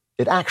Oscar,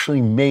 it actually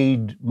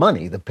made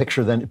money. The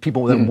picture,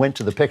 people went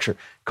to the picture.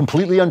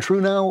 Completely untrue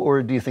now,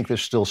 or do you think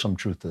there's still some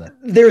truth to that?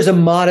 There's a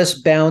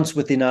modest bounce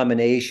with the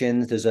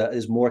nominations.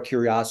 There's more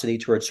curiosity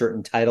towards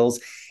certain titles.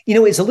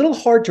 It's a little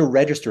hard to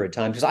register at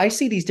times because I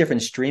see these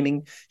different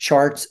streaming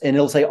charts and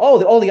it'll say,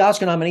 oh, all the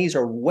Oscar nominees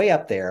are way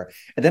up there.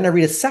 And then I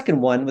read a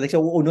second one where they say,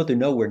 oh, no, they're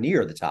nowhere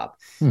near the top.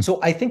 So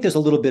I think there's a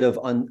little bit of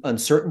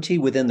uncertainty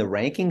within the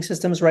ranking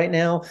systems right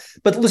now.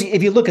 But listen,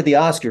 if you look at the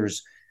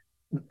Oscars,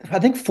 I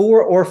think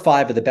 4 or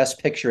 5 of the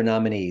Best Picture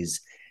nominees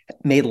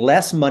made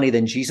less money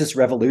than Jesus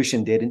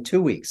Revolution did in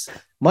 2 weeks.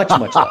 Much,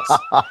 much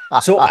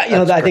less. So,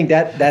 I think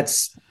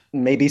that's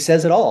maybe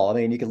says it all. I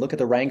mean, you can look at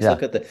the ranks,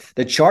 look at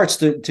the charts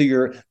to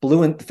your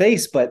blue in the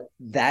face, but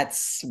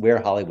that's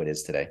where Hollywood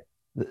is today.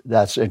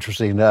 That's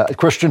interesting.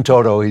 Christian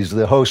Toto, he's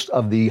the host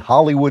of the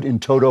Hollywood in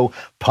Toto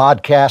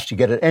podcast. You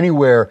get it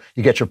anywhere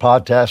you get your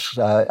podcasts,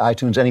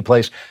 iTunes, any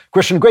place.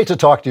 Christian, great to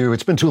talk to you.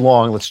 It's been too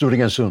long. Let's do it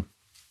again soon.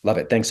 Love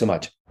it. Thanks so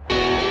much.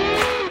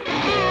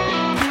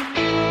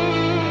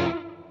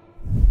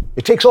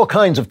 It takes all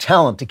kinds of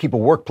talent to keep a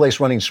workplace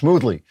running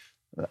smoothly.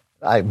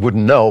 I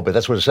wouldn't know, but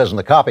that's what it says in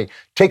the copy.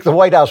 Take the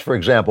White House, for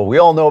example. We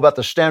all know about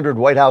the standard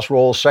White House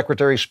roles,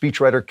 secretary,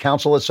 speechwriter,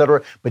 counsel,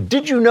 etc. But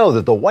did you know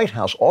that the White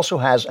House also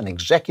has an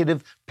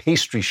executive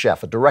pastry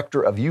chef, a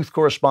director of youth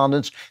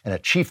correspondence, and a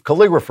chief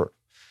calligrapher?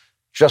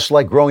 Just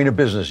like growing a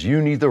business, you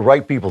need the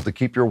right people to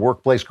keep your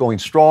workplace going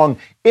strong.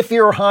 If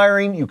you're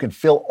hiring, you can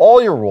fill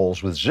all your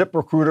roles with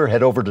ZipRecruiter.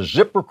 Head over to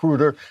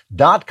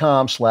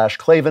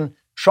ZipRecruiter.com/Klavan.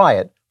 Try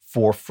it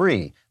for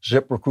free.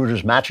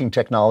 ZipRecruiter's matching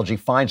technology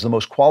finds the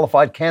most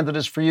qualified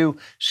candidates for you.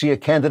 See a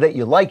candidate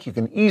you like, you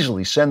can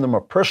easily send them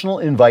a personal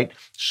invite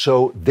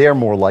so they're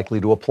more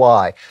likely to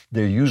apply.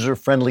 Their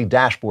user-friendly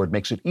dashboard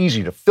makes it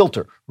easy to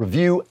filter,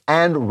 review,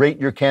 and rate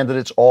your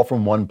candidates all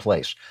from one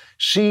place.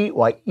 See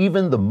why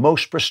even the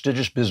most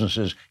prestigious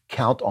businesses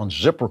count on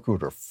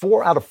ZipRecruiter.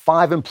 4 out of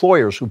 5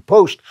 employers who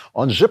post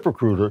on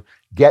ZipRecruiter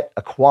get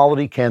a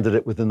quality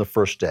candidate within the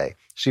first day.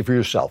 See for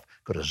yourself.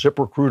 Go to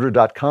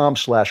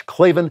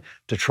ZipRecruiter.com/Klavan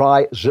to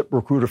try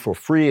ZipRecruiter for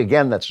free.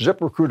 Again, that's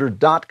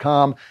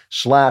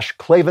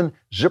ZipRecruiter.com/Klavan.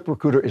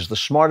 ZipRecruiter is the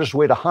smartest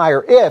way to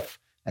hire if,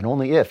 and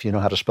only if, you know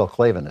how to spell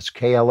Klavan. It's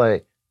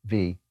Klavan.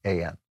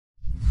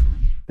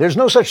 There's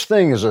no such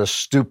thing as a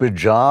stupid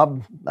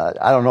job.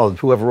 I don't know,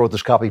 whoever wrote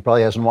this copy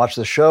probably hasn't watched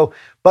this show.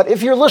 But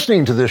if you're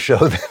listening to this show,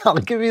 then I'll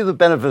give you the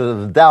benefit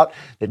of the doubt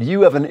that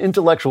you have an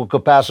intellectual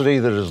capacity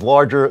that is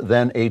larger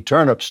than a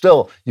turnip.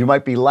 Still, you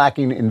might be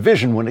lacking in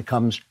vision when it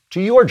comes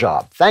to your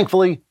job.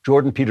 Thankfully,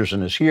 Jordan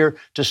Peterson is here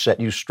to set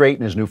you straight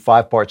in his new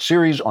 5-part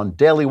series on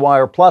Daily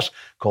Wire Plus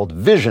called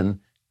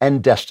Vision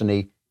and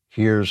Destiny.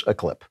 Here's a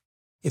clip.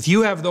 If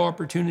you have the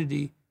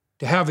opportunity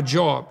to have a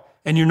job,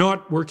 and you're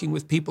not working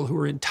with people who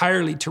are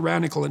entirely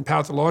tyrannical and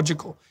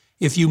pathological,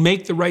 if you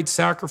make the right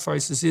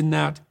sacrifices in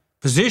that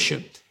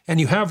position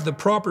and you have the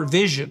proper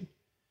vision,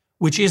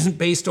 which isn't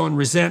based on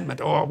resentment,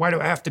 oh, why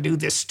do I have to do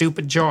this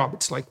stupid job?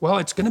 It's like, well,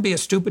 it's going to be a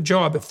stupid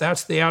job if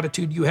that's the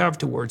attitude you have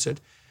towards it.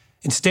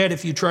 Instead,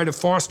 if you try to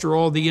foster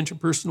all the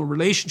interpersonal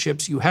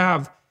relationships you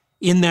have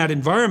in that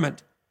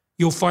environment,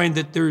 you'll find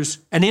that there's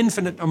an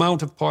infinite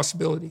amount of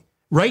possibility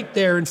right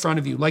there in front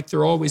of you, like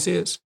there always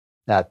is.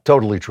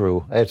 Totally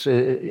true. It's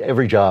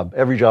every job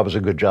is a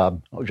good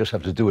job. We just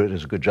have to do it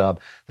as a good job.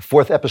 The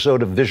 4th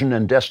episode of Vision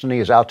and Destiny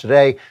is out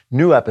today.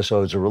 New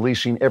episodes are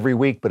releasing every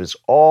week, but it's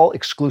all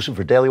exclusive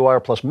for Daily Wire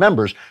Plus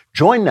members.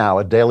 Join now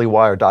at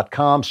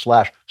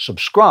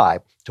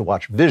dailywire.com/subscribe to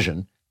watch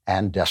Vision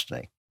and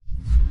Destiny.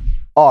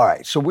 All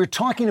right, so we're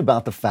talking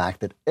about the fact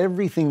that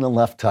everything the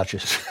left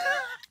touches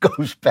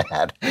goes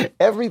bad.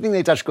 Everything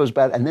they touch goes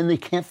bad, and then they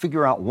can't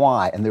figure out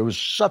why. And there was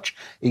such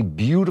a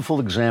beautiful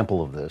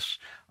example of this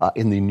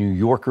in the New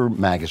Yorker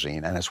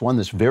magazine, and it's one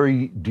that's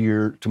very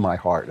dear to my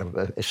heart,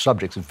 a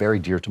subject that's very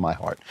dear to my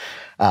heart.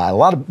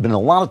 Been a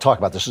lot of talk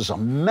about this. This is a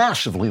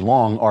massively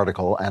long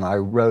article, and I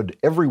read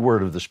every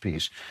word of this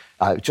piece.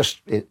 I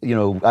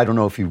don't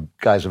know if you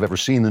guys have ever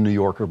seen the New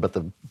Yorker, but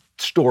the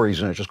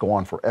stories in it just go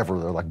on forever.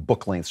 They're like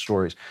book-length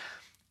stories.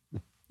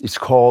 It's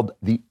called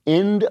The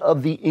End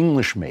of the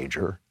English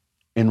Major.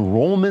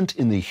 Enrollment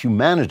in the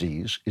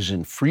humanities is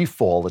in free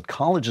fall at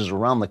colleges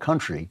around the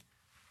country.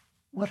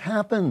 What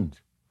happened?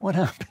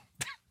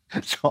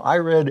 So I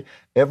read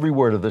every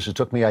word of this. It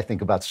took me, I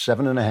think, about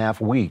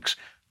 7.5 weeks.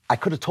 I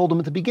could have told them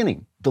at the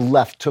beginning. The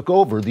left took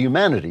over the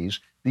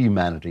humanities. The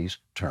humanities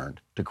turned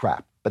to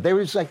crap. But they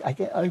were just like,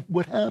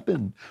 what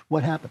happened?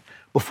 What happened?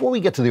 Before we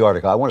get to the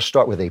article, I want to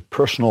start with a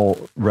personal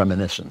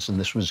reminiscence. And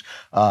this was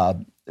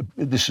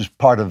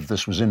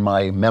in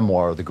my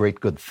memoir, The Great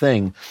Good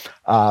Thing.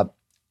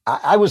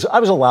 I was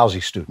a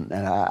lousy student,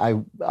 and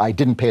I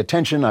didn't pay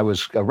attention. I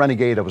was a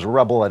renegade. I was a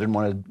rebel. I didn't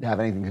want to have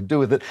anything to do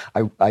with it.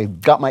 I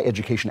got my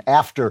education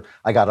after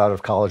I got out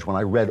of college, when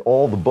I read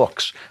all the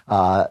books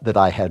that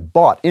I had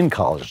bought in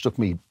college. It took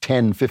me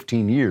 10,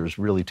 15 years,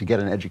 really, to get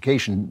an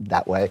education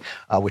that way,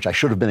 which I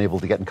should have been able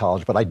to get in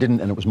college, but I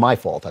didn't, and it was my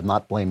fault. I'm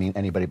not blaming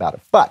anybody about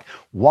it. But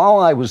while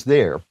I was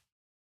there,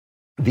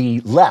 the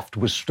left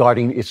was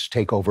starting its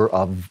takeover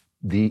of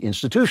the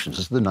institutions.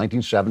 This is the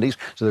 1970s,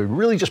 so they're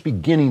really just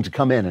beginning to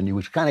come in, and you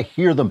would kind of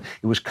hear them.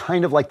 It was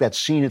kind of like that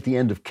scene at the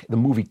end of the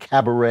movie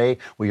Cabaret,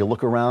 where you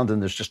look around and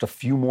there's just a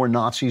few more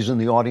Nazis in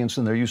the audience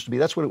than there used to be.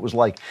 That's what it was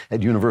like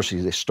at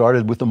universities. They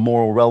started with the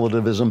moral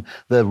relativism,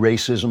 the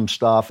racism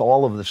stuff,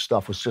 all of this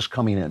stuff was just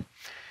coming in.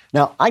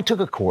 Now, I took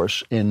a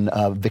course in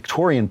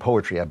Victorian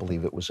poetry, I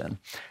believe it was in.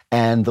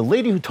 And the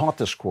lady who taught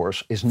this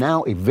course is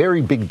now a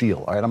very big deal.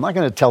 All right, I'm not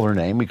going to tell her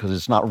name because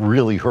it's not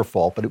really her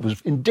fault, but it was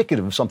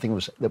indicative of something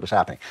that was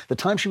happening. At the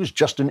time, she was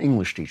just an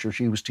English teacher.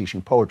 She was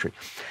teaching poetry.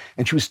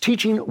 And she was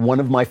teaching one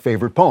of my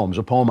favorite poems,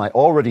 a poem I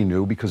already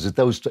knew because in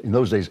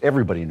those days,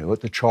 everybody knew it,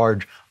 The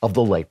Charge of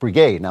the Light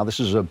Brigade. Now, this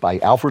is by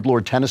Alfred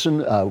Lord Tennyson,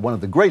 one of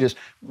the greatest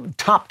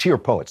top-tier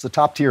poets. The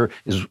top tier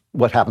is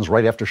what happens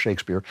right after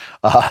Shakespeare.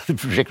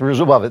 Shakespeare is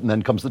above it, and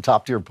then comes the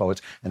top-tier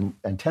poets. And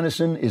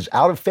Tennyson is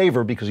out of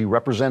favor because he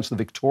represents the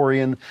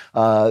Victorian,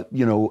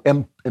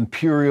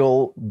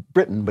 imperial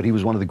Britain, but he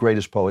was one of the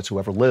greatest poets who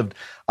ever lived.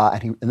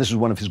 And this is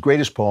one of his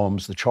greatest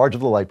poems, The Charge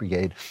of the Light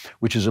Brigade,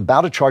 which is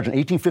about a charge in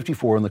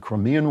 1854 in the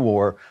Crimean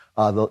War.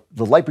 The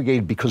Light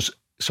Brigade, because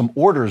some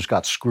orders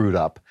got screwed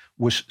up,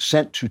 was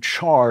sent to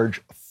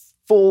charge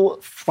full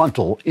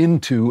frontal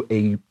into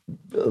a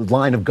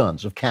line of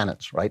guns, of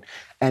cannons, right?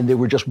 And they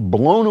were just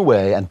blown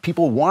away, and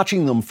people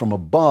watching them from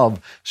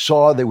above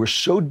saw they were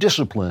so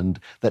disciplined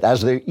that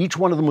as each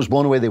one of them was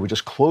blown away, they would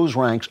just close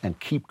ranks and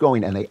keep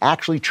going, and they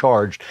actually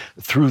charged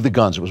through the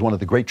guns. It was one of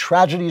the great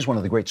tragedies, one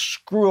of the great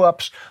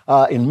screw-ups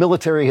in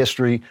military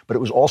history, but it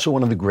was also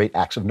one of the great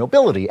acts of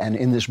nobility. And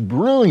in this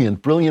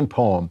brilliant, brilliant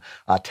poem,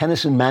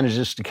 Tennyson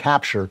manages to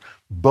capture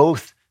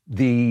both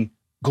the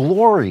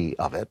glory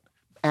of it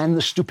and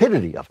the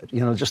stupidity of it,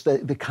 just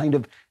the kind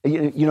of,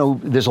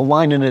 there's a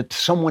line in it,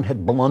 someone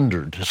had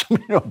blundered,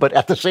 but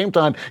at the same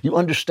time, you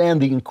understand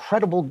the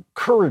incredible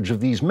courage of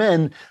these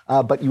men,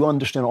 but you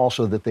understand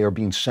also that they are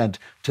being sent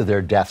to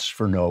their deaths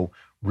for no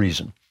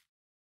reason.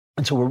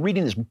 And so we're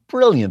reading this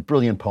brilliant,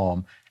 brilliant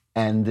poem,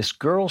 and this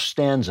girl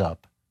stands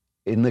up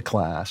in the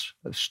class,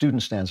 a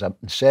student stands up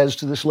and says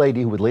to this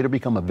lady, who would later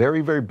become a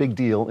very, very big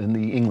deal in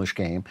the English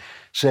game,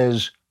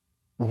 says,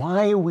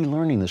 "Why are we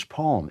learning this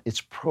poem?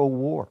 It's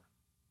pro-war.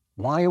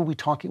 Why are we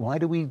talking? Why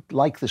do we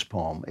like this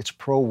poem? It's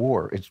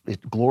pro-war.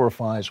 It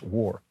glorifies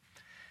war."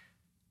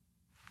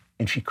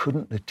 And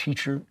the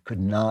teacher could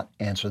not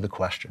answer the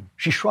question.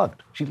 She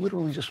shrugged. She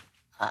literally just,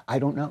 I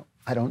don't know.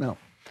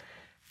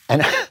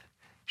 And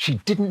she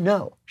didn't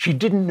know. She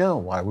didn't know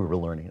why we were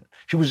learning it.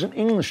 She was an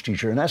English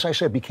teacher, and as I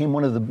said, became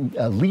one of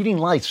the leading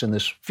lights in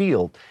this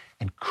field,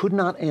 and could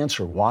not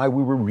answer why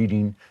we were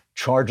reading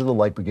Charge of the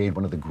Light Brigade,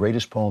 one of the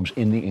greatest poems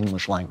in the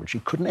English language.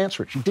 She couldn't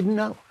answer it. She didn't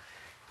know.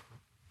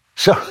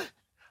 So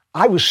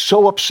I was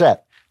so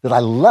upset that I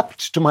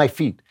leapt to my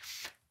feet,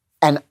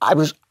 and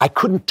I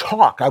couldn't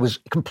talk. I was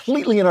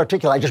completely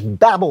inarticulate. I just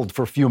babbled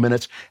for a few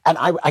minutes, and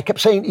I kept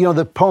saying,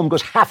 the poem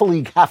goes half a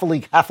league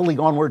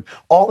onward,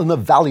 all in the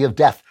valley of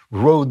death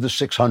rode the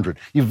 600.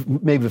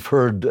 You've maybe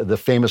heard the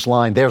famous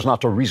line, "There's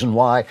not a reason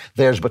why,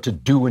 there's but to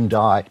do or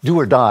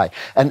die."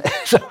 And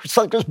so it's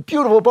like this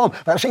beautiful poem.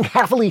 I was saying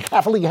half a league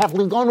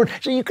onward,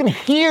 so you can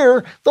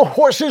hear the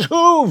horse's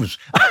hooves.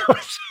 I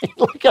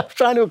was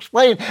trying to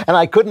explain, and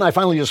I couldn't. I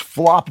finally just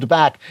flopped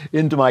back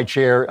into my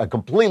chair,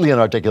 completely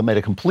inarticulate, made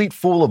a complete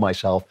fool of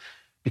myself,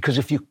 because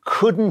if you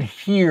couldn't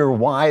hear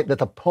why that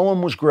the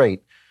poem was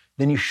great,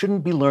 then you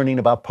shouldn't be learning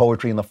about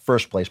poetry in the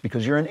first place,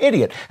 because you're an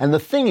idiot. And the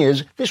thing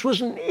is, this was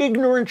an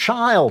ignorant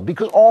child,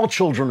 because all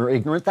children are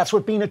ignorant. That's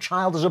what being a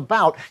child is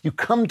about. You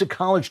come to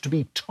college to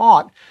be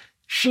taught.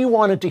 She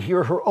wanted to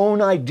hear her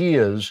own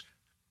ideas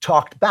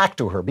talked back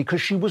to her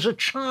because she was a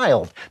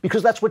child,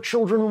 because that's what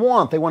children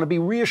want. They want to be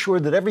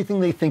reassured that everything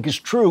they think is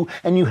true,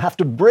 and you have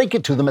to break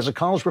it to them as a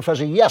college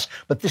professor. Yes,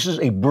 but this is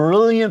a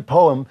brilliant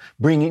poem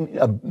bringing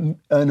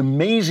an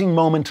amazing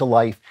moment to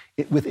life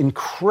with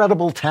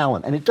incredible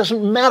talent. And it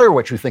doesn't matter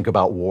what you think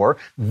about war.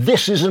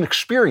 This is an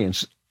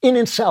experience in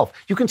itself.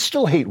 You can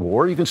still hate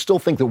war. You can still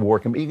think that war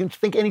can be. You can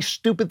think any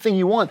stupid thing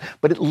you want,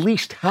 but at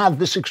least have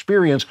this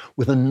experience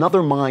with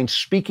another mind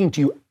speaking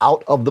to you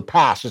out of the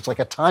past. It's like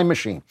a time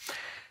machine.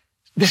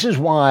 This is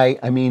why,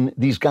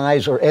 these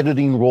guys are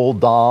editing Roald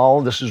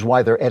Dahl. This is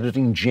why they're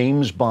editing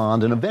James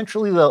Bond, and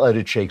eventually they'll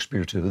edit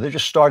Shakespeare too. They're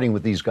just starting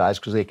with these guys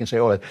because they can say,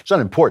 "Oh, it's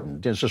not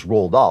important. It's just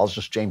Roald Dahl. It's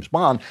just James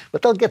Bond."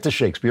 But they'll get to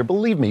Shakespeare.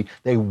 Believe me,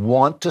 they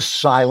want to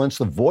silence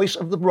the voice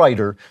of the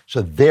writer,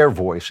 so their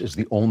voice is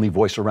the only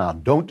voice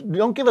around.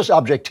 Don't give us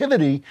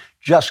objectivity.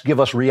 Just give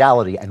us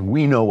reality, and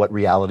we know what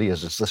reality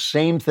is. It's the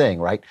same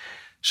thing, right?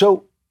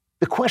 So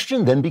the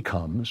question then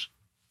becomes,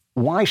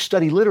 why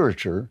study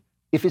literature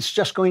if it's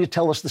just going to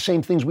tell us the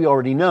same things we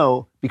already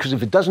know? Because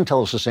if it doesn't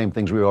tell us the same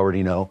things we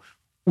already know,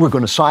 we're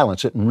going to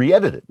silence it and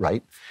re-edit it,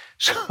 right?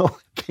 So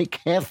they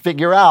can't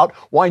figure out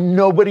why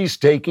nobody's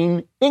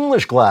taking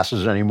English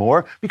classes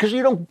anymore, because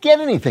you don't get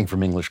anything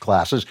from English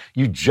classes.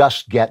 You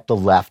just get the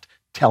left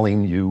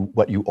telling you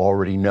what you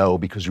already know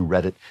because you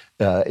read it,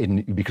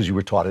 because you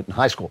were taught it in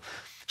high school.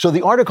 So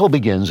the article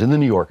begins in the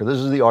New Yorker. This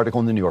is the article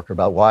in the New Yorker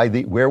about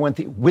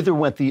whither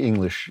went the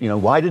English,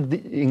 why did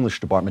the English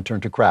department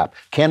turn to crap?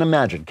 Can't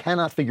imagine,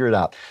 cannot figure it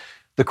out.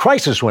 The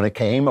crisis, when it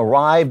came,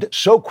 arrived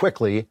so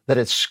quickly that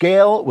its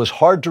scale was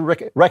hard to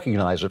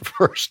recognize at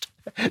first.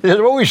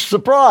 They're always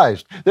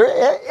surprised.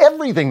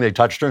 Everything they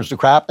touch turns to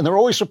crap, and they're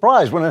always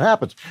surprised when it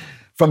happens.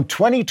 From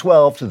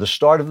 2012 to the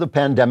start of the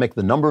pandemic,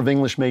 the number of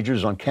English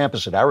majors on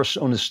campus at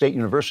Arizona State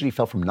University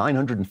fell from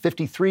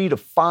 953 to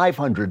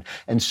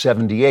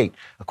 578.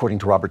 According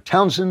to Robert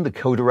Townsend, the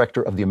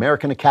co-director of the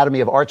American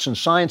Academy of Arts and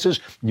Sciences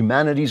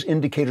Humanities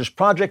Indicators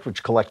Project,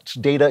 which collects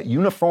data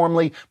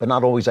uniformly but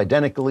not always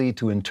identically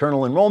to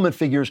internal enrollment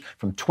figures,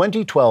 from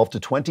 2012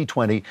 to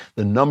 2020,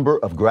 the number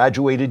of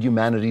graduated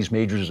humanities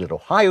majors at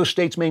Ohio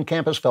State's main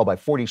campus fell by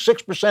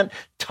 46%.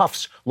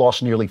 Tufts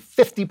lost nearly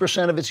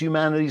 50% of its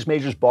humanities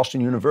majors.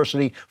 Boston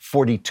University,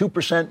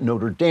 42%.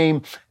 Notre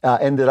Dame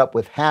ended up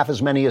with half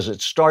as many as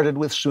it started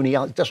with.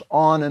 SUNY, just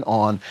on and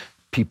on.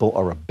 People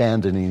are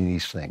abandoning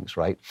these things,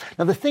 right?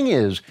 Now, the thing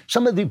is,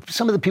 some of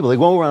the people, they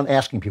go around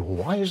asking people,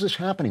 why is this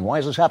happening? Why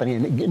is this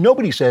happening? And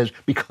nobody says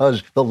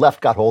because the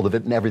left got hold of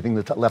it and everything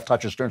the left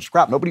touches turns to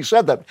crap. Nobody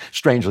said that,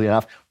 strangely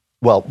enough.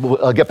 Well,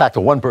 I'll get back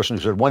to one person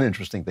who said one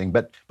interesting thing,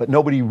 but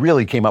nobody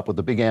really came up with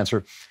the big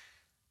answer.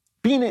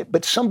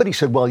 But somebody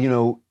said,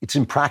 well, it's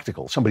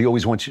impractical. Somebody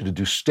always wants you to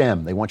do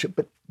STEM. They want you,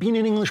 but being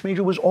an English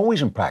major was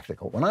always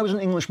impractical. When I was an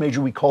English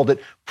major, we called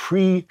it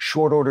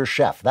pre-short order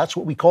chef. That's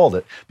what we called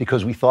it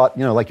because we thought,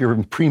 like you're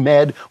in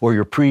pre-med or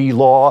you're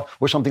pre-law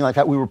or something like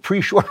that. We were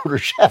pre-short order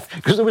chef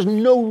because there was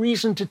no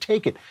reason to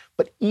take it.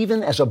 But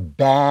even as a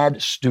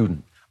bad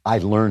student, I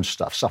learned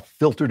stuff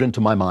filtered into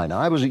my mind.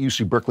 I was at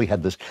UC Berkeley,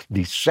 had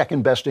the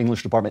second best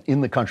English department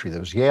in the country. There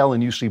was Yale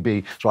and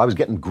UCB. So I was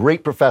getting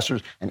great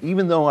professors. And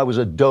even though I was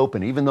a dope,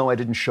 and even though I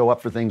didn't show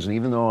up for things, and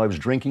even though I was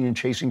drinking and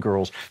chasing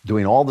girls,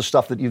 doing all the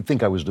stuff that you'd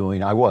think I was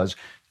doing, I was,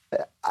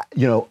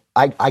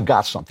 I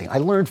got something. I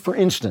learned, for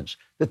instance,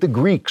 that the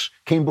Greeks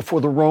came before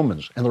the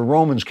Romans, and the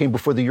Romans came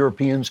before the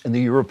Europeans, and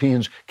the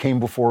Europeans came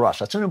before us.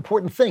 That's an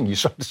important thing. You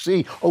start to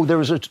see, there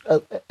was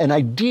an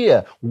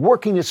idea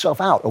working itself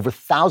out over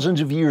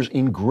thousands of years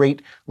in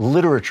great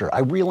literature. I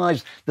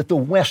realized that the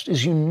West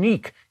is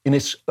unique in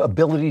its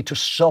ability to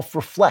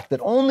self-reflect, that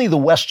only the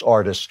West's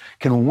artists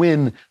can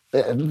win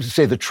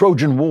say the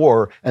Trojan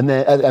War, and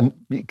then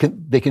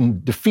they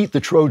can defeat the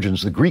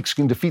Trojans. The Greeks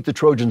can defeat the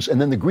Trojans, and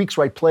then the Greeks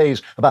write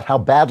plays about how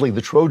badly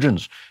the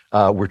Trojans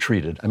were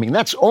treated. I mean,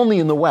 that's only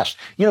in the West.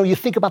 You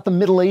think about the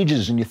Middle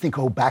Ages, and you think,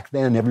 back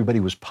then everybody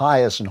was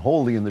pious and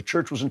holy, and the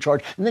church was in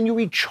charge. And then you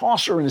read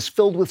Chaucer, and it's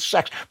filled with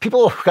sex.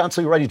 People are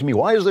constantly writing to me,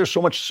 why is there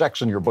so much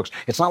sex in your books?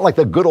 It's not like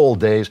the good old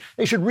days.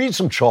 They should read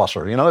some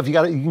Chaucer. If you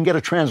can get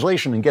a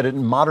translation and get it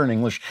in modern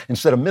English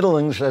instead of Middle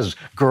English, as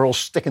girls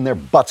sticking their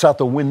butts out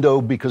the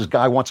window because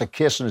guy wants a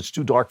kiss and it's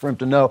too dark for him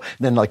to know,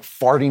 and then like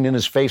farting in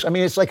his face. I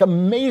mean, it's like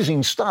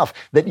amazing stuff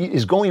that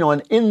is going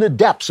on in the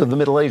depths of the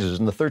Middle Ages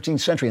in the 13th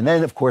century. And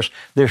then, of course,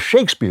 there's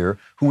Shakespeare,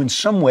 who in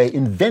some way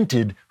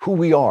invented who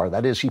we are.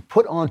 That is, he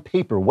put on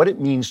paper what it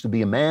means to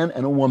be a man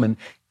and a woman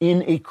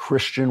in a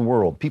Christian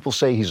world. People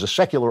say he's a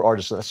secular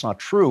artist. That's not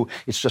true.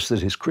 It's just that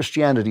his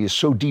Christianity is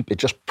so deep, it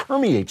just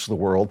permeates the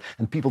world,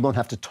 and people don't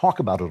have to talk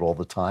about it all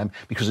the time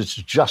because it's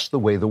just the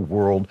way the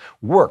world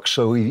works.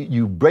 So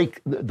you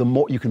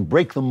can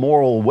break the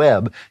moral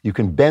web, you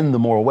can bend the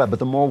moral web, but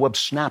the moral web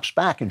snaps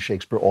back in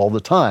Shakespeare all the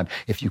time.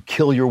 If you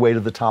kill your way to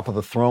the top of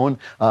the throne,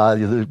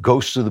 the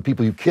ghosts of the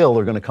people you kill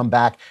are going to come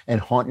back and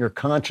haunt your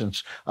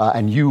conscience,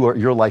 and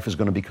your life is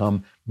going to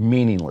become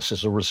meaningless.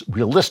 It's a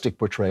realistic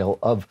portrayal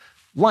of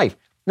life.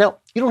 Now,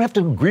 you don't have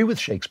to agree with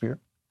Shakespeare.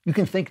 You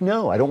can think,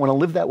 no, I don't want to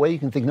live that way. You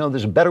can think, no,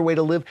 there's a better way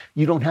to live.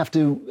 You don't have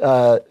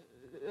to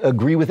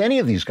agree with any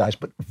of these guys,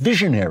 but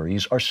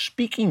visionaries are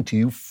speaking to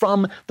you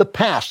from the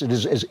past.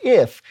 It's as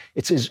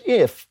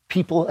if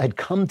people had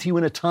come to you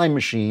in a time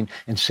machine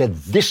and said,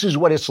 this is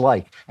what it's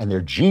like. And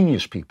they're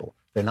genius people.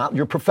 They're not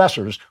your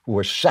professors who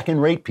are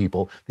second-rate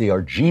people. They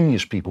are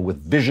genius people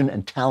with vision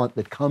and talent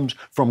that comes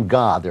from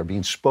God. They're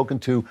being spoken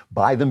to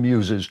by the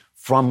muses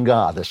from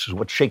God. This is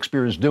what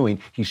Shakespeare is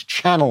doing. He's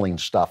channeling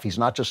stuff. He's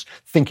not just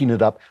thinking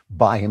it up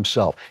by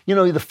himself.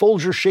 The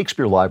Folger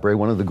Shakespeare Library,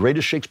 one of the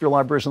greatest Shakespeare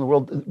libraries in the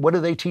world, what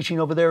are they teaching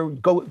over there?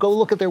 Go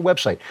look at their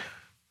website.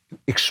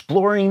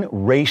 Exploring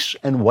Race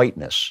and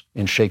Whiteness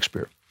in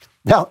Shakespeare.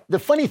 Now, the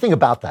funny thing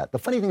about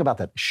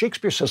that,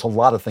 Shakespeare says a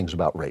lot of things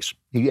about race.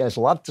 He has a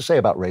lot to say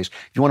about race.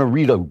 If you want to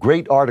read a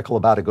great article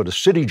about it, go to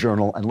City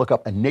Journal and look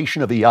up A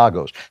Nation of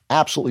Iagos.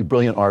 Absolutely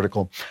brilliant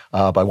article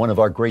by one of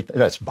our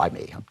that's by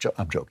me,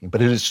 I'm joking,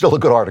 but it is still a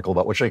good article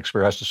about what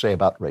Shakespeare has to say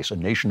about race, A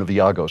Nation of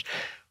Iagos.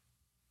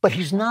 But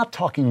he's not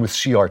talking with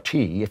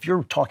CRT. If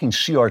you're talking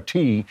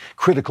CRT,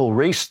 critical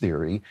race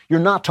theory, you're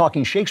not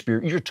talking Shakespeare,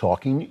 you're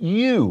talking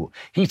you.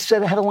 He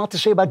said it had a lot to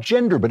say about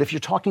gender, but if you're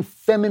talking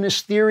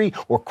feminist theory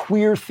or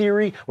queer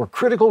theory or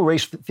critical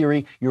race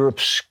theory, you're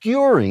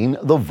obscuring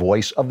the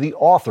voice of the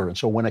author. And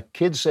so when a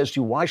kid says to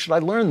you, why should I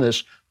learn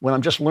this when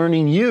I'm just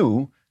learning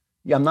you?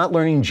 I'm not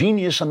learning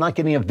genius, I'm not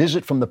getting a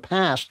visit from the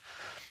past.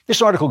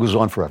 This article goes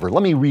on forever.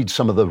 Let me read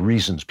some of the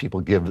reasons people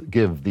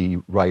give the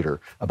writer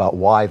about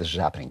why this is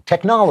happening.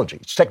 Technology.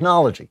 It's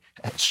technology.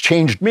 It's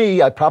changed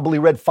me. I probably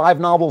read 5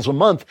 novels a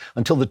month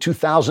until the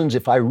 2000s.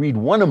 If I read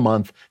 1 a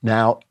month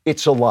now,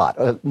 it's a lot.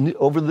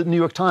 Over the New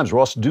York Times,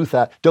 Ross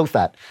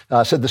Douthat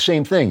said the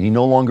same thing. He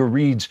no longer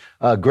reads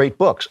great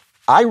books.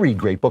 I read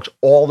great books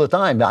all the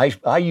time.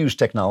 I use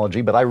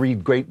technology, but I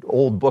read great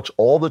old books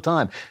all the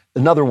time.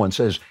 Another one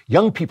says,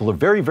 young people are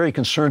very, very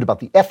concerned about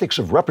the ethics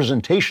of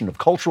representation, of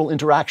cultural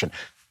interaction.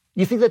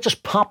 You think that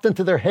just popped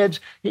into their heads?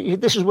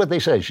 This is what they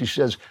say. She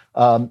says,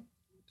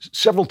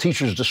 several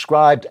teachers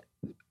described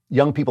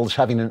young people as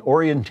having an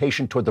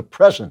orientation toward the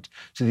present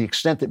to the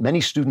extent that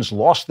many students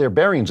lost their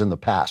bearings in the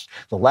past.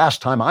 The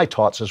last time I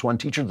taught, says one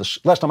teacher,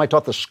 last time I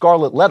taught the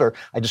Scarlet Letter,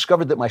 I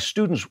discovered that my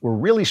students were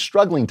really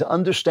struggling to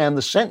understand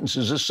the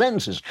sentences as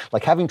sentences,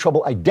 like having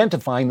trouble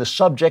identifying the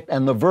subject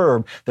and the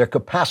verb. Their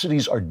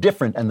capacities are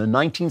different, and the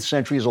 19th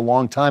century is a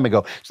long time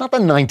ago. It's not the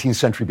 19th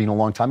century being a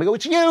long time ago,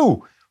 it's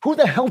you. Who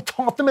the hell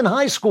taught them in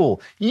high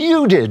school?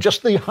 You did,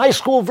 just the high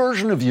school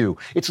version of you.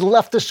 It's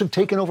leftists who've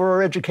taken over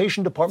our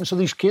education department, so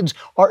these kids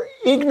are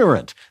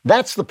ignorant.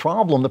 That's the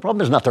problem. The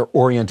problem is not they're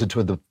oriented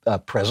to the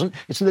present.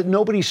 It's that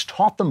nobody's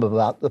taught them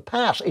about the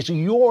past. It's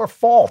your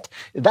fault.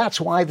 That's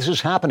why this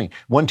is happening.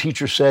 One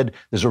teacher said,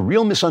 there's a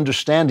real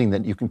misunderstanding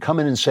that you can come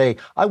in and say,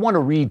 I want to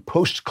read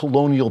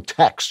post-colonial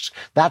texts.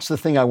 That's the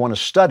thing I want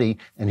to study.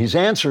 And his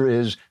answer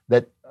is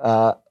that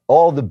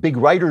all the big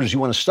writers you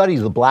want to study,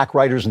 the black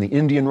writers and the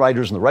Indian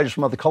writers and the writers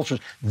from other cultures,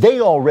 they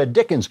all read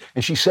Dickens.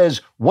 And she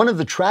says, one of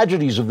the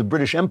tragedies of the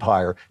British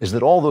Empire is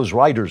that all those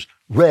writers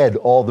read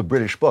all the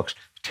British books.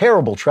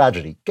 Terrible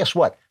tragedy. Guess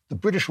what? The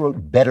British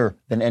wrote better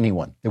than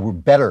anyone. They were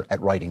better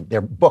at writing.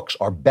 Their books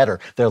are better.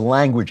 Their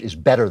language is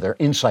better. Their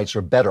insights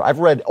are better. I've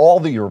read all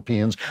the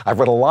Europeans. I've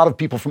read a lot of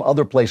people from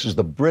other places.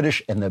 The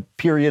British and the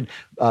period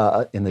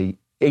in the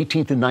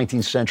 18th and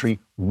 19th century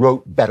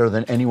wrote better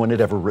than anyone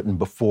had ever written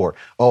before.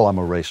 Oh, I'm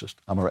a racist.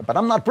 But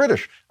I'm not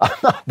British. I'm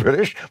not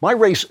British. My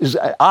race is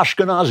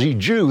Ashkenazi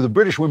Jew. The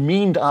British were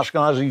mean to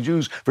Ashkenazi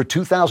Jews for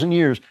 2,000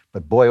 years.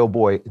 But boy, oh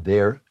boy,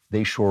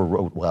 they sure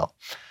wrote well.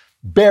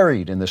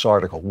 Buried in this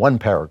article, one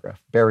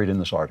paragraph, buried in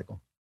this article.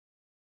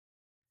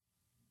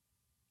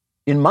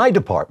 In my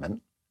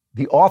department,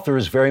 the author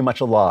is very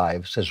much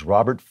alive, says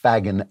Robert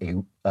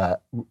Fagan, a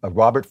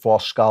Robert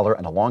Foss scholar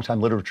and a longtime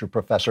literature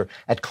professor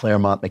at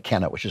Claremont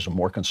McKenna, which is a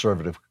more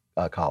conservative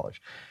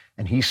college.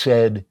 And he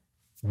said,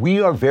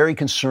 we are very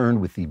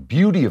concerned with the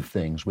beauty of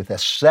things, with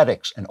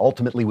aesthetics, and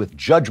ultimately with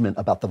judgment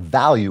about the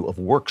value of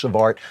works of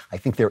art. I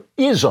think there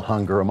is a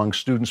hunger among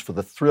students for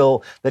the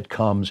thrill that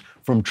comes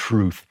from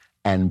truth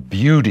and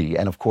beauty.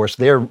 And of course,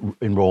 their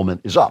enrollment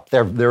is up.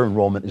 Their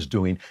enrollment is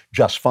doing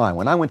just fine.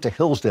 When I went to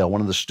Hillsdale,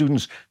 one of the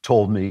students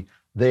told me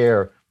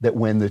there that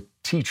when the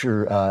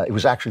teacher, it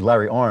was actually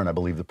Larry Arnn, I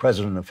believe, the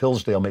president of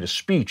Hillsdale, made a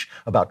speech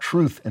about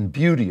truth and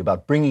beauty,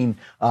 about bringing,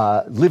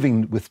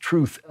 living with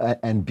truth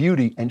and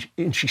beauty.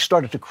 And she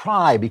started to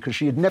cry because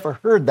she had never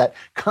heard that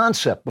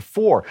concept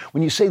before.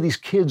 When you say these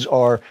kids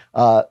are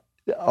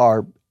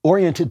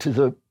oriented to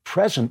the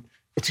present,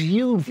 it's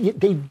you.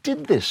 They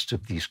did this to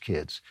these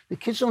kids. The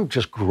kids don't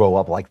just grow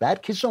up like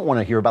that. Kids don't want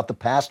to hear about the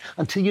past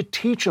until you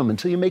teach them,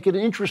 until you make it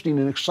interesting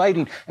and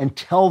exciting and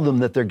tell them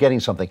that they're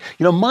getting something.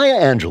 You know, Maya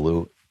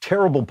Angelou,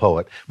 terrible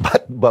poet,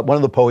 but one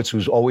of the poets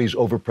who's always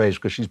overpraised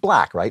because she's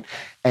black, right?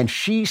 And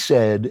she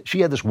said, she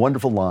had this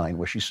wonderful line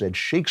where she said,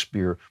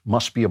 Shakespeare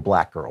must be a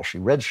black girl. She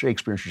read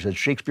Shakespeare and she said,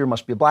 Shakespeare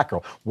must be a black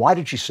girl. Why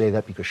did she say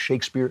that? Because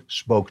Shakespeare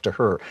spoke to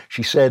her.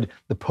 She said,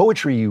 the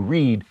poetry you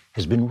read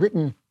has been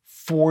written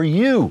for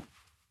you.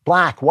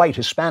 Black, white,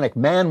 Hispanic,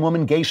 man,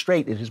 woman, gay,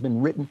 straight. It has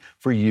been written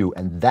for you.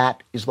 And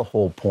that is the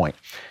whole point.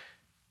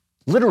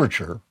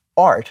 Literature,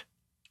 art,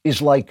 is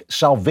like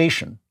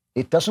salvation.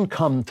 It doesn't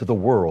come to the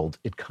world.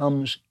 It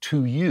comes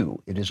to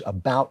you. It is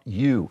about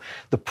you.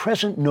 The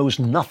present knows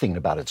nothing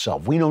about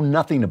itself. We know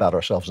nothing about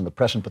ourselves in the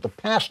present, but the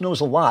past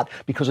knows a lot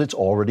because it's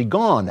already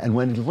gone. And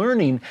when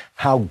learning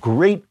how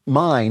great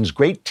minds,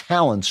 great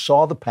talents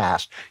saw the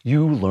past,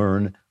 you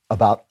learn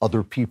about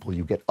other people.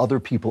 You get other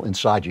people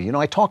inside you. You know,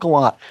 I talk a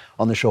lot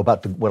on the show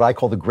about what I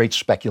call the great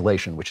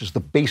speculation, which is the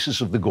basis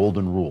of the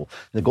golden rule.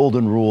 The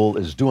golden rule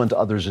is do unto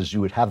others as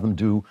you would have them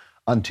do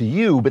unto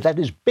you, but that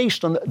is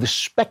based on the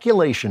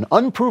speculation,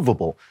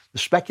 unprovable, the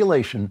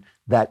speculation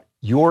that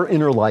your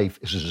inner life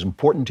is as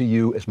important to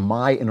you as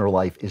my inner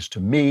life is to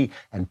me,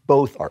 and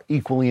both are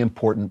equally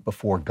important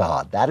before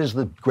God. That is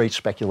the great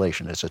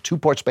speculation. It's a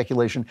two-part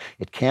speculation.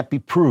 It can't be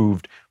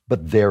proved,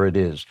 but there it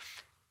is.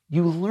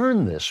 You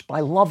learn this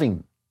by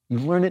loving. You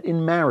learn it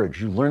in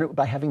marriage. You learn it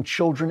by having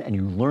children, and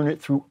you learn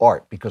it through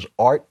art, because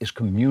art is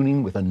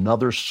communing with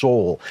another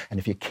soul. And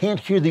if you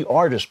can't hear the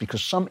artist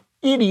because some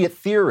idiot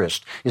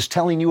theorist is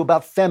telling you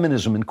about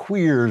feminism and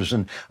queers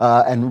and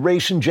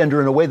race and gender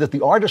in a way that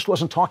the artist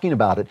wasn't talking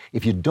about it,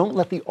 if you don't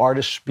let the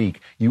artist speak,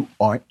 you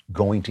aren't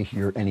going to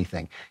hear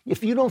anything.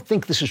 If you don't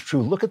think this is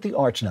true, look at the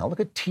arts now, look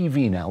at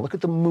TV now, look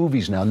at the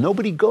movies now.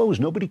 Nobody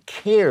goes, nobody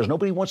cares,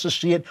 nobody wants to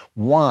see it.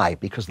 Why?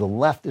 Because the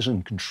left is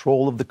in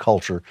control of the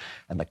culture,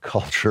 and the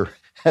culture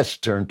has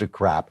turned to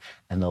crap,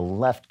 and the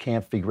left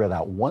can't figure it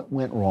out. What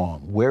went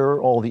wrong? Where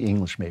are all the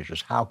English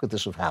majors? How could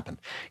this have happened?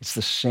 It's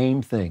the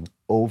same thing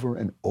over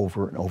and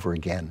over and over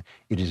again.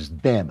 It is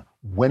them.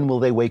 When will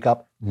they wake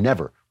up?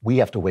 Never. We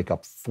have to wake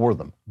up for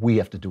them. We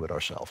have to do it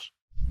ourselves.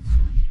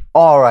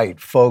 All right,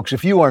 folks,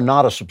 if you are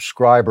not a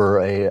subscriber,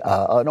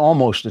 an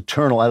almost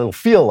eternal, it'll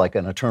feel like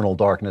an eternal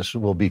darkness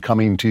will be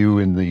coming to you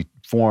in the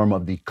form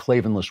of the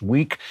Klavanless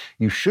Week.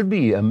 You should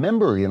be a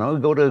member,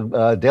 go to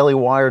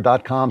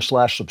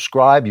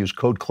dailywire.com/subscribe, use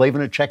code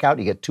Klavan at checkout.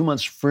 You get 2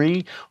 months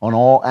free on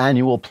all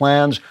annual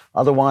plans.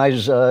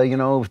 Otherwise,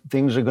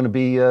 things are going to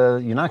be,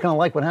 you're not going to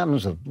like what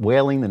happens, the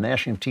wailing, the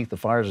gnashing of teeth, the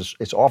fires,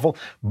 it's awful.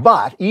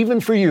 But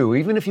even for you,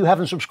 even if you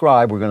haven't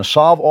subscribed, we're going to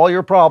solve all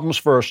your problems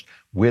first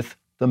with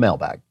the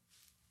mailbag.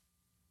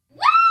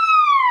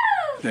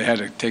 They had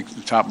to take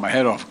the top of my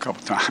head off a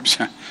couple times,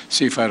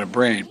 see if I had a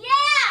brain.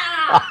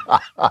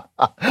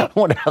 I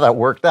wonder how that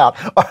worked out.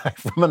 All right,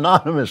 from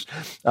Anonymous.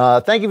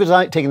 Thank you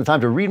for taking the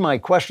time to read my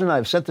question.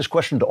 I've sent this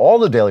question to all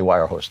the Daily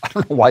Wire hosts. I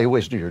don't know why you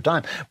wasted your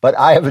time, but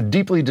I have a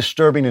deeply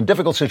disturbing and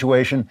difficult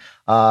situation.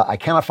 I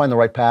cannot find the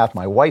right path.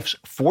 My wife's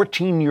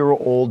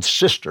 14-year-old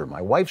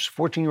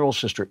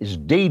sister is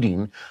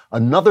dating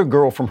another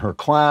girl from her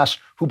class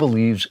who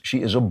believes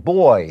she is a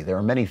boy. There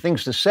are many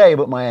things to say,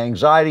 but my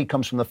anxiety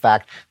comes from the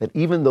fact that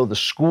even though the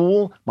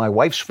school, my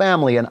wife's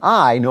family, and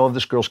I know of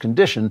this girl's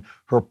condition,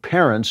 her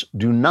parents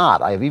do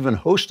not. I have even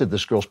hosted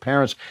this girl's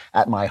parents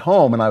at my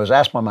home, and I was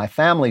asked by my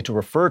family to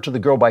refer to the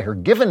girl by her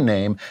given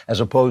name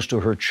as opposed to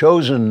her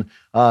chosen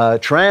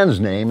trans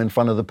name in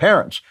front of the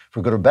parents.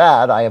 For good or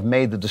bad, I have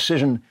made the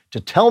decision to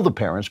tell the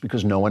parents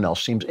because no one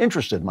else seems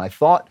interested. My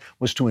thought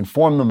was to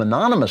inform them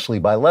anonymously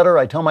by letter.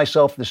 I tell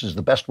myself this is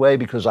the best way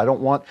because I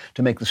don't want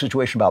to make the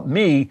situation about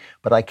me,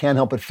 but I can't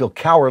help but feel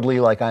cowardly,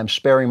 like I'm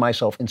sparing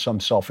myself in some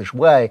selfish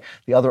way.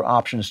 The other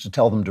option is to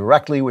tell them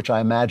directly, which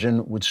I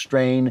imagine would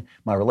strain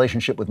my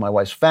relationship with my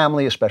wife's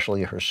family,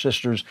 especially her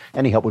sisters.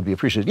 Any help would be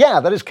appreciated. Yeah,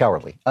 that is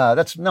cowardly.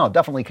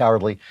 Definitely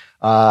cowardly.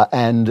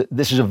 And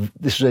this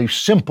is a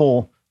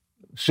simple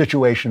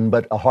situation,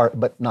 but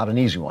not an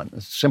easy one.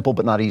 It's simple,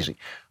 but not easy.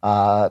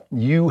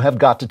 You have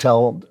got to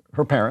tell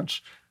her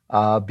parents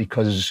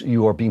because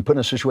you are being put in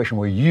a situation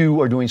where you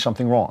are doing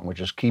something wrong,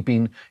 which is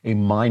keeping a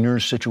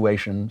minor's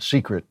situation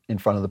secret in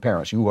front of the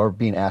parents. You are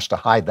being asked to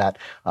hide that.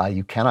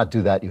 You cannot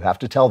do that. You have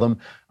to tell them.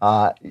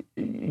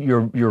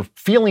 Your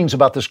feelings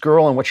about this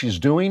girl and what she's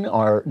doing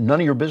are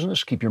none of your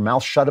business. Keep your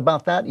mouth shut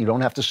about that. You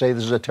don't have to say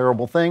this is a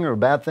terrible thing or a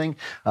bad thing.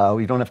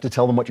 You don't have to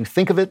tell them what you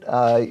think of it.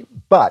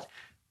 But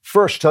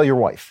first, tell your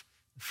wife.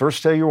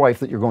 First, tell your wife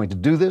that you're going to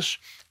do this.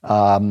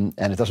 And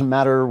it doesn't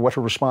matter what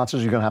her response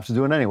is. You're going to have to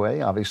do it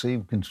anyway. Obviously,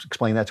 you can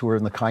explain that to her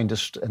in the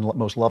kindest and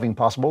most loving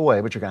possible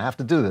way, but you're going to have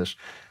to do this.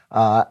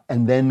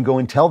 And then go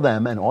and tell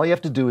them. And all you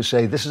have to do is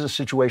say, this is a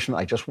situation.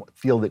 I just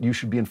feel that you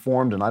should be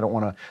informed, and I don't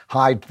want to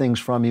hide things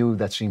from you.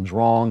 That seems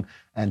wrong.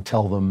 And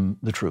tell them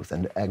the truth.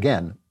 And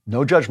again,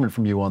 no judgment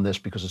from you on this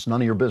because it's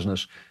none of your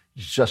business.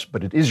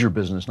 But it is your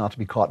business not to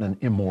be caught in an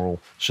immoral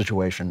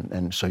situation.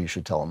 And so you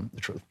should tell them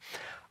the truth.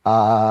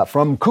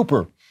 From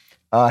Cooper.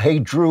 Hey,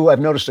 Drew, I've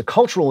noticed a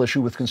cultural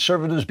issue with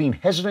conservatives being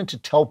hesitant to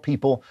tell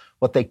people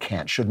what they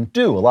shouldn't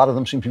do. A lot of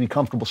them seem to be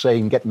comfortable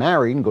saying get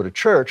married and go to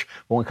church.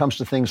 But when it comes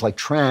to things like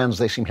trans,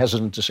 they seem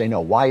hesitant to say no.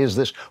 Why is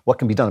this? What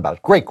can be done about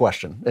it? Great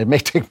question. It may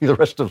take me the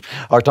rest of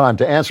our time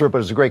to answer it,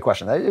 but it's a great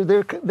question.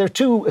 There are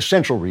two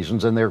essential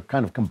reasons, and they're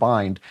kind of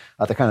combined.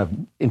 They're kind of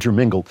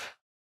intermingled.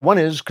 One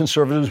is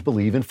conservatives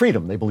believe in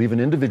freedom. They believe in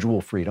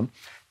individual freedom.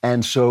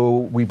 And so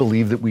we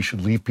believe that we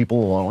should leave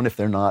people alone if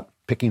they're not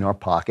picking our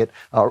pocket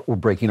or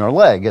breaking our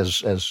leg,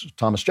 as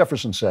Thomas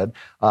Jefferson said.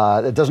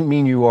 It doesn't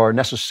mean you are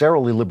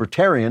necessarily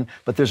libertarian,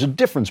 but there's a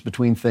difference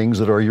between things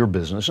that are your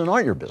business and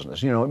aren't your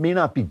business. You know, it may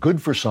not be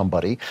good for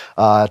somebody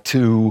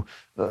to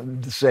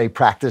say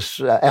practice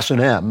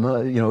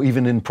S&M,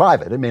 even in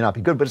private. It may not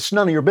be good, but it's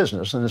none of your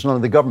business, and it's none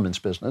of the government's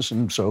business,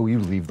 and so you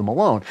leave them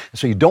alone.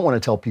 So you don't want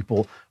to tell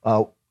people,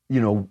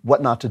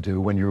 what not to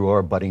do when you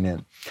are butting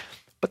in.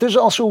 But there's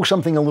also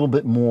something a little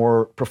bit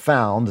more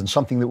profound and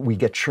something that we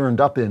get churned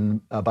up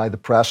in by the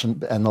press and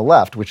the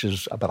left, which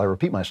is, but I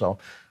repeat myself,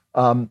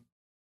 that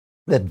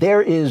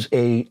there is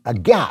a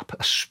gap,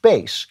 a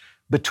space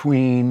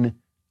between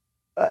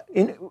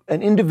an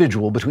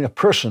individual, between a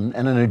person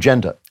and an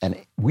agenda. And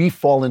we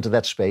fall into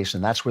that space,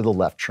 and that's where the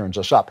left churns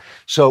us up.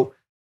 So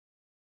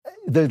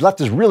the left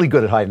is really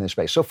good at hiding this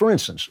space. So, for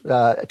instance,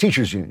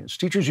 teachers' unions.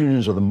 Teachers'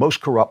 unions are the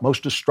most corrupt,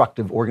 most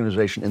destructive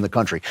organization in the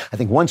country. I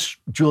think once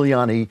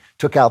Giuliani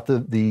took out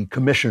the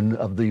commission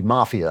of the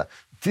mafia,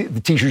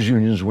 the teachers'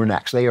 unions were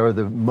next. They are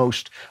the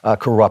most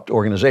corrupt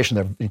organization.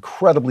 They're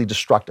incredibly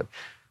destructive.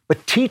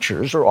 But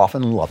teachers are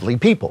often lovely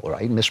people,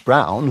 right? Miss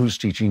Brown, who's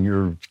teaching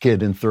your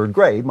kid in third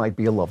grade, might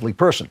be a lovely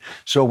person.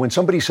 So when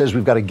somebody says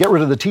we've got to get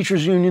rid of the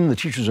teachers union, the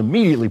teachers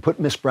immediately put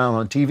Miss Brown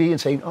on TV and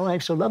say, oh,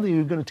 I'm so lovely,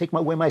 you're going to take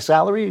away my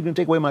salary, you're going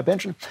to take away my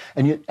pension,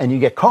 and you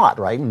get caught,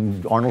 right?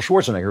 And Arnold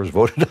Schwarzenegger is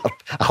voted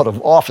out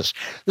of office.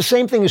 The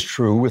same thing is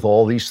true with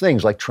all these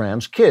things, like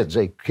trans kids.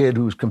 A kid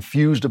who's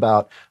confused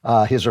about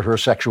his or her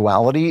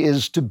sexuality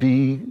is to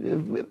be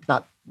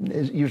not.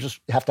 You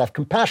just have to have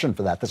compassion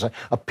for that. That's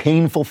a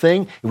painful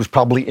thing. It was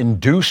probably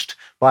induced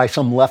by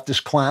some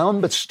leftist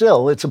clown, but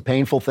still, it's a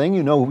painful thing.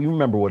 You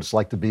remember what it's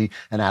like to be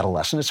an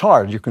adolescent. It's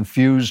hard. You're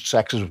confused.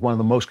 Sex is one of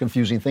the most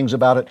confusing things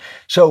about it.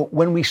 So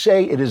when we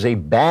say it is a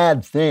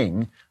bad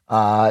thing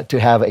to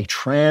have a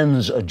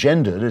trans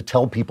agenda to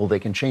tell people they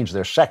can change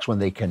their sex when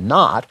they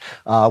cannot,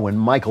 when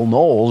Michael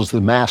Knowles, the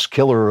mass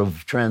killer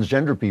of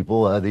transgender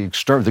people,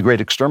 the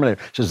great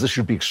exterminator, says this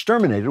should be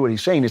exterminated, what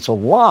he's saying, it's a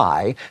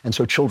lie, and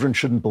so children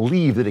shouldn't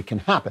believe that it can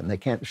happen. They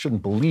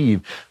shouldn't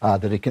believe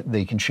that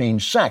they can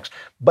change sex.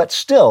 But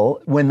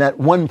still, when that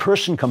one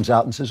person comes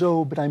out and says,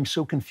 oh, but I'm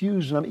so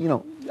confused,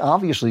 and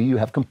obviously you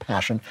have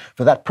compassion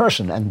for that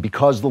person. And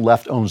because the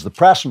left owns the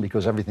press and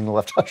because everything the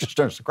left touches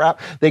turns to crap,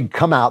 they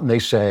come out and they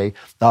say,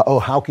 oh,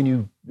 how can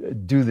you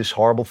do this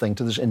horrible thing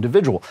to this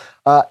individual.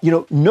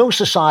 No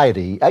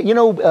society,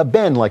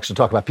 Ben likes to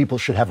talk about people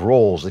should have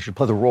roles. They should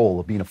play the role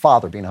of being a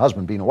father, being a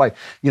husband, being a wife.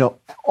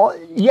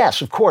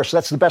 Yes, of course,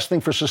 that's the best thing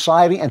for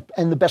society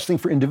and the best thing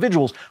for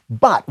individuals.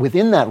 But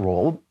within that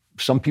role,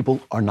 some people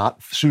are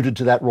not suited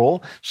to that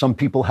role. Some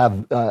people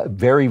have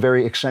very,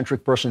 very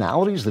eccentric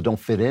personalities that don't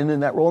fit in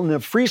that role. In a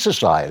free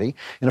society,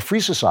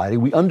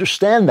 we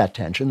understand that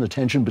tension, the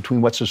tension between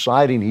what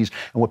society needs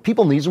and what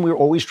people need, and we're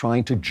always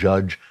trying to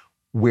judge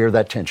where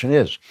that tension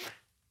is.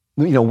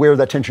 Where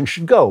that tension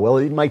should go. Well,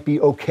 it might be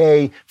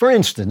okay. For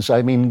instance,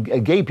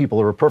 gay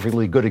people are a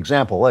perfectly good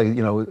example.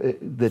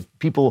 That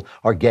people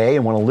are gay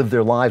and want to live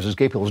their lives as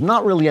gay people is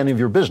not really any of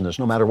your business.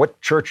 No matter what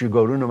church you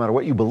go to, no matter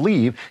what you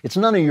believe, it's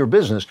none of your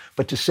business.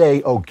 But to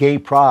say, gay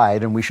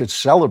pride and we should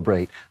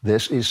celebrate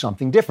this is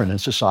something different.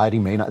 And society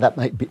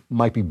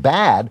might be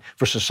bad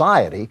for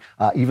society,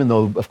 even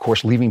though, of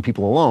course, leaving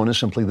people alone is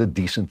simply the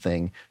decent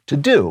thing to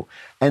do.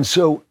 And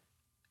so,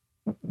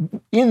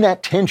 in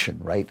that tension,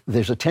 right,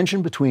 there's a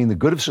tension between the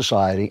good of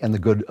society and the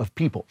good of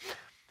people.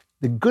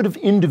 The good of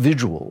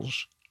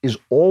individuals is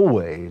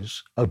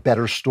always a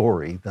better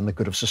story than the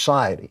good of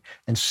society.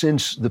 And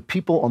since the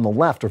people on the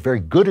left are very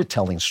good at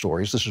telling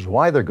stories, this is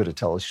why they're good at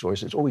telling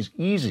stories, it's always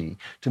easy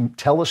to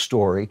tell a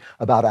story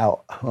about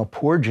how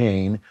poor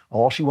Jane,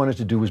 all she wanted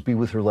to do was be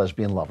with her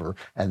lesbian lover,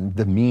 and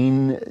the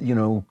mean,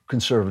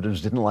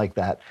 conservatives didn't like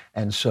that,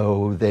 and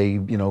so they,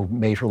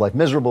 made her life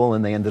miserable,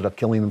 and they ended up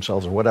killing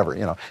themselves or whatever.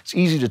 It's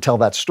easy to tell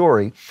that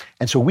story,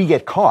 and so we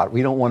get caught.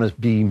 We don't want to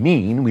be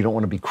mean, we don't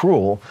want to be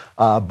cruel,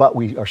 but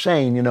we are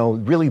saying,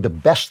 really the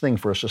best thing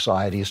for a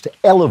society is to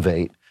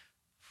elevate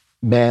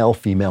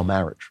male-female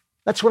marriage.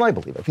 That's what I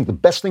believe. I think the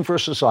best thing for a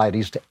society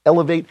is to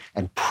elevate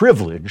and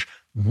privilege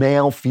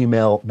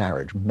male-female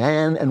marriage.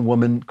 Man and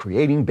woman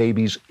creating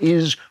babies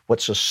is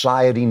what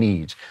society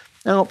needs.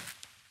 Now,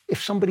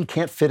 if somebody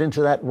can't fit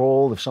into that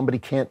role, if somebody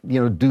can't,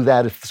 do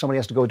that, if somebody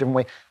has to go a different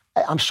way,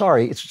 I'm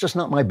sorry, it's just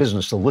not my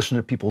business to listen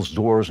at people's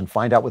doors and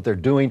find out what they're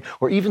doing,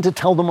 or even to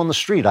tell them on the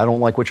street, I don't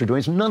like what you're doing.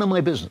 It's none of my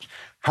business.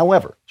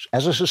 However,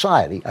 as a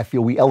society, I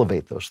feel we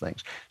elevate those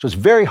things. So it's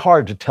very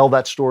hard to tell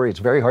that story. It's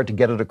very hard to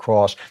get it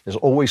across. There's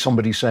always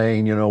somebody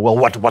saying, well,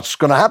 what's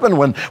going to happen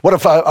what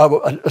if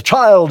a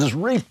child is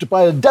raped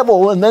by a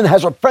devil and then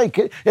has and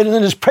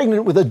then is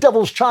pregnant with a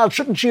devil's child?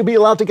 Shouldn't she be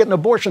allowed to get an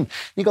abortion?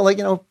 You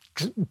go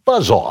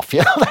buzz off.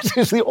 That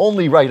is the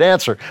only right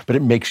answer, but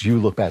it makes you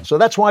look bad. So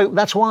that's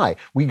why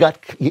we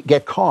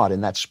get caught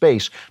in that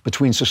space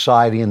between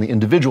society and the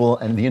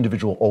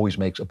individual always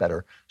makes a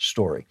better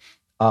story.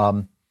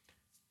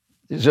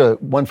 There's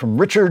one from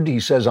Richard. He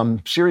says, I'm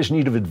in serious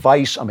need of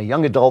advice. I'm a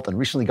young adult and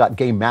recently got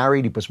gay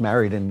married. He puts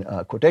married in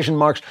quotation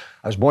marks.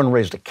 I was born and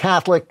raised a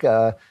Catholic,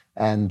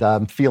 and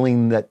I'm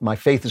feeling that my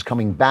faith is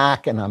coming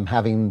back, and I'm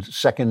having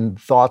second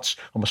thoughts.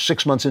 Almost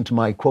 6 months into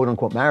my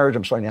quote-unquote marriage,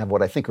 I'm starting to have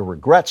what I think are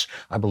regrets.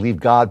 I believe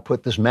God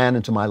put this man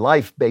into my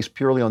life based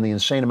purely on the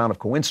insane amount of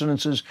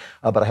coincidences,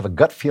 but I have a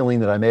gut feeling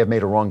that I may have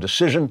made a wrong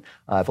decision.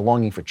 I have a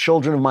longing for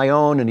children of my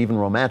own, and even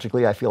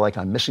romantically, I feel like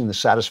I'm missing the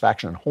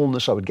satisfaction and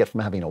wholeness I would get from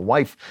having a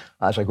wife.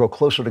 As I grow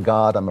closer to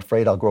God, I'm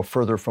afraid I'll grow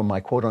further from my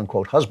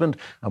quote-unquote husband.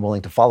 I'm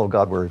willing to follow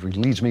God wherever he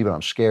leads me, but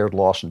I'm scared,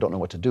 lost, and don't know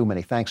what to do.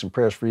 Many thanks and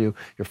prayers for you,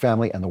 your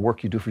family, and the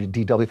work you do for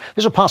DW.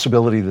 There's a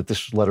possibility that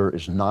this letter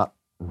is not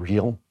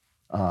real.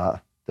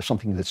 There's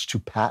something that's too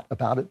pat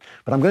about it,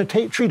 but I'm going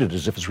to treat it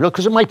as if it's real,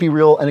 because it might be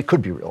real and it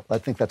could be real. I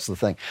think that's the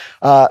thing.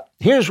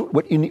 Here's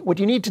what you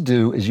need to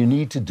do is you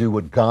need to do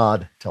what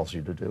God tells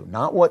you to do,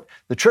 not what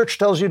the church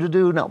tells you to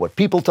do, not what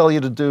people tell you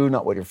to do,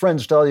 not what your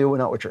friends tell you,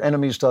 not what your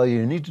enemies tell you.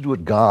 You need to do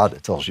what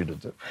God tells you to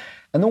do.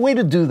 And the way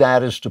to do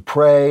that is to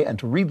pray and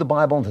to read the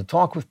Bible and to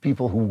talk with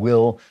people who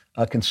will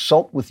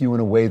consult with you in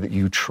a way that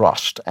you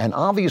trust. And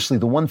obviously,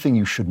 the one thing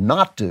you should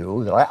not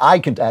do,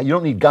 that you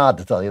don't need God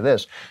to tell you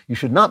this, you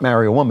should not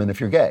marry a woman if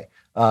you're gay.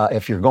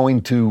 If you're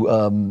going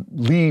to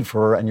leave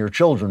her and your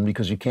children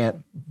because you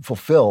can't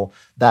fulfill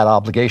that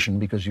obligation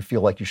because you feel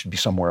like you should be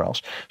somewhere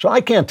else. So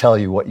I can't tell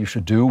you what you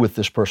should do with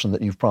this person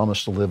that you've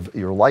promised to live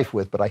your life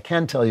with, but I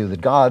can tell you that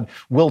God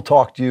will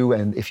talk to you,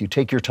 and if you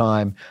take your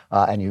time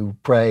and you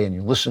pray and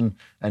you listen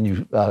and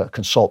you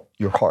consult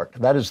your heart.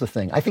 That is the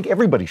thing. I think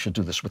everybody should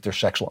do this with their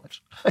sex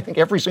lives. I think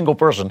every single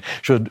person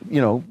should,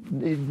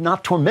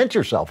 not torment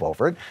yourself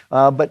over it,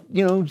 but,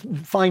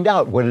 find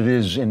out what it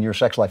is in your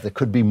sex life that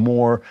could be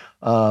more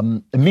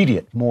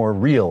immediate, more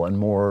real, and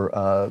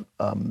more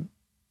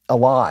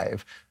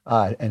alive,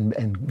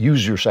 and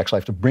use your sex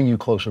life to bring you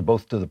closer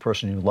both to the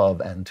person you love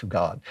and to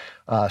God.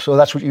 So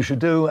that's what you should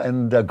do,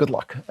 and good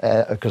luck,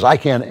 because I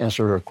can't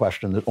answer a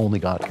question that only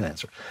God can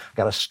answer.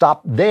 Got to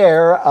stop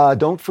there.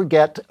 Don't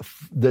forget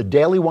the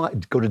Daily Wire.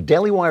 Go to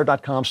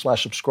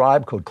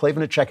dailywire.com/subscribe, code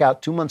Klavan at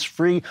checkout, 2 months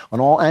free on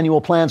all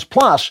annual plans.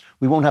 Plus,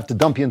 we won't have to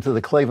dump you into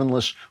the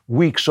Klavanless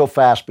week so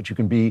fast, but you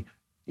can be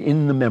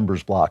in the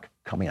members block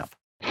coming up.